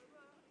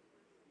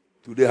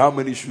 Today, how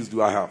many shoes do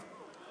I have?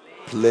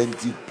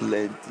 Plenty.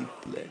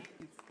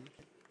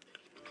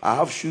 I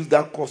have shoes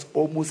that cost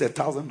almost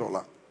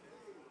 $1,000.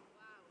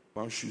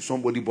 One shoe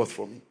somebody bought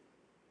for me.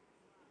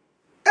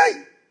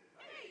 Hey!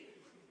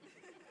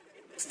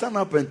 Stand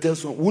up and tell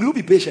someone, will you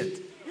be patient?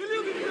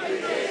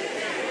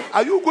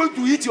 Are you going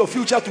to eat your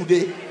future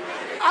today?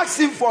 Ask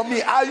him for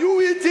me. Are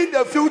you eating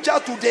the future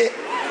today?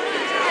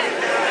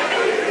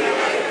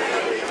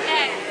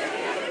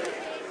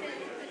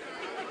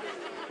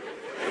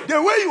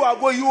 The way you are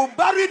going, you will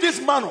bury this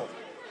man.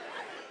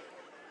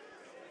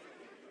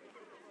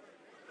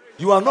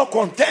 You are not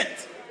content.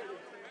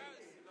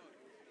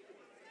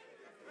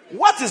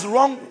 What is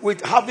wrong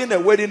with having a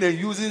wedding and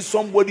using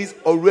somebody's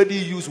already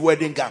used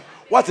wedding gown?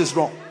 What is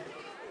wrong?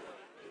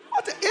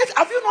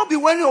 Have you not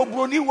been wearing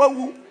obroni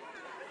wawu?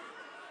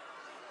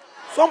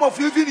 Some of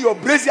you, even your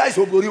brazier is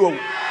obroni wawu.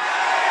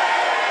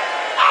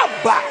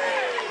 Abba!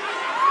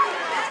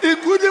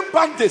 Including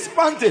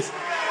panties.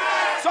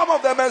 Some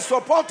of them are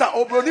supporter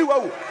obroni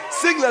wawu,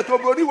 singlet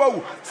obroni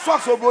wawu,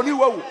 socks obroni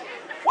wawu.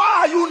 Why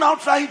are you now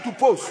trying to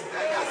pose?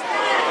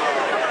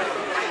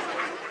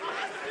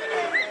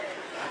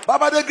 But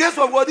by the grace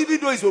of God,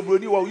 even though it's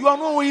Obroni, you are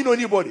not owing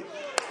anybody.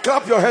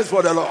 Clap your hands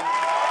for the Lord.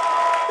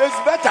 It's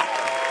better.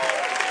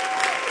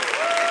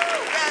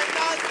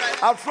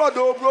 I'm from the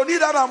Obroni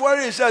that I'm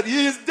wearing a shirt.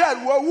 He is dead.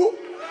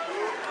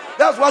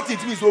 That's what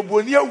it means.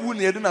 Obroni who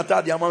near the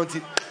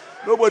mountain.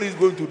 Nobody is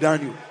going to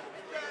down you.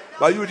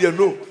 But you didn't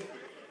know.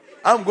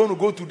 I'm going to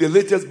go to the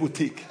latest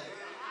boutique.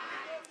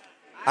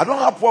 I don't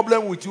have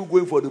problem with you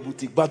going for the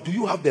boutique, but do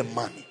you have the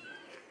money?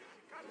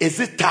 Is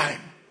it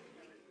time?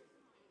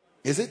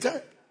 Is it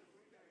time?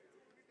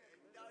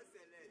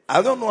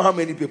 I don't know how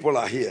many people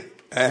are here.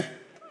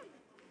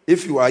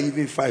 If you are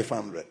even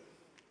 500.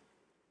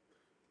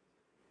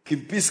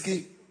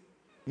 Kimpiski,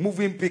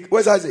 moving pick.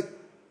 Where's Isaac?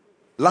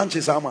 Lunch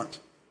is how much?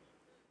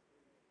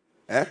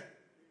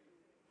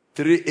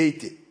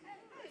 380.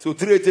 So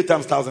 380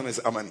 times 1,000 is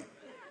how many?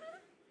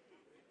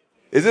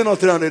 Is it not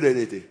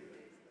 380?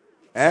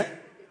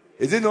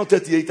 Is it not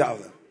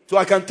 38,000? So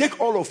I can take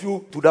all of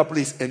you to that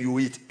place and you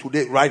eat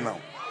today, right now.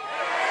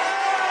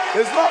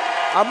 It's not,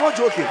 I'm not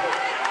joking.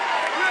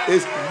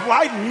 It's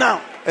right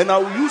now. And I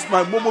will use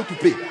my Momo to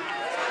pay.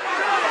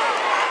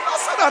 I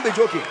said I'm not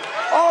joking.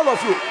 All of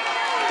you.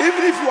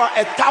 Even if you are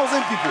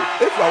 1,000 people.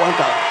 If you are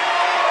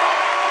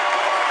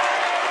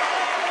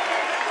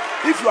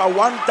 1,000. If you are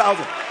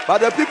 1,000.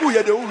 But the people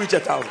here, they will reach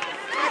 1,000.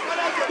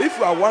 If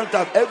you are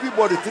 1,000,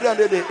 everybody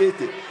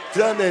 380,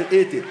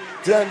 380,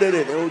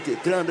 380,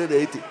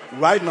 380.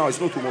 Right now,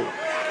 it's not tomorrow.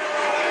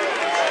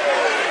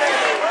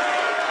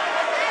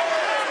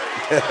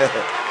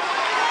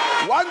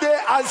 One day,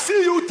 I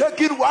see you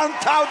taking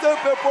 1,000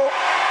 people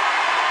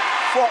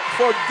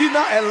for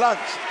dinner and lunch.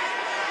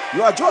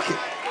 You are joking.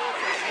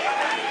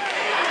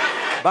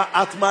 But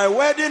at my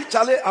wedding,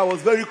 Charlie, I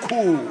was very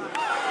cool.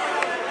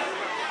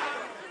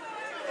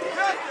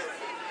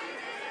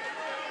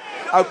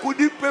 I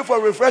couldn't pay for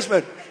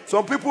refreshment.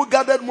 Some people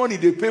gathered money,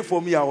 they paid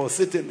for me. I was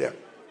sitting there.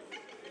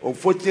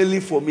 Unfortunately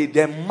for me,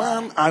 the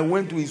man I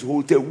went to his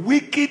hotel,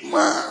 wicked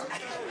man.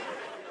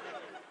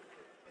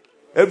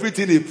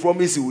 Everything he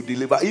promised he would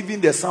deliver.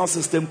 Even the sound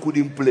system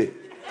couldn't play.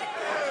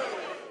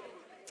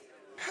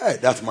 Hey,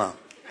 that man.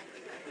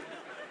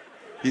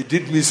 He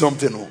did me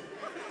something. Oh.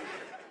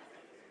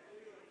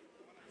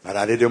 But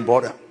I didn't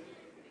bother.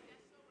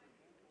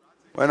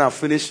 When I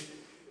finished,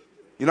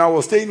 I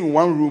was staying in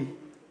one room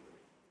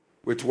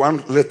with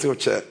one little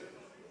chair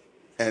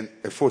and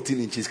a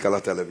 14-inch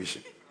color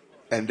television.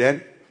 And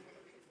then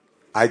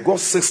I got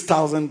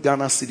 6,000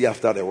 Ghana cedi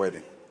after the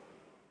wedding.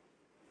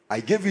 I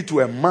gave it to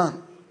a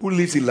man who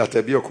lives in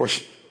Latebia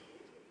Koshi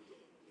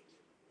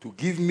to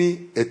give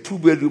me a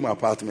 2-bedroom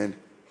apartment.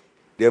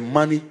 The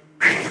money.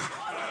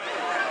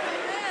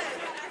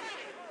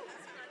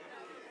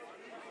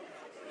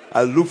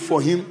 I look for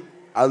him.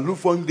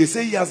 They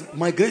say he has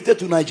migrated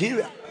to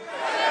Nigeria.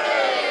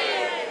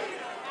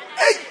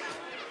 Hey!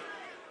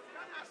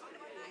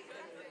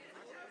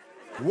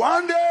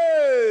 One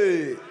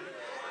day,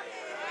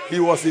 he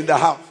was in the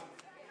house.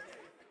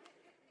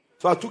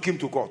 So I took him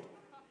to court.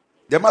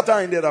 The matter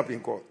ended up in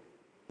court.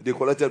 They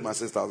collected my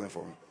 6,000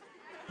 for me.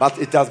 But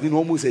it has been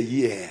almost a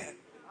year.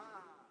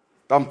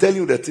 I'm telling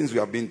you the things we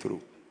have been through.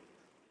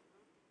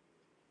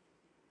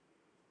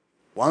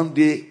 One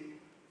day,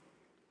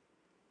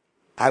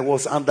 I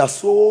was under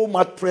so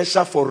much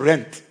pressure for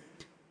rent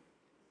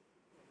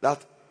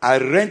that I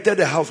rented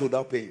the house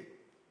without paying.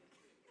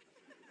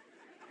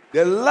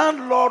 The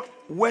landlord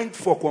went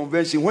for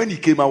convention. When he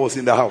came, I was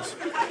in the house.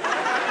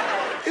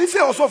 He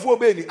said, also for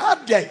Benny,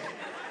 I'm dead.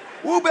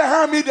 Who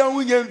behind me down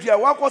when you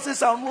what was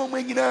this? No,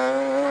 you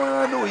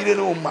didn't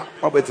know my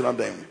better than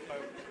them.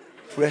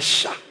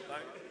 Pressure.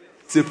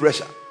 Say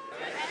pressure.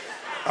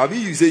 I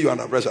mean, you say you're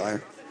under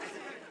pressure,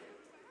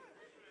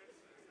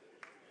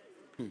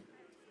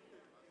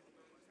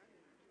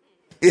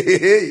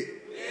 eh?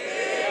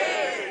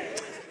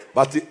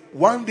 But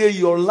one day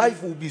your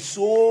life will be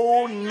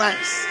so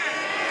nice,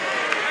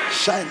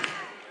 shiny.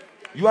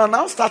 You are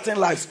now starting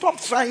life.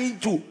 Stop trying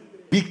to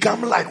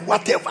become like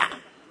whatever.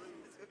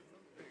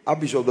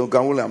 Bishop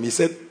Duncan William, he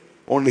said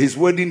on his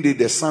wedding day,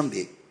 the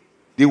Sunday,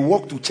 they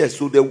walked to church.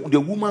 So the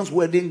woman's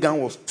wedding gown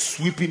was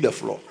sweeping the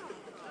floor.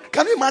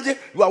 Can you imagine?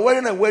 You are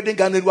wearing a wedding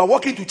gown and you are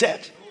walking to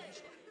church.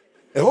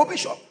 A whole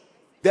bishop.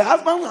 The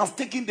husband has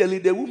taken the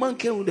lead. The woman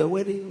came with the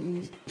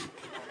wedding.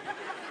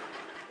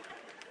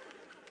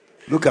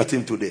 Look at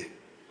him today.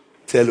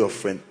 Tell your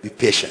friend, be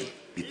patient.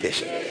 Be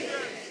patient.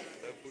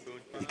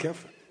 Be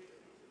careful.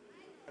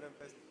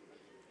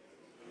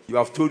 You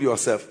have told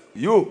yourself,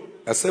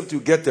 except you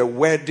get a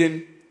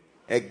wedding,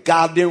 a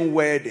garden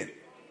wedding,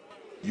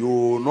 you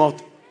will not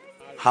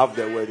have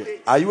the wedding.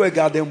 Are you a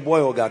garden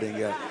boy or garden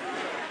girl?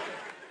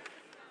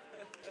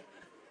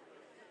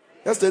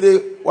 Yesterday,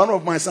 one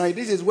of my sons,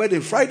 this is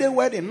wedding, Friday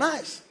wedding,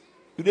 nice.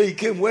 Today he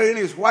came wearing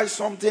his white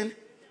something,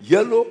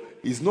 yellow.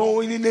 He's not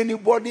winning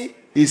anybody.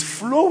 He's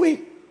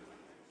flowing.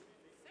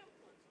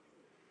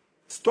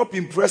 Stop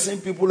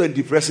impressing people and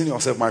depressing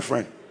yourself, my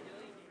friend.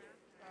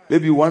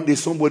 Maybe one day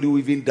somebody will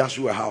even dash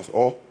you a house.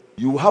 Or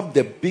you have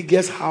the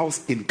biggest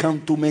house in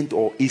Cantonment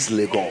or East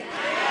Legon.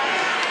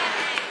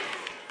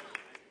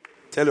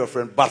 Tell your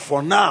friend, but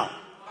for now,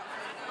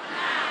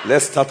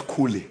 let's start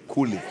coolly.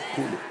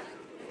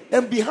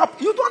 And be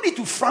happy. You don't need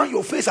to frown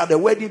your face at the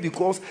wedding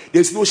because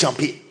there's no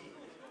champagne.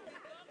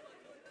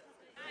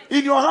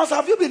 In your house,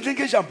 have you been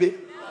drinking champagne?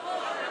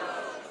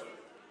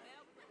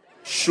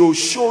 Show.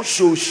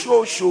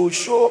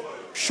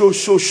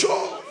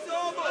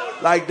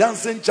 Like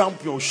dancing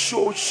champion.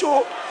 Show.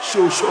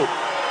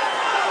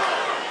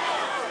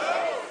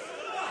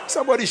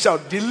 Somebody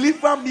shout,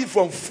 deliver me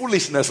from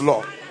foolishness,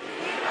 Lord.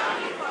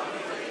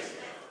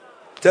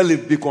 Tell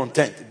him, be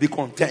content.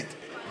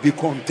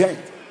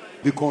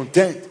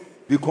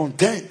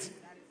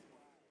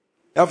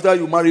 After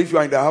you marry, if you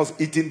are in the house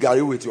eating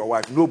garri with your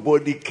wife,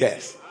 nobody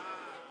cares.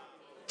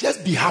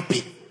 Just be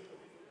happy.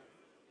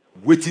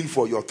 Waiting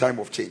for your time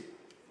of change.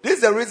 This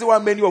is the reason why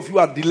many of you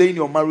are delaying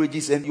your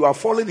marriages and you are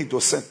falling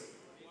into sin.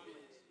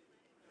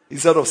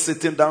 Instead of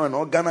sitting down and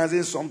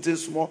organizing something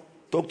small,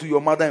 talk to your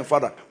mother and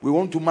father. We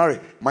want to marry.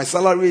 My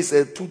salary is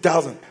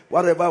 2,000.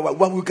 Whatever.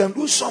 Well, we can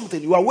do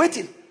something. You are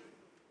waiting.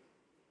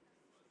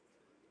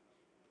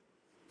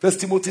 1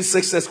 Timothy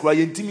 6 says,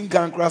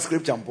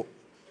 scripture.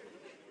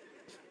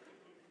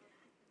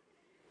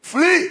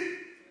 Flee.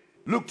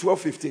 Luke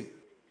 12:15.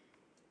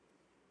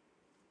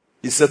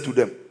 He said to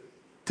them,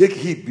 take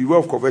heed, beware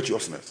of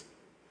covetousness.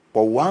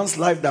 For one's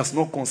life does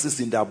not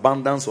consist in the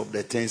abundance of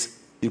the things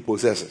he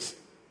possesses.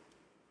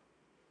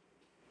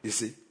 You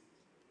see?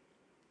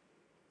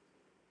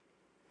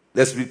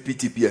 Let's read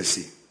PTP and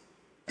see.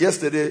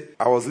 Yesterday,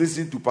 I was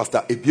listening to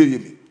Pastor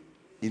Ebioyemi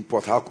in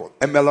Port Harcourt,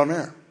 a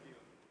millionaire.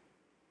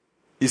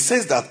 He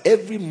says that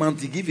every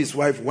month he gives his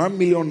wife 1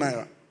 million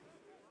naira.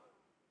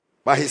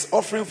 But his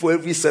offering for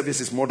every service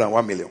is more than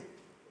 1 million.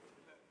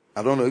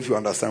 I don't know if you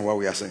understand what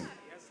we are saying.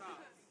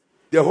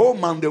 The whole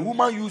month, the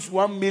woman used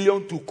 1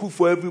 million to cook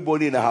for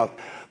everybody in the house.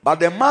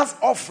 But the man's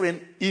offering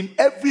in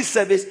every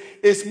service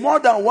is more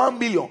than 1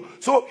 million.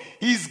 So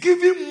he's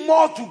giving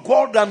more to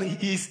God than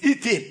he's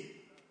eating.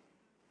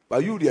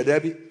 But you, dear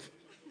Debbie,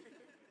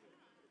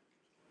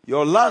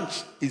 your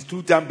lunch is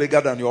 2 times bigger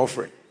than your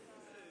offering.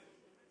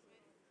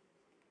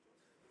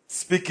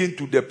 Speaking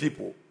to the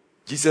people,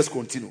 Jesus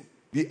continued.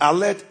 Be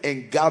alert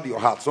and guard your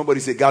heart. Somebody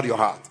say, guard your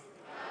heart.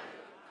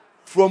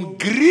 From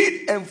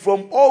greed and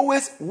from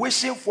always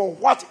wishing for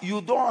what you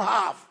don't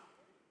have.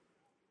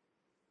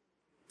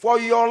 For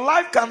your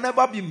life can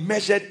never be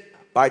measured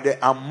by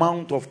the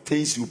amount of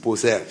things you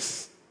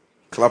possess.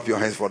 Clap your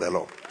hands for the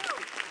Lord.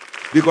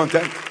 Be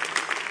content.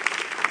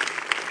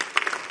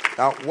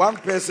 Now, one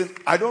person,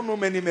 I don't know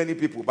many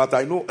people, but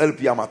I know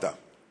LP Amata.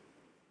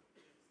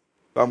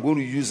 So I'm going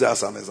to use that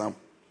as an example.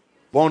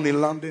 Born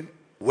in London,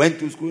 went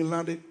to school in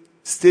London,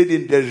 stayed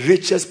in the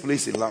richest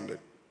place in London.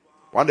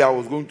 One day I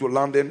was going to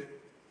London.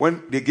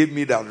 When they gave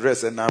me the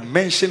address and I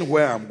mentioned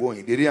where I'm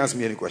going, they didn't ask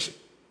me any question.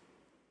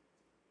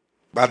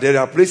 But there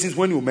are places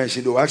when you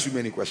mention, they will ask you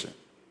many questions.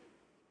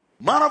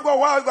 Man of God,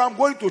 where are you? I'm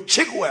going to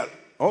Chickwell.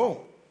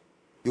 Oh,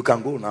 you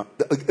can go now.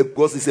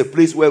 Because it's a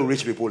place where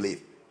rich people live.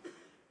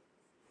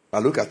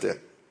 But look at her.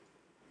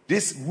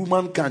 This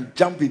woman can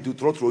jump into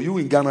throttle. You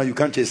in Ghana, you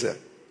can't chase her.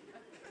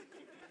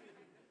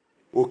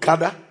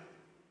 Okada.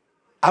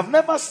 I've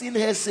never seen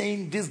her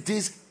saying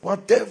this,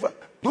 whatever.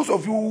 Those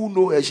of you who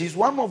know her, she's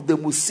one of the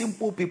most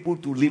simple people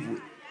to live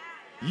with.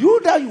 You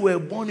that you were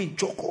born in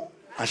Choco,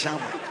 Ashama.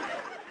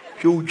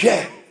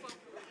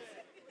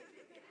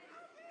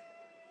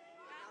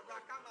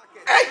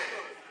 Hey!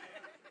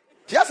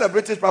 She has a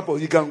British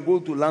passport. You can go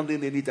to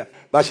London anytime.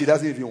 But she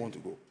doesn't even want to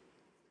go.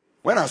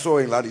 When I saw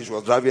her in London, she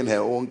was driving her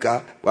own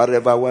car,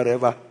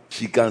 whatever.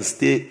 She can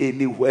stay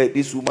anywhere.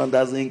 This woman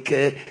doesn't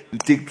care. You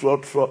take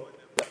trot.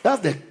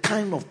 That's the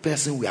kind of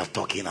person we are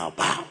talking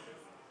about.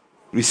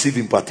 Receive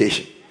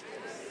impartation.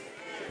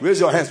 Raise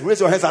your hands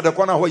at the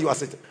corner where you are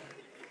sitting.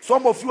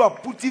 Some of you are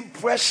putting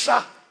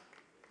pressure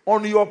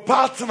on your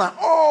partner.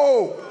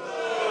 Oh!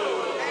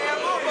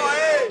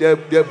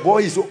 The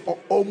boy is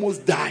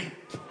almost dying.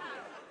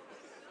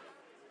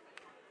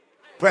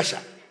 Pressure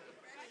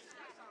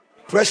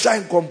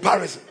in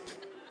comparison.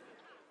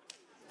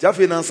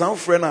 Jaffe and some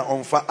friend are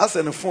on fire. As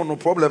a phone, no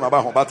problem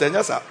about him. But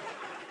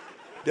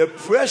the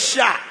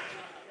pressure.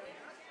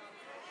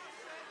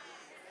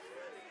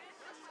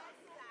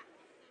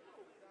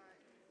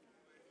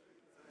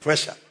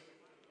 Pressure.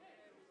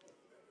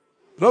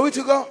 Glory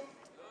to God.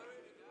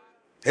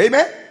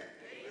 Amen.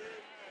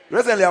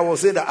 Recently I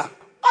was saying that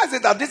I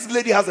said that this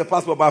lady has a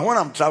passport, but when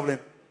I'm traveling,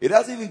 it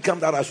doesn't even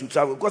come that I should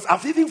travel because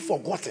I've even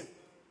forgotten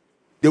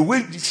the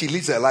way she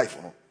lives her life.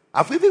 You know?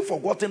 I've even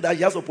forgotten that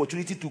she has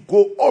opportunity to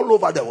go all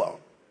over the world.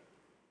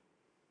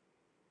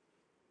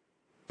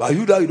 But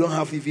you don't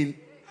have even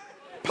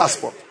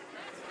passport.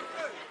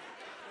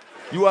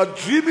 You are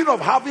dreaming of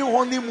having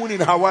honeymoon in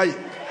Hawaii.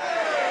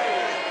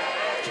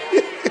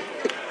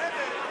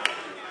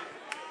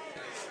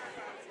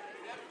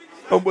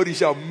 Somebody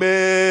shout,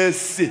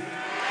 mercy.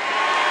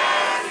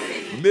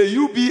 May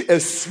you be a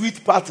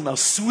sweet partner.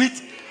 Sweet.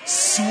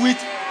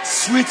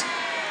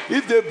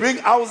 If they bring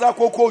Auza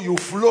Coco, you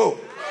flow.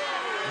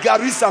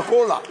 Garissa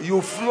Cola,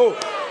 you flow.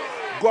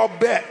 Go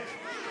back.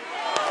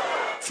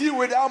 Tea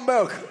without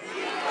milk.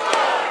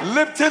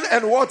 Lipton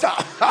and water.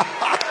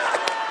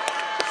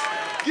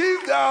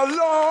 Give the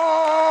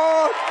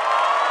Lord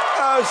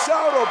a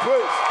shout of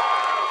praise.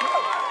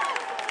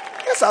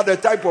 These are the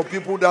type of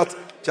people that,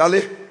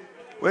 Charlie,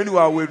 when you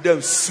are with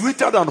them,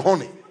 sweeter than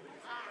honey.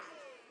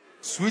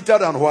 Sweeter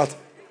than what?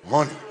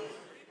 Honey.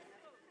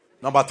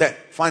 Number 10,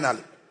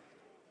 finally.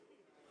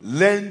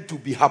 Learn to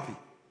be happy.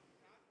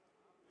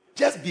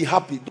 Just be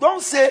happy.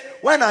 Don't say,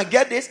 when I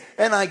get this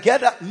and I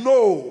get that.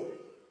 No.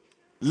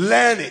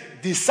 Learn it.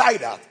 Decide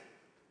that.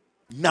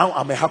 Now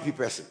I'm a happy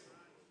person.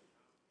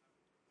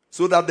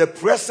 So that the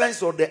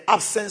presence or the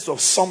absence of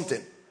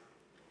something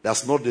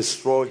does not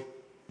destroy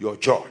your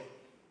joy.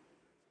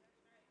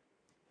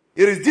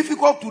 It is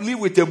difficult to live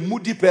with a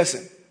moody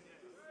person.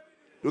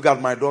 Look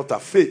at my daughter,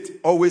 Faith,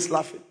 always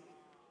laughing.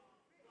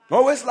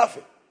 Always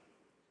laughing.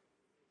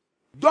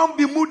 Don't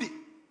be moody.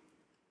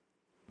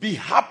 Be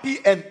happy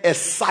and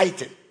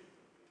excited.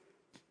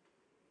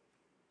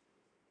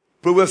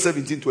 Proverbs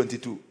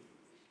 17:22.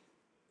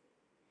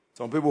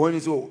 Some people, when you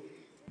say,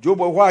 Job,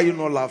 why are you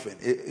not laughing?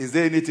 Is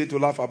there anything to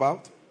laugh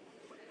about?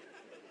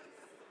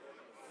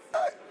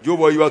 Job,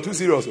 you are too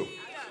serious.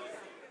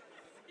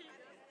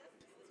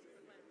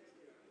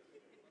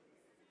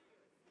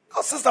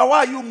 Oh, sister, why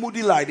are you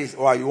moody like this?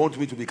 Why you want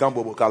me to become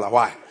Bobo Kala?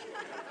 Why?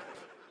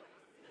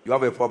 You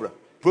have a problem.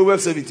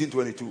 Proverbs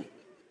 17:22.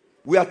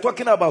 We are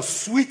talking about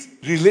sweet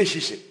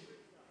relationship.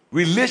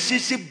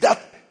 Relationship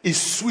that is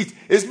sweet.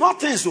 It's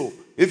nothing so.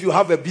 If you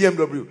have a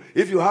BMW,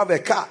 if you have a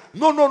car.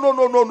 No.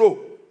 No.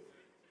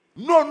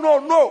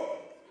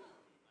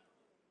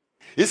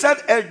 He said,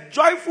 a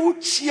joyful,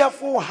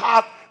 cheerful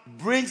heart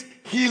brings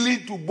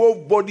healing to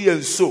both body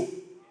and soul.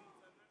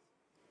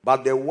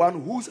 But the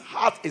one whose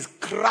heart is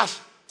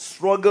crushed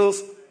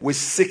struggles with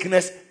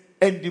sickness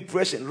and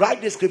depression.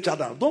 Write the scripture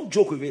down. Don't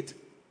joke with it.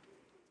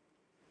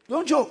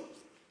 Don't joke.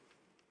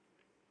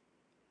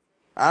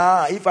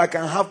 If I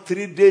can have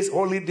 3 days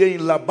holiday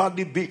in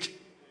Labadi Beach.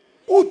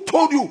 Who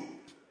told you?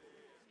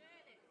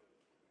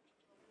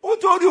 Who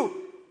told you?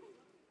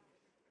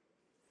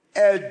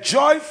 A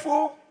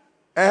joyful,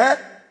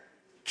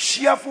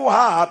 cheerful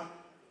heart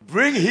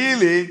bring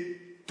healing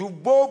to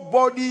both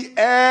body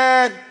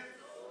and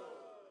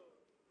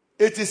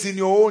it is in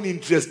your own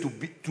interest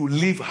to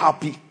live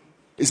happy.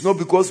 It's not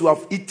because you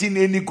have eaten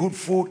any good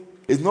food.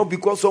 It's not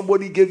because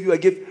somebody gave you a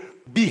gift.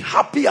 Be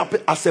happy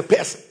as a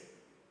person.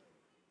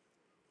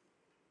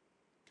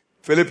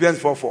 Philippians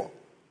 4:4.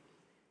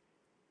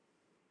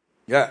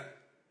 Yeah.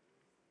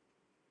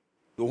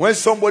 So when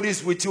somebody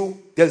is with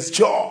you, there's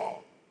joy.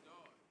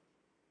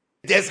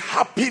 There's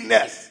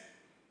happiness.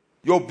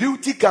 Your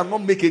beauty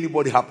cannot make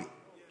anybody happy.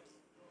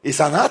 It's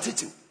an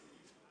attitude.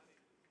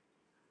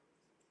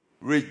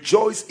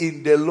 Rejoice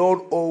in the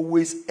Lord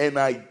always, and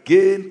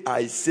again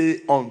I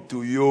say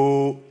unto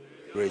you,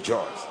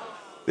 rejoice.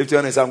 Lift your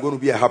hand and say, I'm going to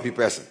be a happy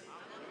person.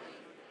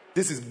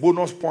 This is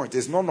bonus point.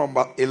 It's not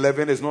number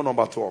 11, it's not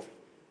number 12.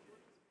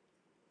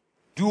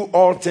 Do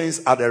all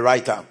things at the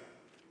right time.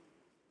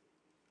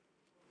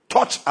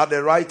 Touch at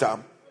the right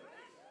time.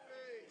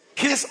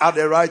 Kiss at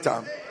the right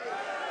time.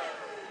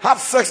 Have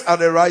sex at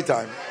the right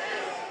time.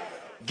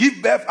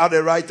 Give birth at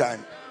the right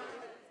time.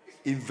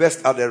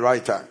 Invest at the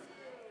right time.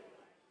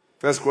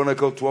 1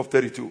 Chronicles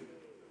 12:32.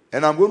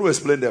 And I'm going to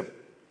explain them.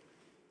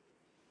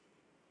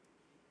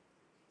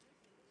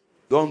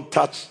 Don't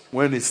touch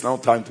when it's now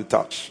time to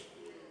touch.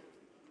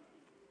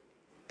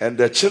 And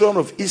the children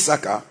of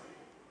Issachar,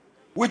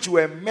 which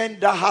were men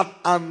that had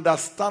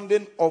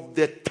understanding of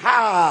the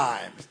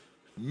times.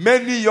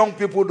 Many young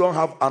people don't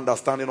have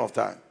understanding of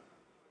time.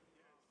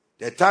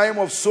 The time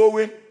of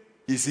sowing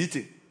is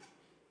eating.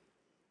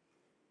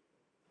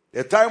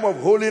 The time of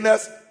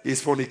holiness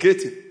is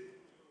fornicating.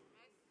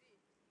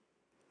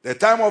 The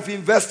time of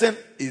investing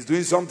is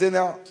doing something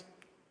else.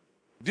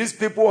 These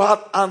people had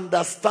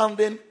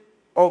understanding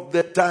of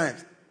the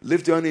times.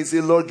 Lift your hand and say,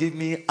 Lord, give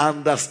me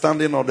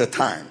understanding of the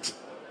times.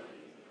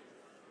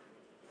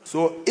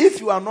 So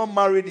if you are not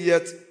married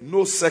yet,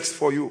 no sex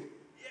for you.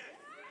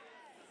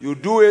 You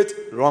do it,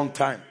 wrong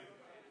time.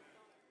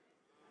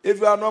 If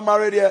you are not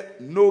married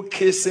yet, no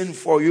kissing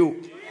for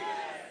you.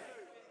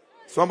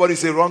 Somebody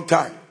say wrong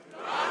time.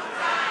 Wrong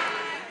time.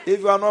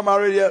 If you are not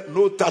married yet,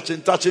 no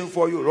touching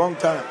for you. Wrong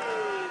time.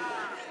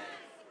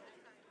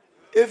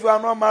 If you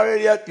are not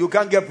married yet, you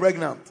can't get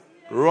pregnant.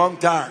 Wrong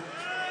time.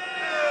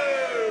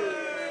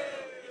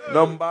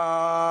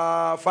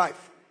 Number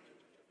 5.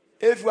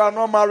 If you are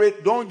not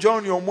married, don't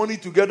join your money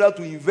together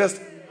to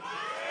invest.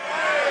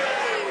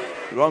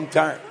 Wrong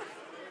time.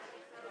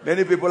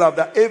 Many people have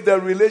that. If the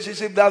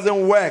relationship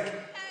doesn't work,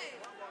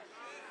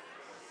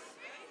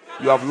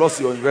 you have lost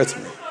your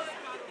investment.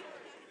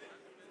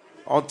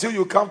 Until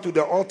you come to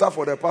the altar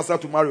for the pastor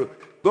to marry you.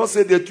 Don't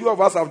say the two of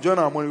us have joined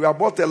our money. We have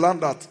bought a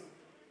land at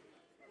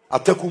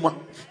Atekuma.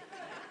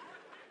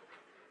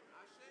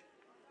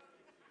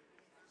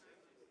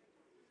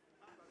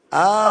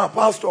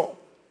 Pastor.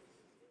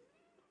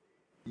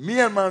 Me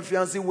and my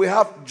fiancé, we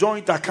have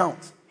joint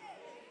accounts.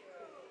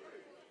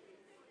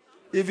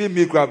 Even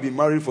me could have been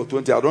married for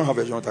 20. I don't have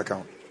a joint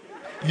account.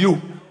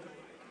 You.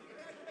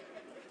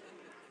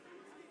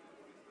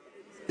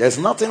 There's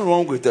nothing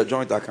wrong with a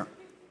joint account.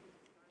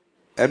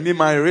 And me,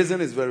 my reason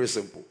is very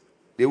simple.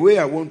 The way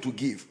I want to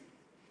give,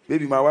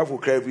 maybe my wife will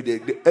cry every day.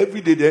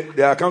 Every day,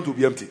 the account will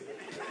be empty.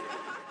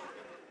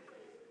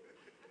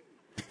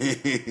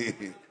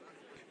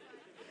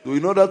 So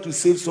in order to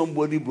save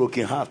somebody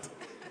broken heart,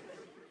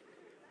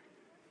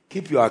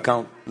 keep your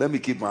account. Let me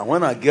keep mine.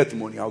 When I get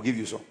money, I'll give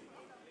you some.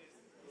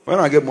 When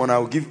I get money,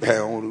 I'll give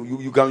her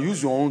own. You can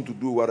use your own to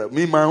do whatever.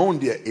 Me, my own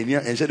there.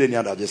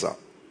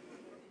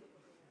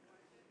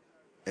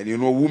 And you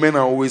know, women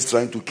are always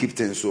trying to keep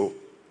things. So,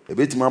 a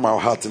bit my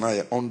heart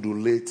now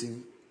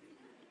undulating.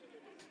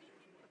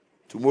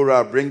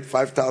 Tomorrow I bring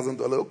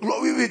 $5,000.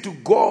 Glory be to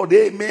God.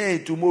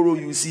 Amen. Tomorrow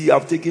you see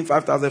I've taken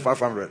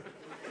 5,500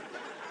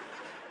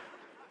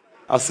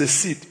 as a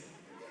seed.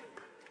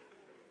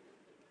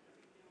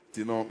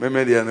 You know,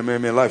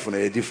 maybe life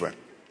is different.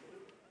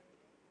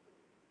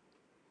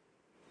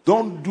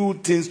 Don't do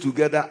things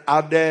together.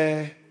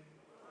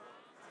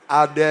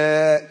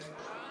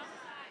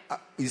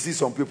 You see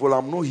some people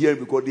I'm not hearing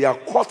because they are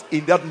caught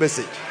in that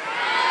message.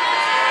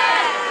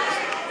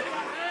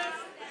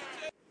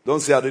 Don't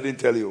say I didn't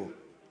tell you.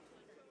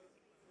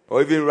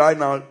 Or even right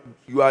now,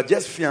 you are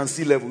just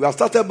fiancé level. We have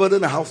started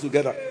building a house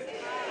together.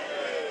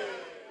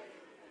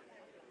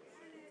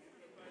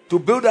 To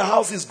build a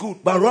house is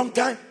good, but wrong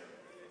time.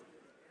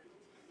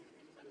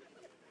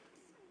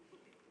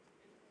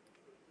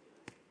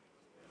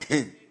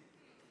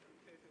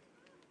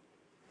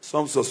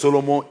 Psalms of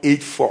Solomon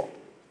 8:4.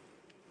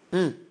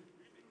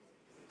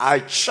 I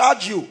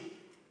charge you,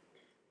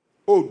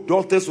 O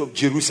daughters of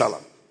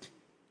Jerusalem,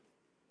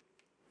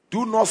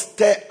 do not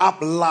stir up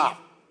love,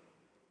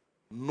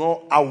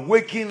 nor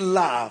awaken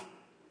love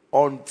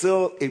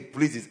until it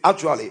pleases.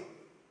 Actually,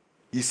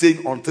 he's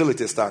saying until it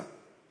is time.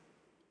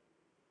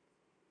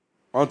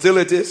 Until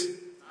it is.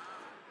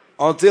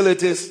 Until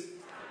it is.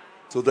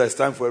 So there's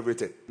time for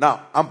everything.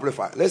 Now,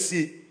 Amplify. Let's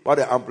see what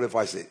the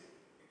Amplify says.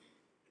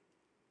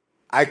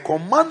 I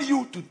command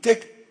you to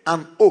take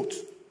an oath,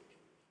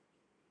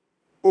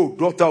 O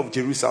daughter of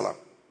Jerusalem,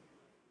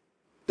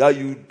 that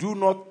you do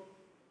not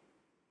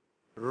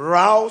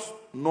rouse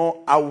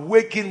nor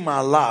awaken my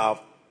love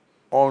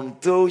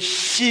until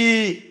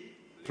she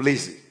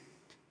pleases.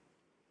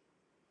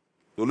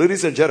 So,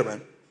 ladies and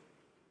gentlemen,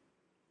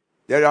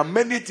 there are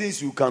many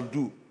things you can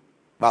do,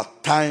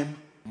 but time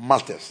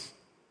matters.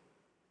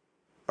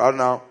 Right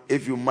now,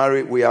 if you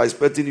marry, we are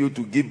expecting you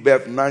to give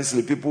birth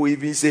nicely. People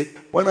even say,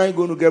 when are you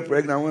going to get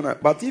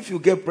pregnant? But if you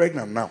get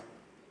pregnant now,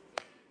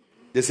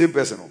 the same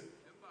person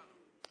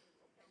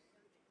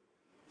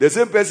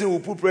will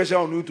put pressure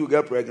on you to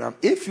get pregnant.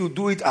 If you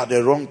do it at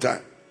the wrong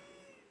time,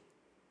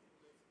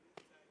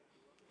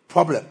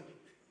 problem.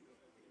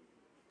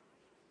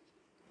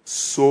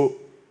 So,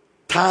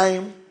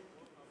 time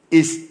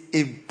is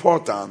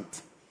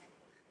important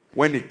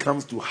when it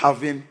comes to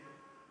having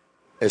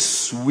a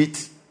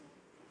sweet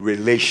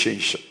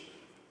relationship.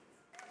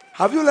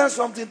 Have you learned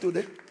something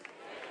today?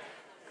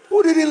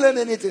 Who didn't learn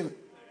anything?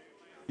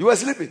 You were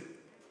sleeping.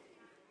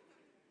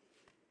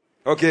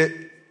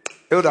 Okay.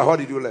 Elder, what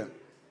did you learn?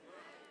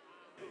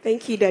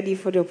 Thank you, Daddy,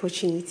 for the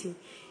opportunity.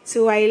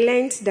 So I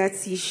learned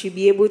that you should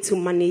be able to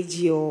manage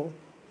your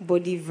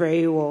body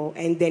very well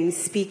and then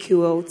speak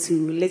well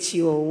to let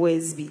your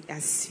words be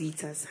as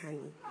sweet as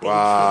honey.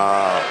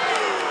 Wow.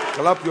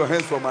 Clap your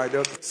hands for my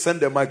daughter.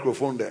 Send the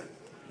microphone there.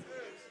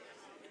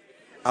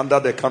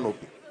 Under the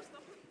canopy.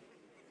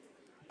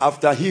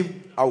 After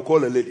him, I'll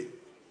call a lady.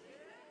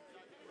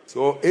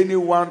 So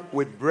anyone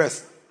with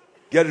breast,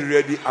 get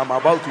ready. I'm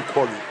about to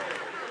call you.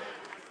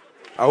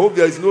 I hope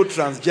there is no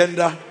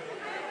transgender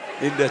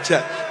in the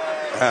church.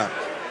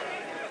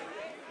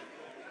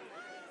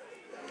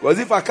 Because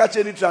if I catch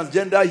any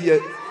transgender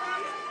here,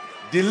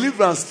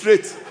 deliverance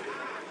straight.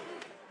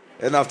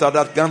 And after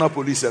that, Ghana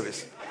Police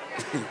Service.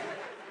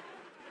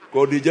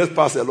 Because they just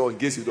pass a law in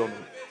case you don't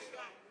know.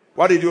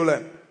 What did you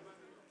learn?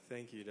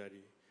 Thank you,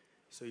 Daddy.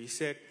 So you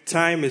said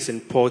time is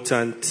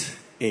important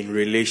in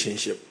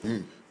relationship.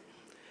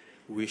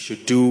 We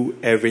should do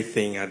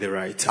everything at the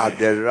right time. At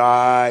the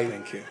right.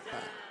 Thank you.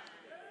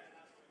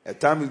 A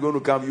time is going to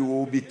come, you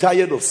will be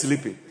tired of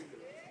sleeping.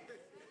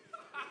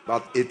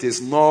 But it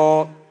is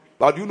not.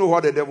 But you know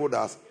what the devil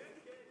does?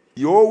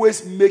 He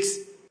always makes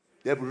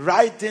the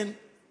right thing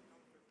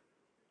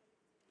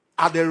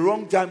at the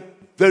wrong time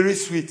very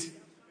sweet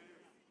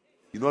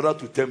in order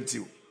to tempt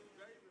you.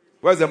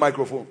 Where's the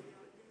microphone?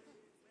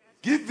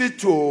 Give it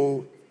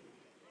to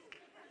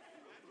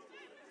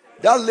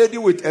that lady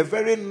with a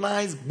very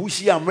nice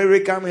bushy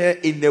American hair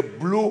in the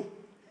blue.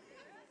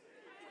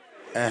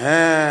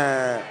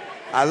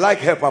 I like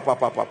her,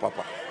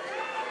 papa.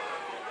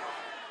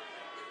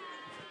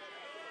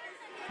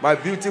 My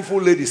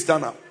beautiful lady,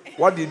 stand up.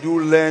 What did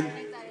you learn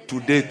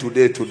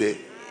today?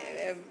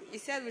 You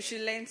said we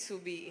should learn to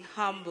be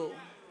humble.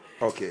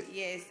 Okay.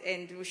 Yes,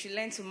 and we should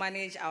learn to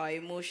manage our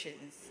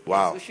emotions.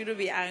 Wow. Yes, we shouldn't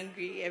be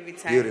angry every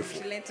time. Beautiful.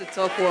 We should learn to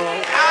talk well.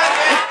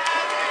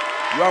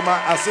 You are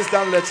my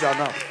assistant lecturer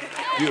now.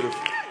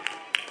 Beautiful.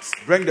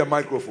 Bring the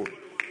microphone.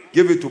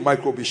 Give it to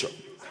Micro Bishop.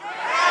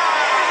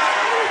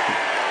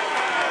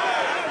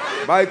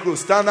 Micro,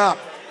 stand up.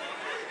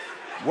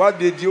 What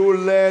did you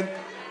learn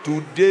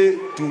today?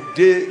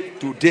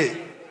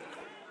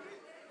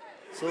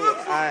 So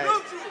I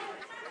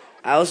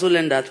also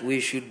learned that we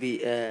should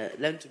be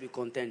learn to be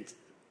content.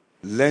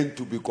 Learn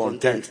to be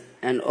content.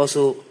 And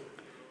also,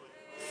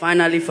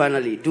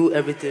 finally, do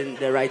everything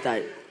the right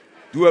time.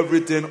 Do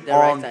everything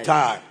on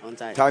time. On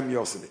time. Time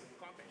yourself.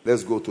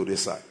 Let's go to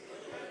this side.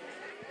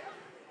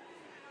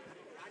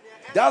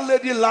 That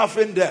lady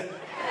laughing there.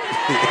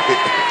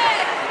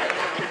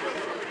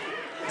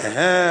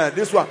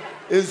 This one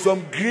is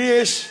some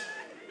greenish.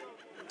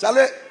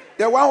 Charlie,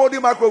 the one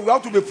holding microphone, we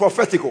have to be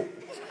prophetical.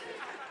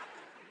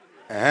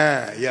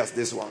 Yes,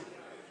 this one.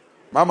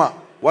 Mama,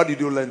 what did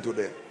you learn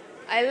today?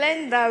 I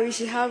learned that we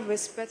should have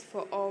respect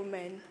for all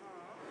men.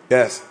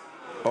 Yes.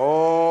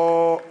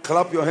 Oh,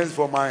 clap your hands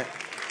for my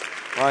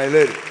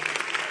lady.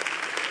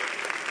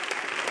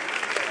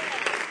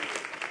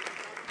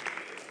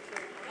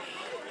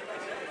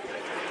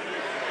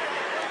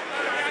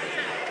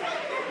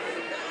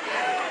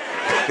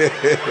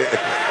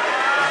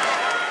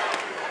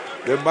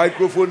 The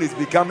microphone is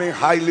becoming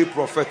highly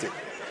prophetic.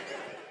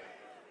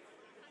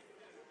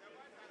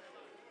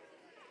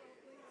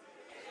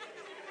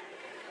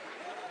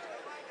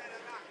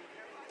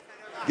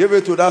 Give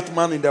it to that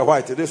man in the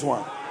white, this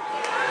one.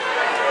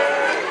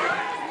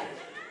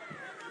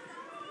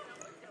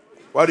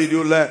 What did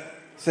you learn?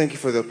 Thank you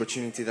for the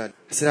opportunity. I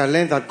said I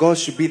learned that God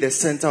should be the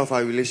center of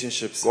our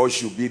relationships. God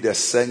should be the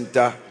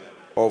center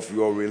of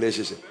your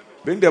relationship.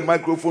 Bring the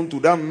microphone to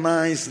that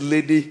nice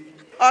lady.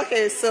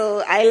 Okay,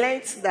 so I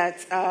learned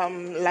that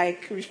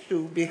we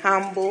should be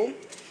humble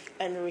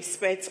and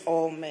respect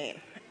all men.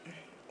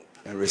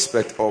 And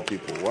respect all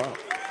people. Wow.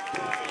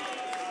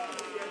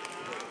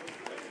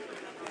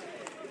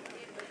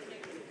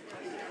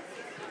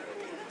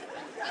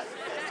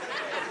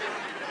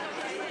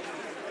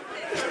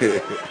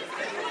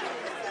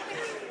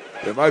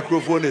 The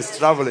microphone is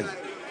traveling.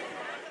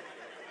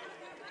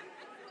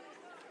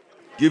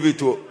 Give it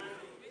to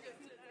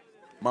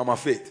Mama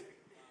Faith.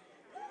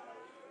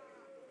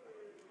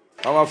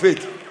 Mama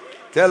Faith,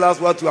 tell us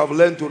what you have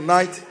learned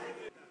tonight.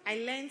 I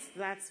learned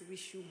that we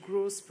should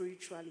grow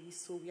spiritually.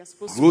 So we are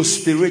supposed grow to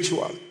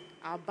spiritually.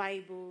 Our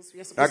Bibles.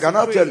 We are supposed I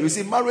cannot to tell you. You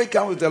see, marriage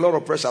comes with a lot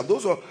of pressure.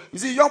 You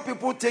see, young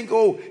people think,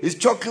 oh, it's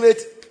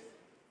chocolate.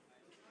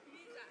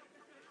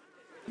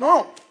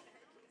 No.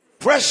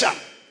 Pressure.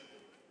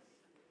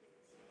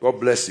 God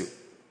bless you.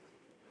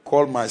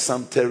 Call my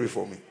son Terry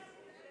for me.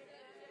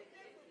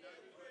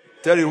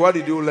 Terry, what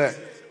did you learn?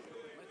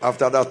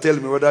 After that, tell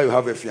me whether you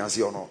have a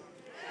fiancé or not.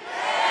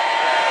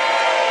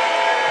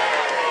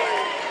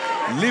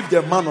 Leave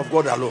the man of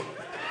God alone.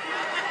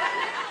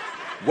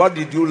 What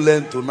did you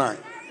learn tonight?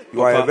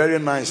 You are a very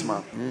nice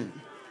man.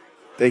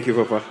 Thank you,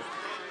 Papa.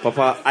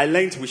 Papa, I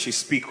learned we should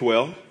speak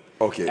well.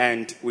 Okay.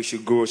 And we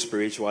should grow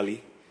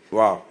spiritually.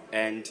 Wow.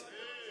 And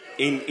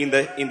in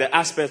the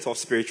aspect of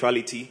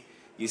spirituality,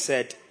 you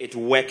said it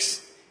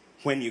works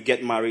when you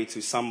get married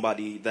to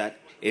somebody that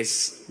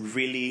is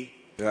really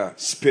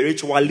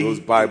spiritually. Knows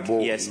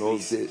Bible. Yes,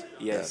 knows this.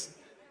 Yes.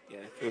 Yeah.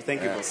 So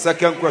thank you, Papa.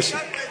 Second question.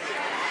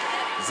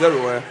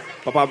 Zero.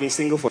 Papa, I've been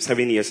single for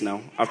 7 years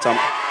now.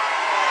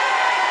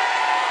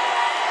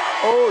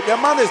 Oh, the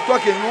man is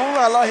talking. You won't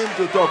allow him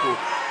to talk.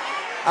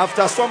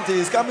 After something,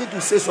 he's coming to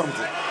say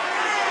something.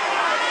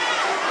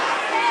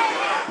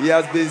 He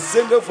has been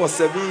single for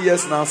 7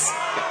 years now.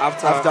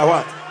 After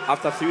what?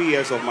 After 3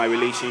 years of my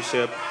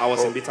relationship, I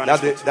was in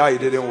bitterness. That it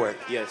didn't work.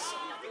 Yes.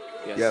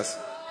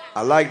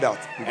 I like that.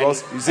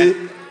 Because, you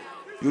see,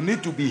 you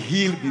need to be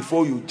healed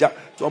before you jump.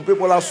 Some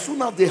people, as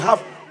soon as they have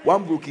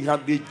one broken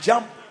heart, they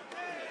jump.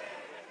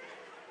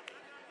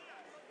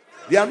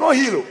 They are not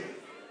healed.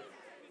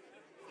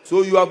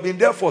 So you have been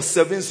there for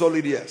 7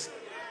 solid years.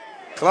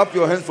 Clap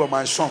your hands for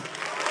my son.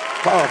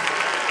 Powerful.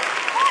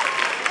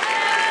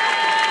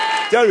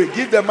 Terry,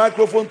 give the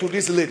microphone to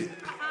this lady.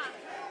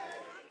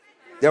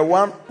 The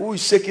one who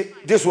is shaking.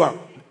 This one.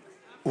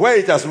 Where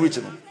it has reached.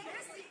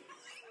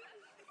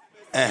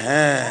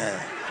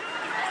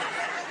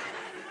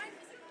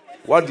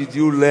 What did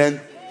you learn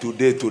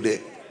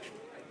today?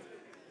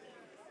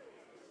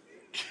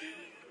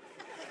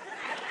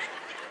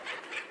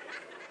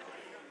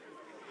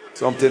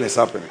 Something is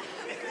happening.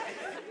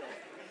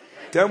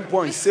 10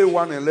 points. Say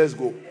one and let's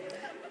go.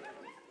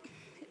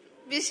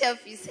 Bishop,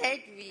 you said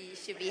we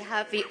should be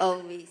happy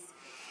always.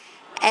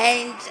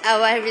 And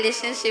our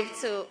relationship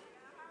too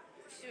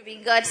should be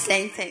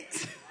God-centered.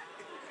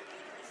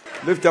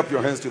 Lift up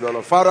your hands to the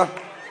Lord. Father,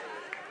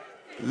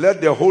 let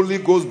the Holy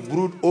Ghost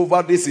brood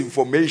over this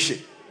information.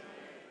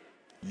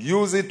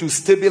 Use it to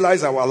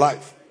stabilize our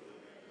life.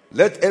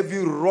 Let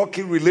every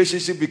rocky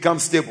relationship become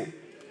stable.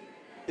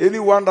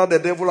 Anyone that the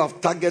devil have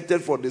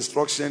targeted for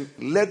destruction,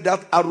 let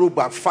that arrow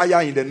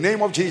backfire in the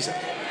name of Jesus.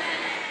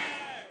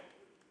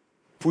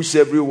 Push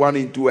everyone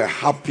into a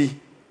happy,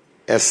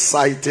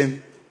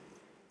 exciting,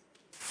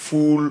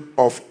 full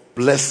of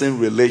blessing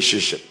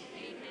relationship.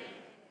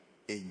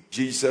 In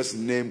Jesus'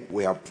 name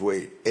we have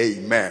prayed.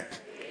 Amen.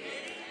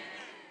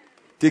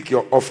 Take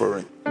your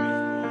offering.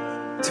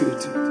 I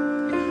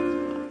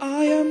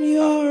am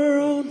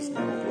your own.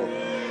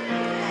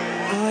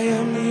 I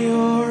am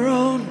your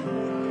own.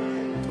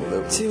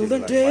 Till the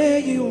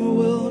day you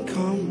will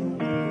come.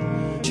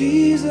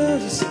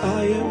 Jesus,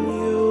 I am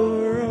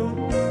your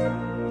own.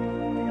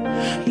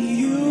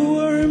 You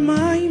are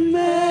my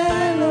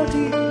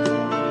melody.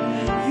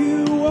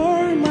 You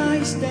are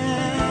my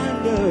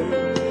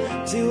standard.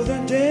 Till the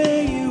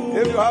day you will.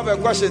 If you have a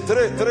question,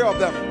 three of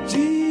them.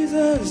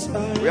 Jesus,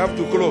 we have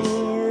to close.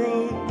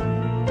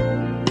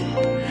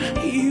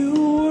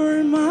 You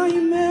are my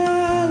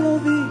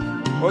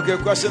melody. Okay,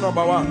 question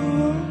number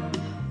 1.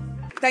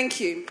 Thank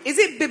you. Is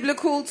it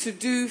biblical to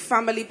do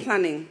family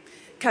planning?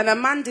 Can a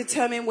man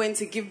determine when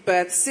to give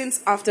birth,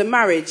 since after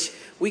marriage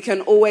we can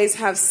always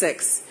have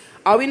sex?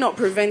 Are we not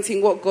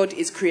preventing what God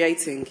is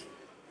creating?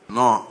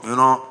 No,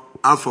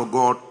 as for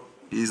God,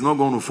 He's not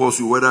going to force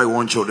you whether you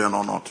want children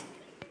or not.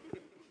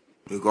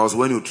 Because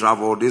when you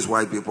travel, these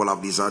white people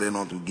have decided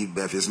not to give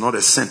birth. It's not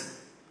a sin.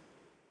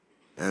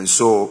 And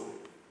so,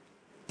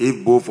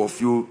 if both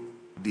of you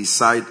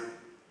decide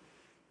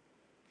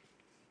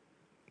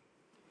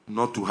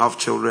not to have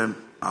children,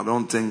 I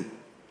don't think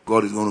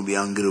God is going to be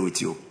angry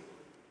with you.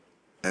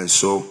 And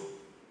so,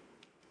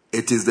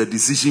 it is the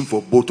decision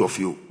for both of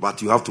you,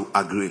 but you have to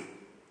agree.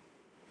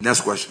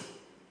 Next question.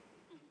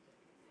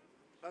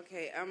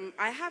 Okay,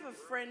 I have a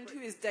friend who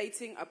is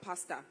dating a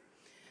pastor.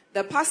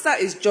 The pastor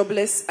is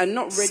jobless and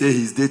not ready. Say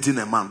he's dating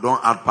a man,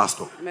 don't add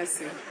pastor.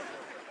 Mercy.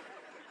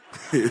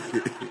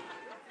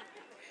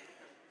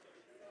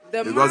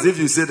 Because if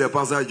you say the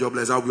pastor is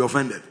jobless, I'll be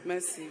offended.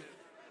 Mercy.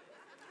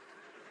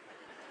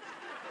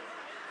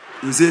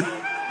 You see,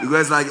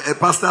 because like a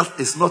pastor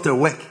is not a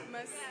work.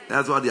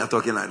 That's why they are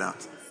talking like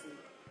that.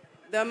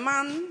 The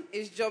man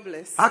is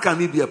jobless. How can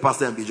he be a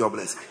pastor and be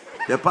jobless?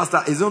 The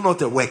pastor is not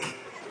a work.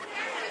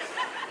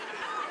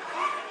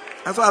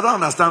 That's why I don't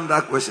understand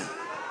that question.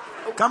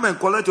 Come and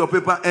collect your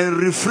paper and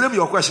reframe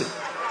your question.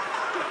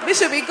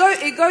 Bishop,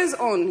 it goes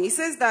on. He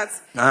says that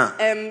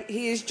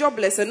he is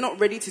jobless and not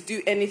ready to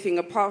do anything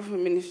apart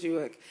from ministry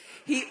work.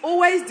 He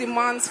always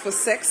demands for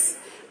sex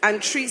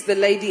and treats the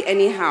lady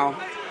anyhow.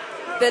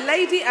 The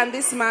lady and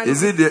this man...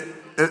 Is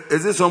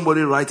it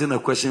somebody writing a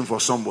question for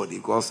somebody?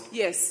 Because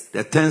yes,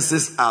 the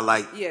tenses are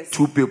like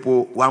two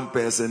people, one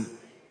person,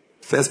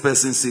 first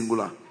person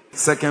singular,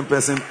 second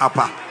person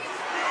upper.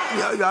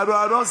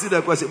 I don't see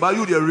the question, but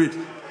you did read.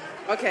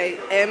 Okay,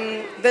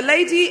 the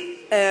lady,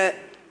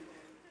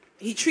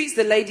 he treats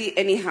the lady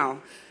anyhow.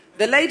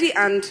 The lady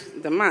and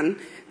the man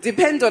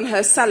depend on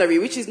her salary,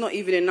 which is not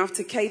even enough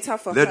to cater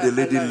for her. Let the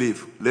lady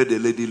live. Let the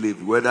lady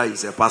live, whether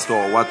he's a pastor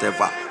or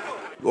whatever.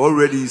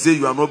 Already you say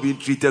you are not being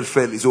treated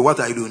fairly, so what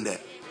are you doing there?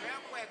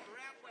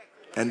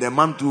 And the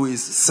man too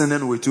is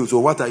sinning with you, so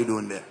what are you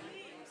doing there?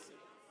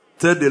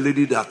 Tell the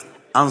lady that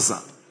answer,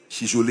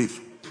 she should leave.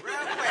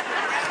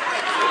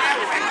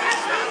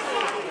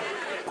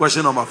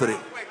 Question number 3.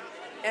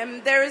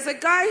 There is a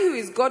guy who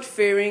is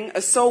God-fearing,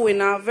 a soul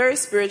winner, very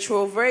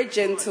spiritual, very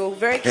gentle,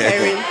 very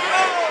caring.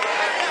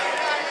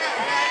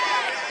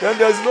 Then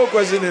there's no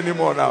question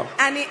anymore now.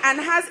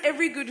 And has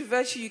every good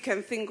virtue you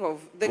can think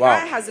of. The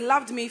guy has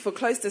loved me for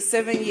close to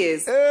 7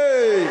 years.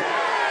 Hey!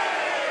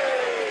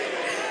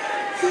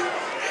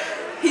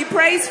 He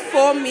prays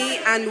for me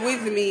and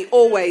with me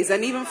always,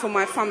 and even for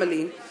my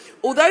family.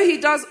 Although he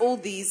does all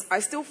these, I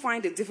still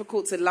find it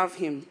difficult to love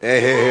him.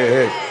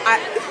 Hey.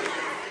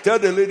 Tell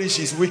the lady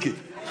she's wicked.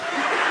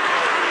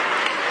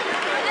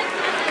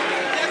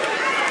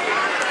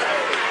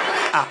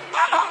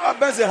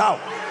 Benson, how?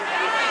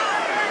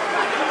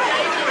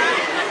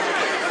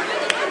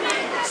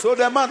 So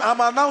the man,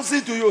 I'm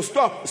announcing to you,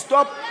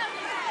 stop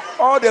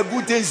all the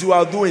good things you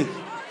are doing.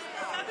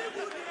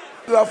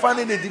 You are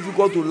finding it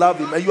difficult to love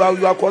him, and you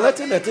are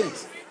collecting the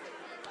things.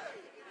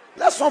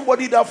 That's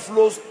somebody that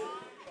flows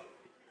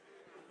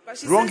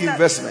wrong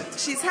investment.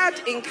 She's had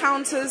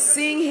encounters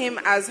seeing him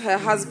as her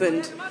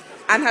husband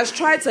and has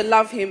tried to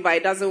love him, but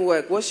it doesn't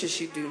work. What should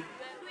she do?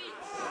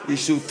 You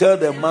should tell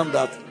the man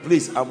that,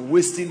 please, I'm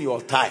wasting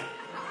your time.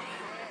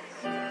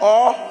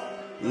 Or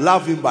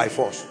love him by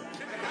force.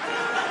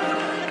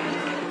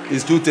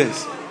 It's 2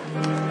 things.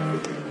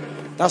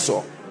 That's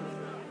all.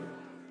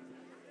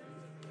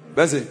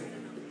 Benson,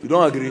 you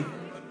don't agree?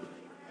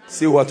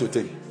 Say what you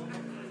think.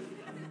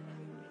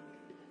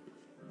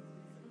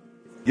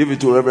 Give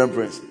it to Reverend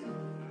Prince.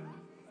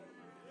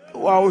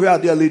 Wow, we are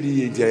the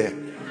lady in there.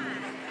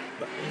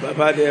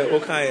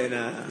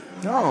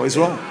 No, it's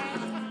wrong.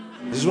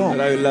 It's wrong.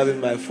 Whether you love him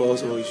by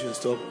force or you should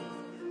stop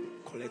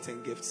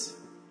collecting gifts.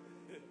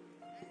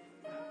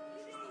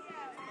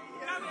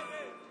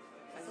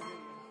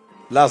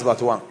 Last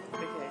but one.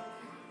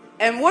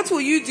 And what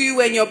will you do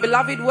when your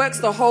beloved works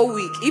the whole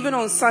week, even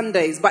on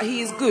Sundays, but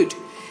he is good?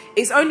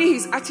 It's only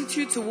his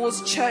attitude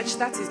towards church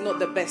that is not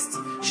the best.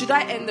 Should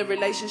I end the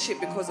relationship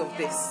because of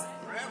this?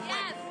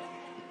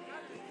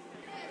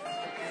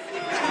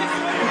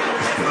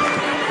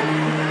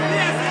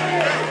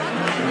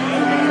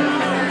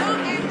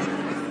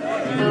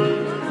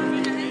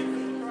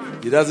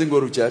 doesn't go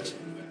to church?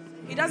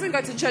 He doesn't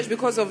go to church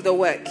because of the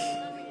work.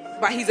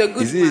 But he's a good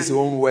man. Is it his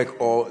own work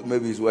or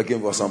maybe he's working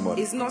for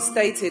somebody? It's not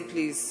stated,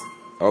 please.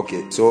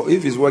 Okay, so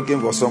if he's working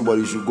for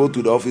somebody, you should go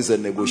to the office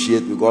and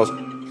negotiate because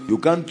you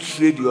can't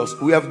trade yours.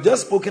 We have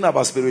just spoken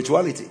about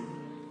spirituality.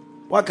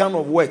 What kind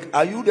of work?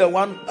 Are you the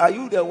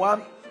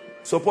one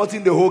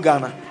supporting the whole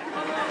Ghana?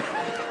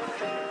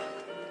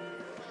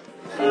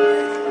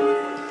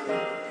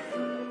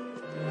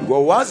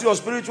 Because once your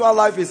spiritual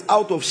life is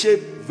out of shape,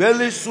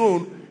 very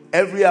soon,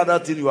 every other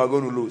thing you are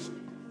going to lose.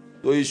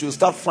 So you should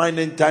start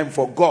finding time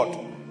for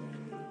God.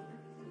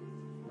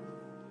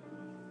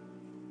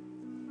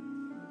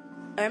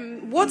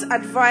 What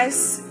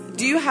advice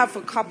do you have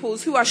for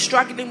couples who are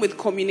struggling with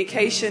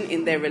communication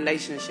in their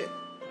relationship?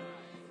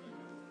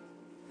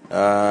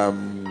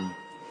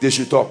 They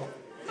should talk.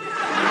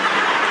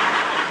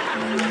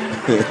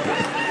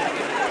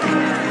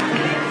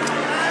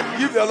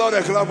 Give the Lord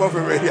a clap of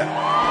a here.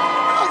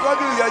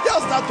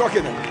 Just start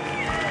talking.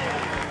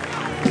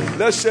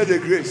 Let's share the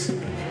grace.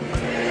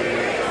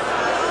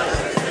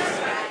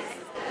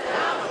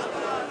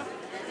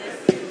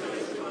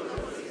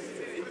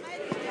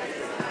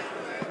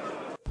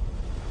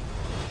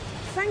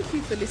 Thank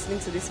you for listening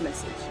to this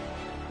message.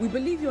 We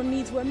believe your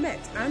needs were met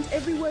and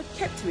every word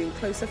kept you in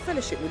closer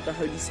fellowship with the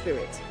Holy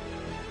Spirit.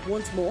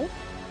 Want more?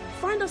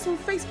 Find us on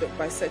Facebook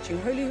by searching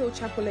Holy Hill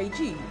Chapel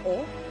AG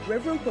or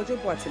Reverend Kojo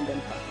Boateng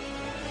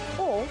Bempah.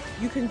 Or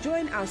you can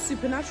join our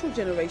Supernatural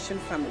Generation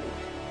family.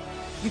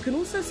 You can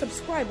also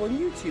subscribe on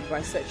YouTube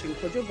by searching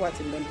Kojo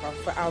Boateng Bempah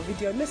for our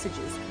video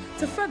messages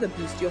to further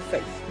boost your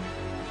faith.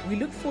 We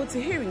look forward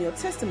to hearing your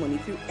testimony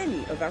through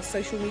any of our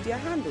social media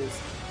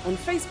handles on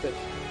Facebook,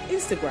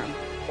 Instagram,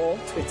 or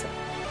Twitter.